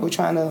think that people are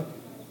trying to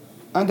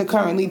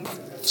undercurrently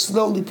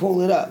slowly pull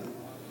it up.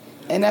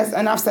 And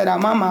I've said out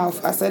my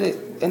mouth, I said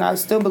it, and I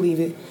still believe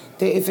it,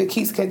 that if it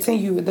keeps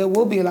continuing, there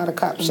will be a lot of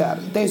cops shot.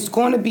 There's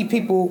going to be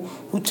people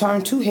who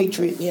turn to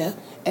hatred,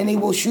 and they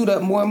will shoot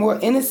up more and more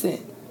innocent.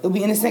 There'll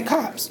be innocent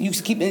cops. You're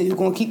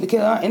going to keep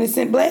killing our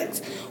innocent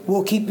blacks.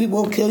 We'll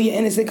kill your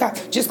innocent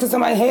cops. Just because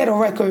somebody had a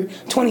record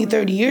 20,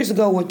 30 years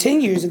ago or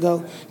 10 years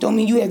ago, don't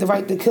mean you have the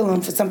right to kill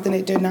them for something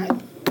that they're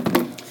not.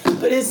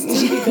 But it's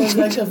because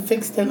like a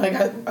fixed, like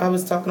I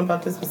was talking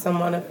about this with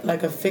someone,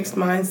 like a fixed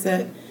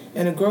mindset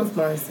and a growth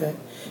mindset.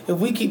 If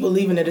we keep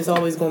believing that it's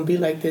always going to be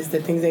like this,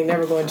 that things ain't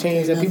never going to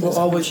change, that people are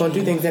always going to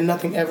do things, then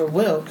nothing ever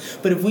will.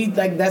 But if we,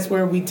 like, that's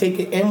where we take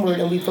it inward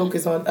and we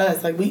focus on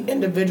us. Like, we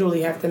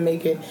individually have to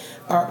make it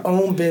our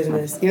own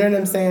business. You know what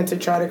I'm saying? To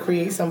try to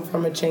create some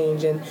form of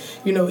change. And,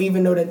 you know,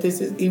 even though this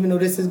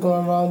is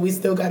going wrong, we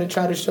still got to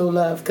try to show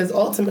love. Because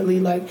ultimately,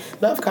 like,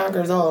 love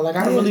conquers all. Like,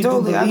 I really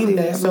do believe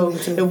that. So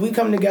if we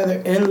come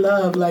together in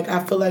love, like,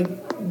 I feel like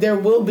there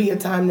will be a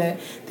time that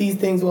these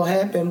things will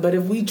happen. But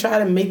if we try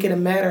to make it a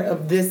matter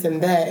of this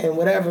and that and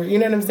whatever, you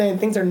know what I'm saying?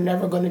 Things are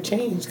never going to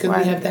change because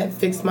we have that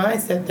fixed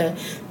mindset that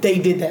they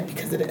did that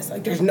because of this.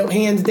 Like, there's no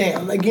hands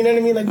down. Like, you know what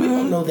I mean? Like, we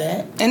don't know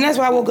that. And that's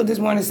why I woke up this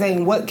morning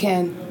saying, what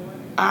can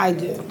I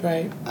do?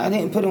 Right. I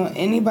didn't put on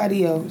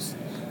anybody else,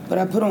 but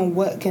I put on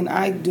what can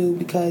I do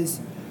because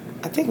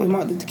I think it was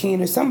Martin Luther King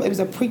or it was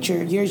a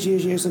preacher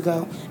years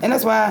ago. And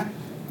that's why,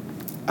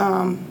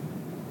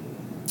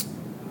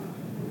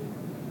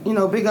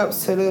 big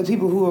ups to the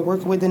people who are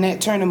working with the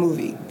Nat Turner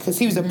movie because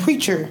he was a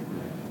preacher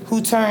who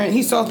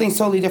he saw things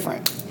totally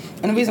different.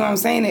 And the reason why I'm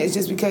saying that is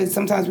just because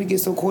sometimes we get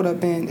so caught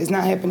up in it's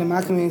not happening in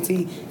my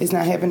community, it's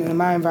not happening in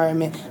my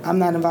environment, I'm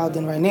not involved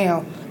in right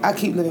now. I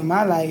keep living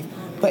my life,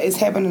 but it's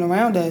happening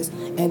around us.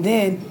 And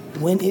then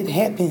when it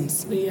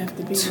happens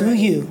to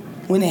you,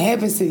 when it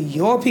happens to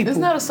your people.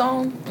 Isn't that a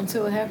song,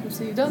 Until It Happens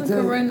to You? Doesn't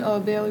Corinne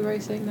Bailey Ray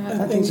sing that?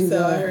 I think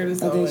so. I heard it.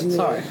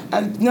 Sorry.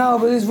 No,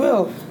 but it's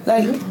real.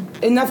 Like,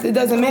 enough, it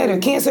doesn't matter.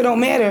 Cancer don't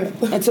matter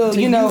until,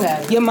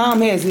 your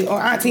mom has it, or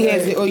auntie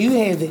has it, or you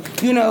have it.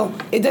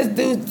 It does.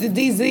 The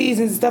disease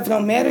and stuff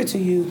don't matter to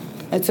you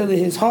until it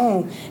hits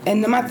home.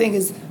 And my thing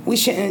is,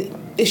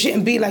 it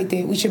shouldn't be like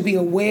that. We should be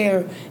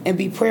aware and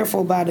be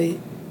prayerful about it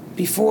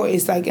before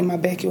it's like in my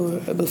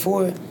backyard,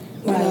 before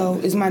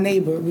it's my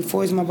neighbor,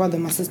 before it's my brother,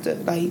 my sister.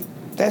 Like,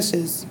 that's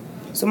just.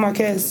 So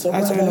Marquez,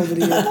 I turn over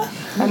to you.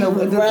 I know,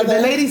 but the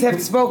ladies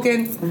have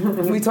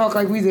spoken. We talk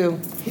like we do.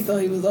 He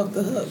thought he was off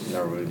the hook. I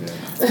really did.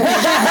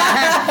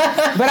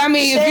 But I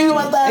mean,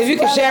 if you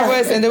can share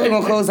with us, and then we're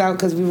gonna close out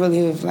because we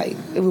really have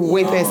we're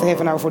way past the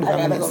half an hour,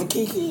 45 minutes.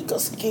 Go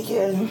see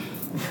Kiki.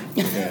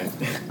 Okay.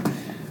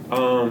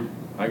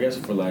 I guess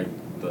for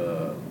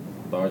the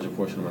larger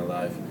portion of my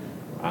life,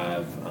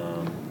 I've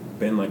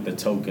been the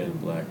token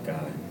black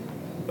guy.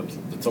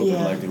 The token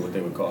black dude, what they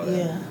would call that.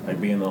 Yeah.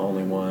 Like being the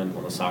only one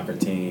on the soccer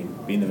team,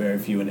 being the very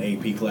few in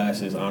AP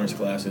classes, honors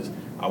classes.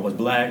 I was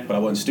black, but I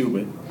wasn't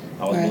stupid.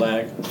 I was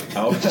black.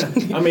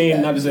 I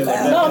mean, not to say like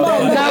that. No,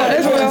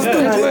 that's what I was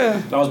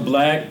I was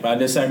black, but I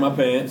didn't sack my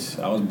pants.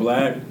 I was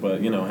black,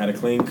 but had a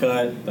clean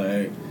cut.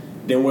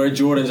 Didn't wear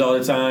Jordans all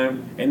the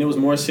time, and it was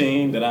more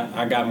seen that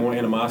I got more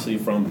animosity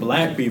from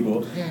black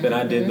people than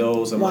I did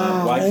those of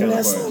my white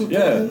counterparts.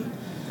 Yeah.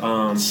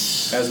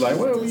 As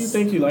what do you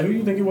think you who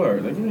you think you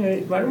were?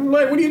 What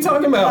are you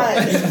talking about?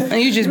 Right.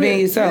 And you just being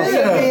yourself.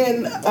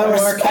 Being a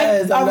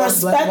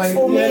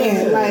respectful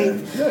man.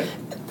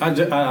 I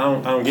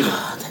don't get it.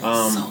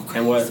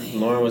 And what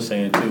Lauren was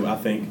saying too, I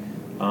think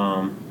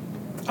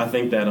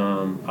that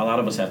a lot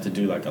of us have to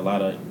do a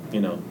lot of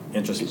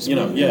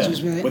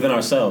introspection, within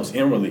ourselves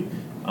inwardly,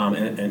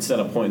 and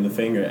instead of pointing the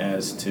finger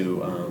as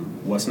to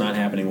what's not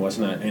happening, what's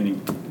not, and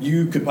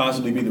you could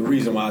possibly be the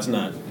reason why it's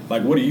not.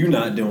 What are you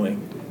not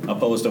doing?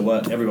 Opposed to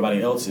what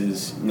everybody else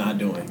is not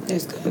doing.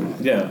 That's good.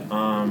 Yeah.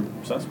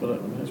 So that's really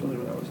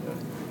what I was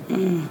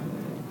saying.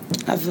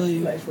 I feel you.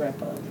 Nice wrap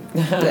up.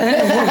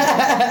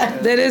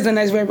 That is a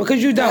nice wrap up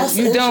because you don't.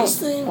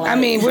 I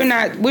mean,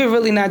 we're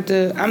really not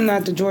I'm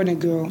not the Jordan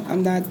girl.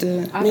 I'm not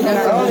the. I've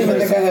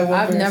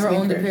never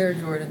owned a pair of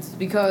Jordans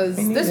because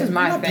this is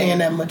my thing. Paying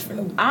that much for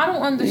them. I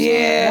don't understand.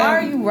 Yeah. Why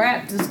are you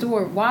wrapped the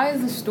store? Why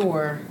is the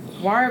store?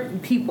 Why are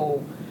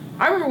people?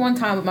 I remember one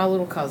time with my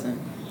little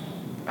cousin.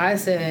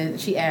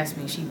 She asked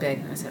me, she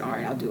begged me. I said, all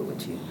right, I'll do it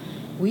with you.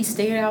 We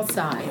stayed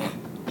outside.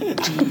 And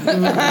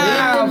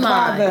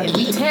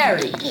we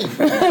tarried.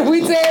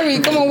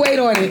 Come on, wait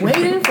on it.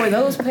 Waiting for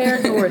those pair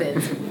of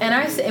Jordans.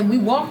 And we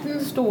walked in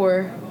the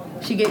store.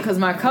 Because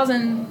my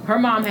cousin, her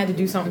mom had to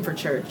do something for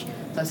church.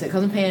 So I said,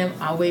 Cousin Pam,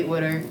 I'll wait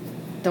with her.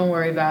 Don't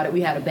worry about it.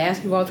 We had a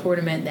basketball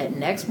tournament that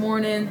next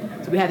morning.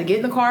 So we had to get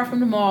in the car from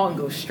the mall and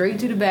go straight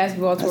to the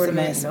basketball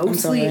tournament. No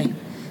sleep.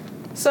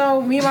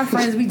 So me and my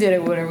friends, we did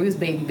it with her. We was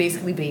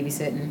basically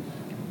babysitting.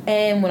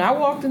 And when I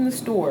walked in the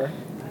store,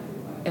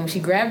 and when she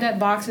grabbed that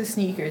box of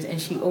sneakers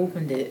and she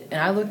opened it, and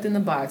I looked in the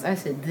box, I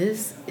said,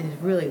 this is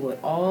really what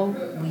all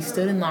we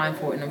stood in line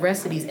for, and the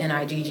rest of these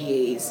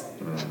NIGGAs.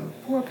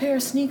 For a pair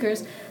of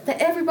sneakers that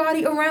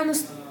everybody around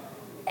us,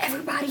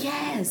 everybody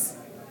has.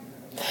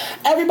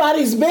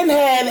 Everybody's been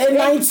had in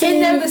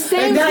 1999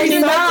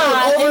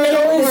 and they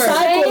don't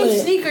recycle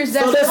it. Sneakers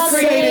that's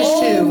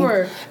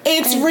over.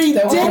 It's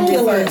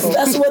ridiculous.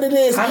 That's what it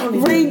is.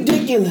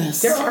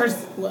 Ridiculous. There are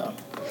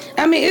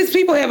I mean, it's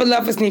people have a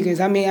love for sneakers.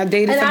 I mean, I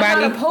dated somebody.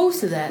 I'm not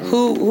opposed to that.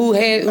 Who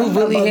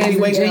really has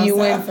a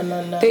genuine.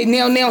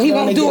 Now he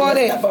won't do all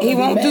that.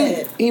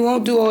 He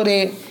won't do all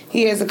that.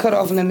 He has a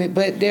cutoff limit,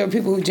 but there are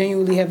people who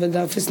genuinely have a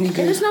love for sneakers.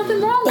 There's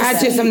nothing wrong with that. I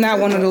just am not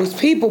one of those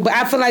people, but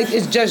I feel like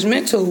it's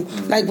judgmental,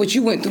 like what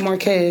you went through,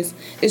 Marquez.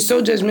 It's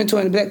so judgmental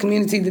in the black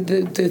community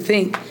to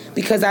think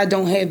because I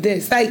don't have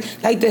this. Like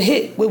the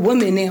hit with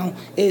women now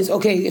is,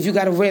 okay, if you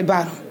got a red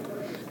bottom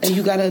and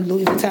you got a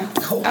Louis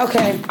Vuitton.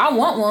 Okay. I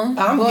want one.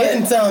 I'm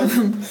getting some.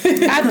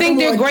 I think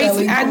they're great.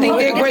 I think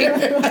they're great.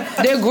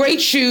 They're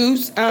great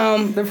shoes.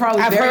 They're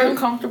probably very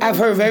uncomfortable. I've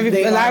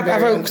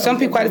heard some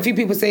people, quite a few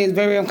people say it's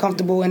very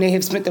uncomfortable, and they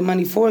have spent the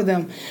money for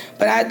them.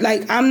 But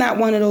I'm not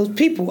one of those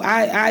people.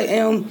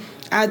 I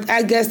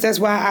I guess that's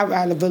why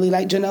I really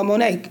like Janelle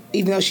Monáe,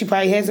 even though she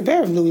probably has a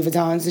pair of Louis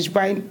Vuittons, and she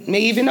probably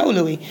may even know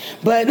Louis.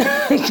 But,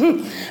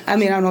 I mean,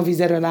 I don't know if he's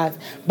dead or alive.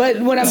 But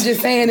what I'm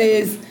just saying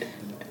is,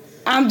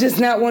 I'm just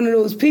not one of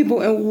those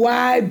people, and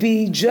why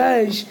be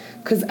judged?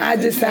 Because I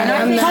decided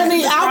I'm not.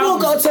 Honey, I will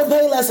go to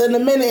Payless in a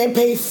minute and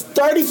pay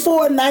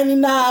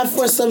 $34.99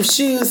 for some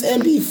shoes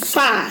and be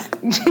fine.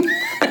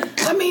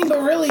 I mean,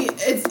 but really,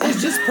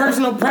 it's just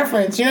personal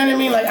preference. You know what I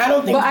mean? Like, I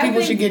don't think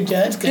people should get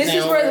judged. This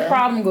is where the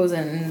problem goes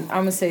in. And I'm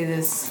gonna say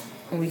this,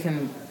 and we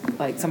can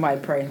somebody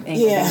pray.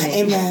 Yeah,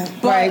 amen.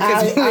 But Right,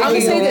 I'm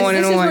gonna say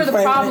this is where the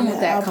Pray problem for with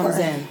me. that I'll comes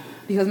pray. in,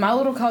 because my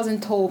little cousin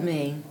told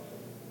me,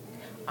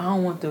 I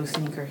don't want those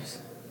sneakers.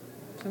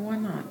 I said, why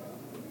not?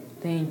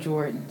 They ain't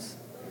Jordans.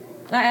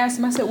 And I asked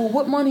him, I said, well,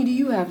 what money do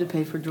you have to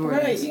pay for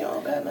Jordans? Right, you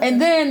don't got nothing. And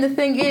then the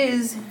thing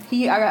is,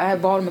 I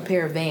bought him a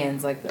pair of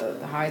Vans, like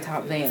the high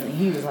top Vans, and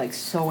he was like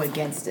so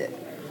against it.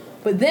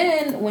 But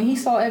then when he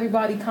saw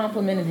everybody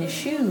complimenting his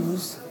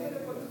shoes,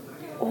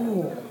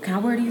 oh, can I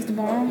wear these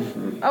tomorrow?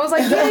 I was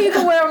like, yeah, you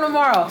can wear them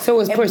tomorrow. So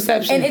it's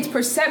perception. And it's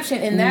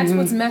perception, and that's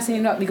what's messing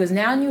it up, because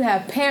now you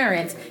have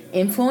parents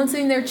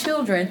influencing their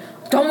children.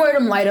 Don't wear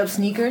them light up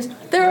sneakers.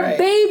 They're a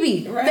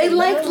baby. Right. They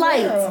like Let 'em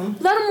lights. wear 'em.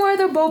 Let them wear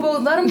their bobo.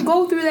 Let them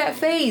go through that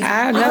phase.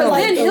 I know. Because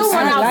Like then he'll those.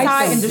 run I like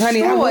outside and them.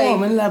 Honey, I destroy wore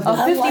 'em and love them. a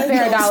 $50 I like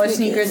pair of those dollar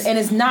sneakers. sneakers, and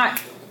it's not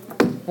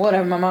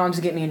whatever. My mom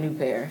just get me a new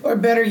pair. Or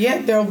better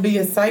yet, there'll be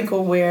a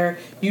cycle where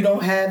you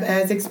don't have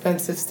as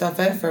expensive stuff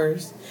at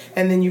first,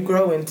 and then you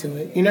grow into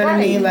it. You know what I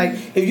Right. mean? Like,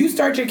 if you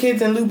start your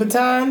kids in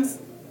Louboutins,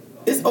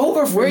 it's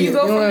over for Where you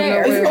go from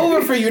there? It's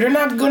over for you. They're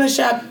not going to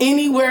shop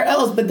anywhere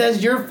else, but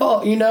that's your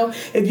fault, you know?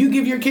 If you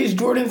give your kids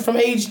Jordans from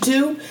age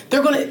 2,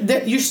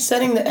 you're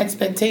setting the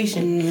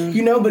expectation,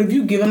 you know? But if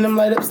you give them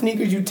light up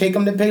sneakers, you take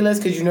them to Payless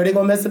because you know they're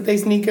going to mess up their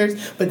sneakers,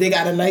 but they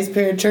got a nice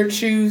pair of church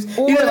shoes.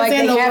 Or you know what like I'm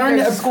saying? they They'll have learn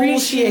their to school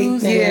appreciate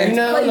shoes, things, and you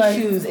know? play Like,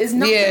 shoes. It's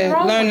nothing Yeah,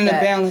 wrong learning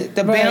with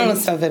the that.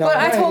 balance of it all. But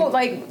I told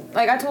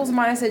I told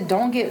somebody, I said, I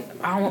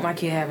don't want my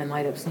kid having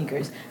light up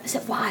sneakers. I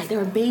said, why?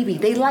 They're a baby.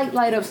 They like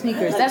light up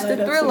sneakers. That's the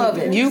thrill of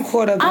it. You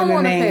caught up I in the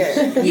want a name.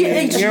 pair. Yeah,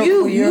 it's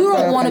You're you caught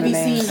don't up want to in be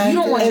the name. seen. You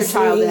don't want your If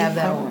child we- to have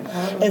that on.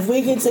 If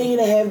we continue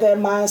to have that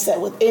mindset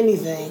with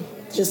anything,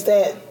 just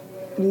that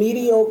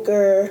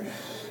mediocre,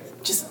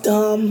 just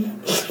dumb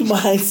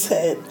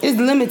mindset, It's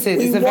limited.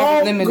 we It's a very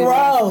won't limited grow.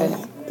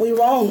 mindset. We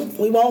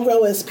won't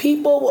grow as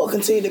people. We'll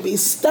continue to be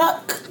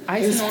stuck.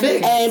 it's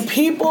fixed. And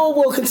people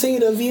will continue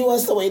to view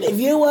us the way they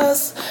view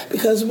us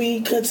because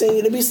we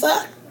continue to be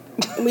stuck.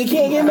 We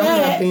can't get I'm not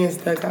mad. being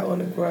stuck. I want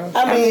to grow.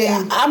 I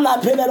mean, I'm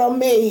not putting that on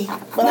me,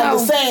 but I'm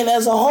just saying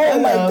as a whole,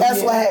 like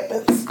that's what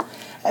happens.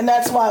 And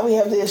that's why we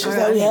have the issues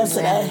that we have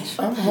today.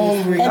 I'm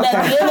hungry. And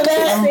at the end of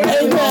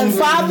that, amen.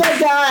 Father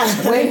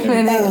God. Wait a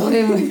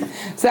minute.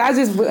 So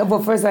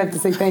but first I have to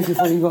say thank you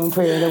for you going in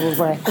prayer. That was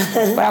right.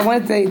 But I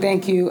want to say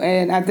thank you,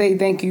 and I say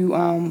thank you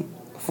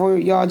for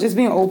y'all just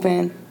being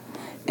open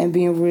and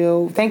being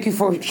real. Thank you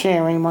for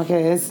sharing,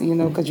 Marquez,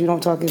 because you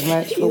don't talk as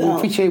much, but we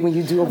appreciate when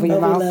you do open your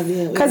we mouth. love you.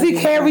 We Because love he you,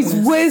 carries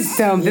Marquez.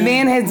 wisdom. The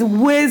man has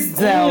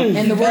wisdom.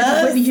 And the words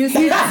of Whitney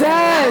Houston. He does.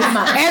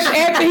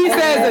 After he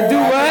says a do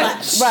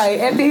what? Right.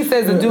 After he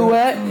says a do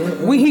what?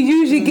 He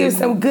usually gives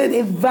some good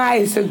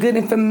advice or good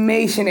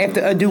information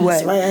after a do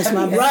what. That's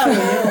my brother.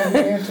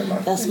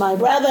 That's my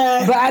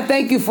brother. But I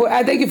thank you for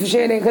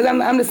sharing that, because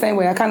I'm the same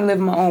way. I kind of live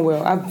in my own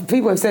world.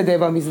 People have said that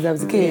about me since I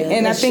was a kid, Yeah,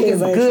 and I that's think true,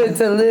 it's very good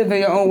to live in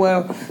your own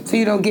world so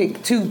you don't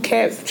get too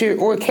captured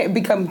or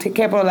become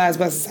capitalized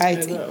by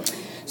society.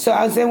 So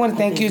I want to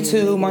thank you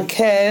to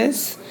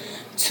Marquez,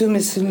 to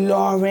Miss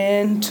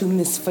Lauren, to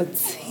Miss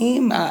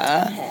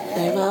Fatima.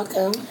 You're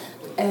welcome.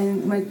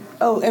 And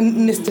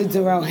Mr.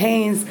 Darrell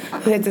Haynes,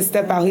 who had to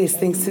step out. He has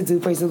things to do,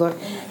 praise the Lord.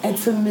 And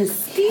to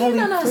Miss Kelly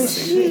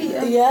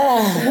Christian.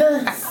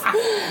 Yeah.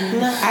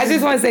 I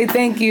just want to say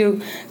thank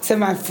you to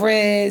my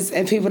friends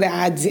and people that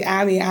I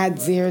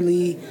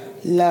dearly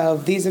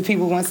love. These are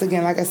people, once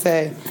again, like I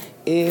said,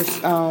 if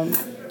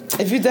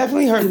you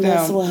definitely hurt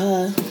Mess them, with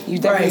her. you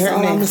definitely hurt all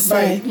me. I'ma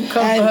say. Right. You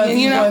come for her if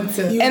you want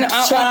to.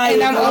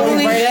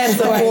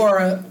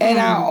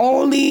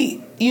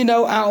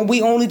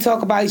 We only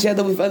talk about each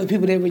other with other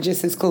people that we're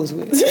just as close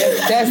with.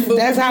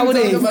 That's how it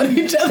is.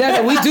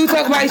 We do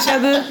talk about each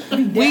other.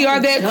 We are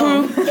that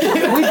crew.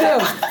 We do.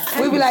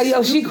 We be like,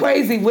 yo, she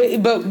crazy,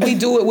 but we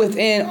do it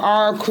within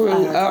our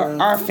crew,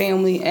 our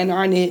family, and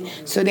our knit,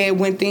 so that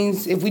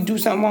if we do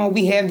something wrong,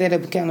 we have that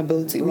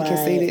accountability. We can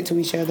say that to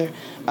each other.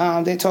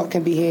 That talk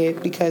can be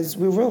had because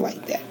we're real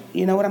like that.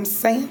 You know what I'm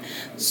saying?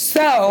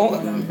 So,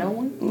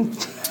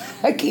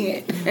 I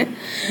can't.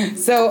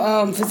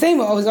 So,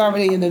 Fatima was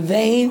already in the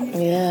vein.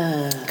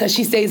 Yeah. Because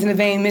she stays in the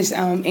vein. Miss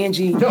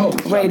Angie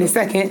Ray the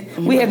second.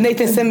 We have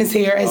Nathan Simmons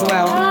here as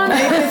well.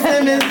 Nathan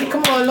Simmons,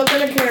 come on, look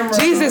at the camera.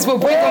 Jesus will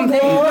bring them.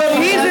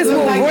 Jesus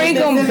will bring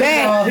them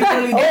back.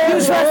 If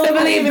you trust and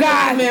believe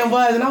God,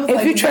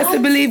 if you trust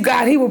and believe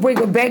God, He will bring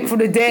them back from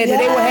the dead, and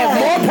they will have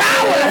more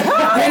power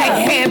than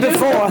they had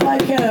before.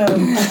 Like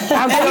him.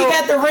 And he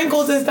got the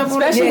wrinkles and stuff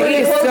on his Yeah, he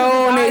is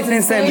so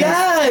Nathan Simmons.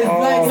 Yes.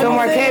 So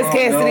Marquez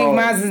Cassidy think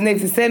mine is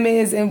next to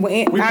Simmons. And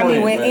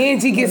when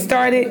Angie gets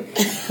started,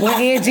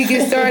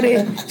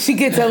 she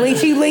gets her lean.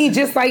 She lean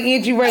just like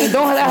Angie Ray.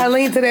 Don't let her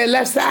lean to that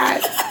left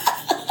side.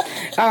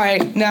 All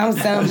right, now I'm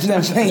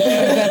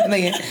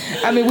playing.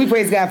 I mean, we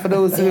praise God for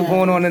those who are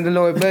going on in the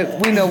Lord,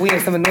 but we know we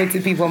have some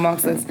anointed people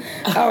amongst us.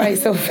 All right,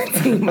 so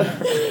Fatima,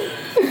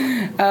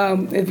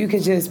 if you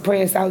could just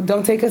pray us out.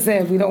 Don't take us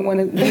in. We don't want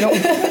to. We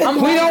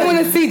don't want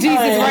to see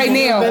Jesus right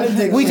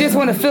now. We just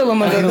want to feel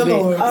him a little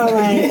bit. All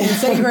right.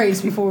 Say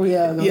grace before we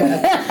go.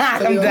 Yeah.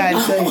 I'm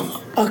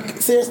done. Okay,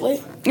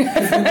 seriously?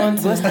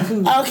 Bless the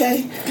food.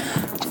 Okay.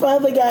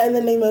 Father God, in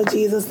the name of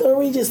Jesus, Lord,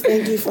 we just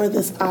thank you for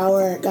this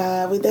hour,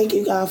 God. We thank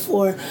you, God,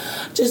 for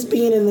just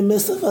being in the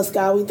midst of us,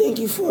 God. We thank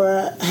you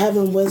for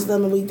having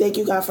wisdom, and we thank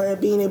you, God, for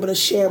being able to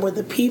share with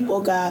the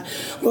people, God.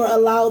 Lord,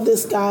 allow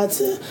this, God,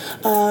 to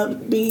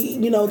be,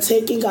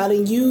 taken, God,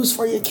 and used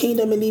for your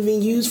kingdom and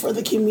even used for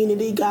the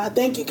community, God.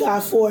 Thank you,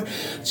 God, for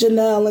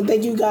Janelle, and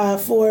thank you,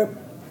 God, for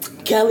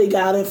Kelly,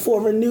 God, and for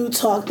Renewed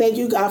Talk. Thank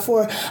you, God,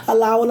 for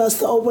allowing us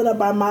to open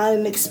up our mind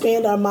and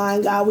expand our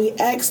mind, God. We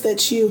ask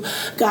that you,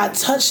 God,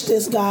 touch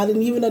this, God,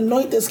 and even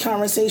anoint this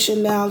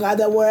conversation now, God,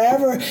 that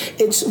wherever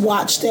it's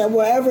watched at,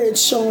 wherever it's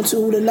shown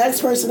to, the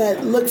next person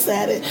that looks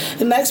at it,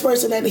 the next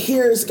person that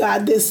hears,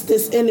 God,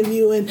 this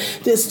interview and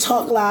this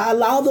talk, God,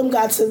 allow them,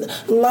 God, to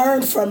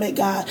learn from it,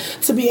 God,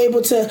 to be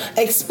able to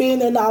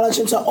expand their knowledge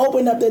and to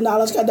open up their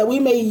knowledge, God, that we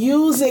may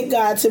use it,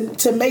 God,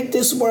 to make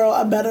this world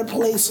a better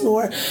place,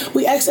 Lord.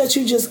 We ask that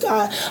you just,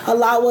 God,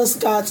 allow us,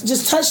 God, to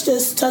just touch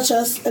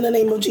us in the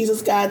name of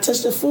Jesus, God.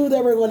 Touch the food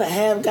that we're going to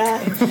have,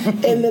 God,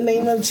 in the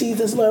name of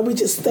Jesus, Lord. We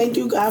just thank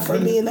you, God, for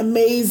being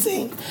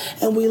amazing,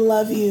 and we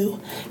love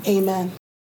you. Amen.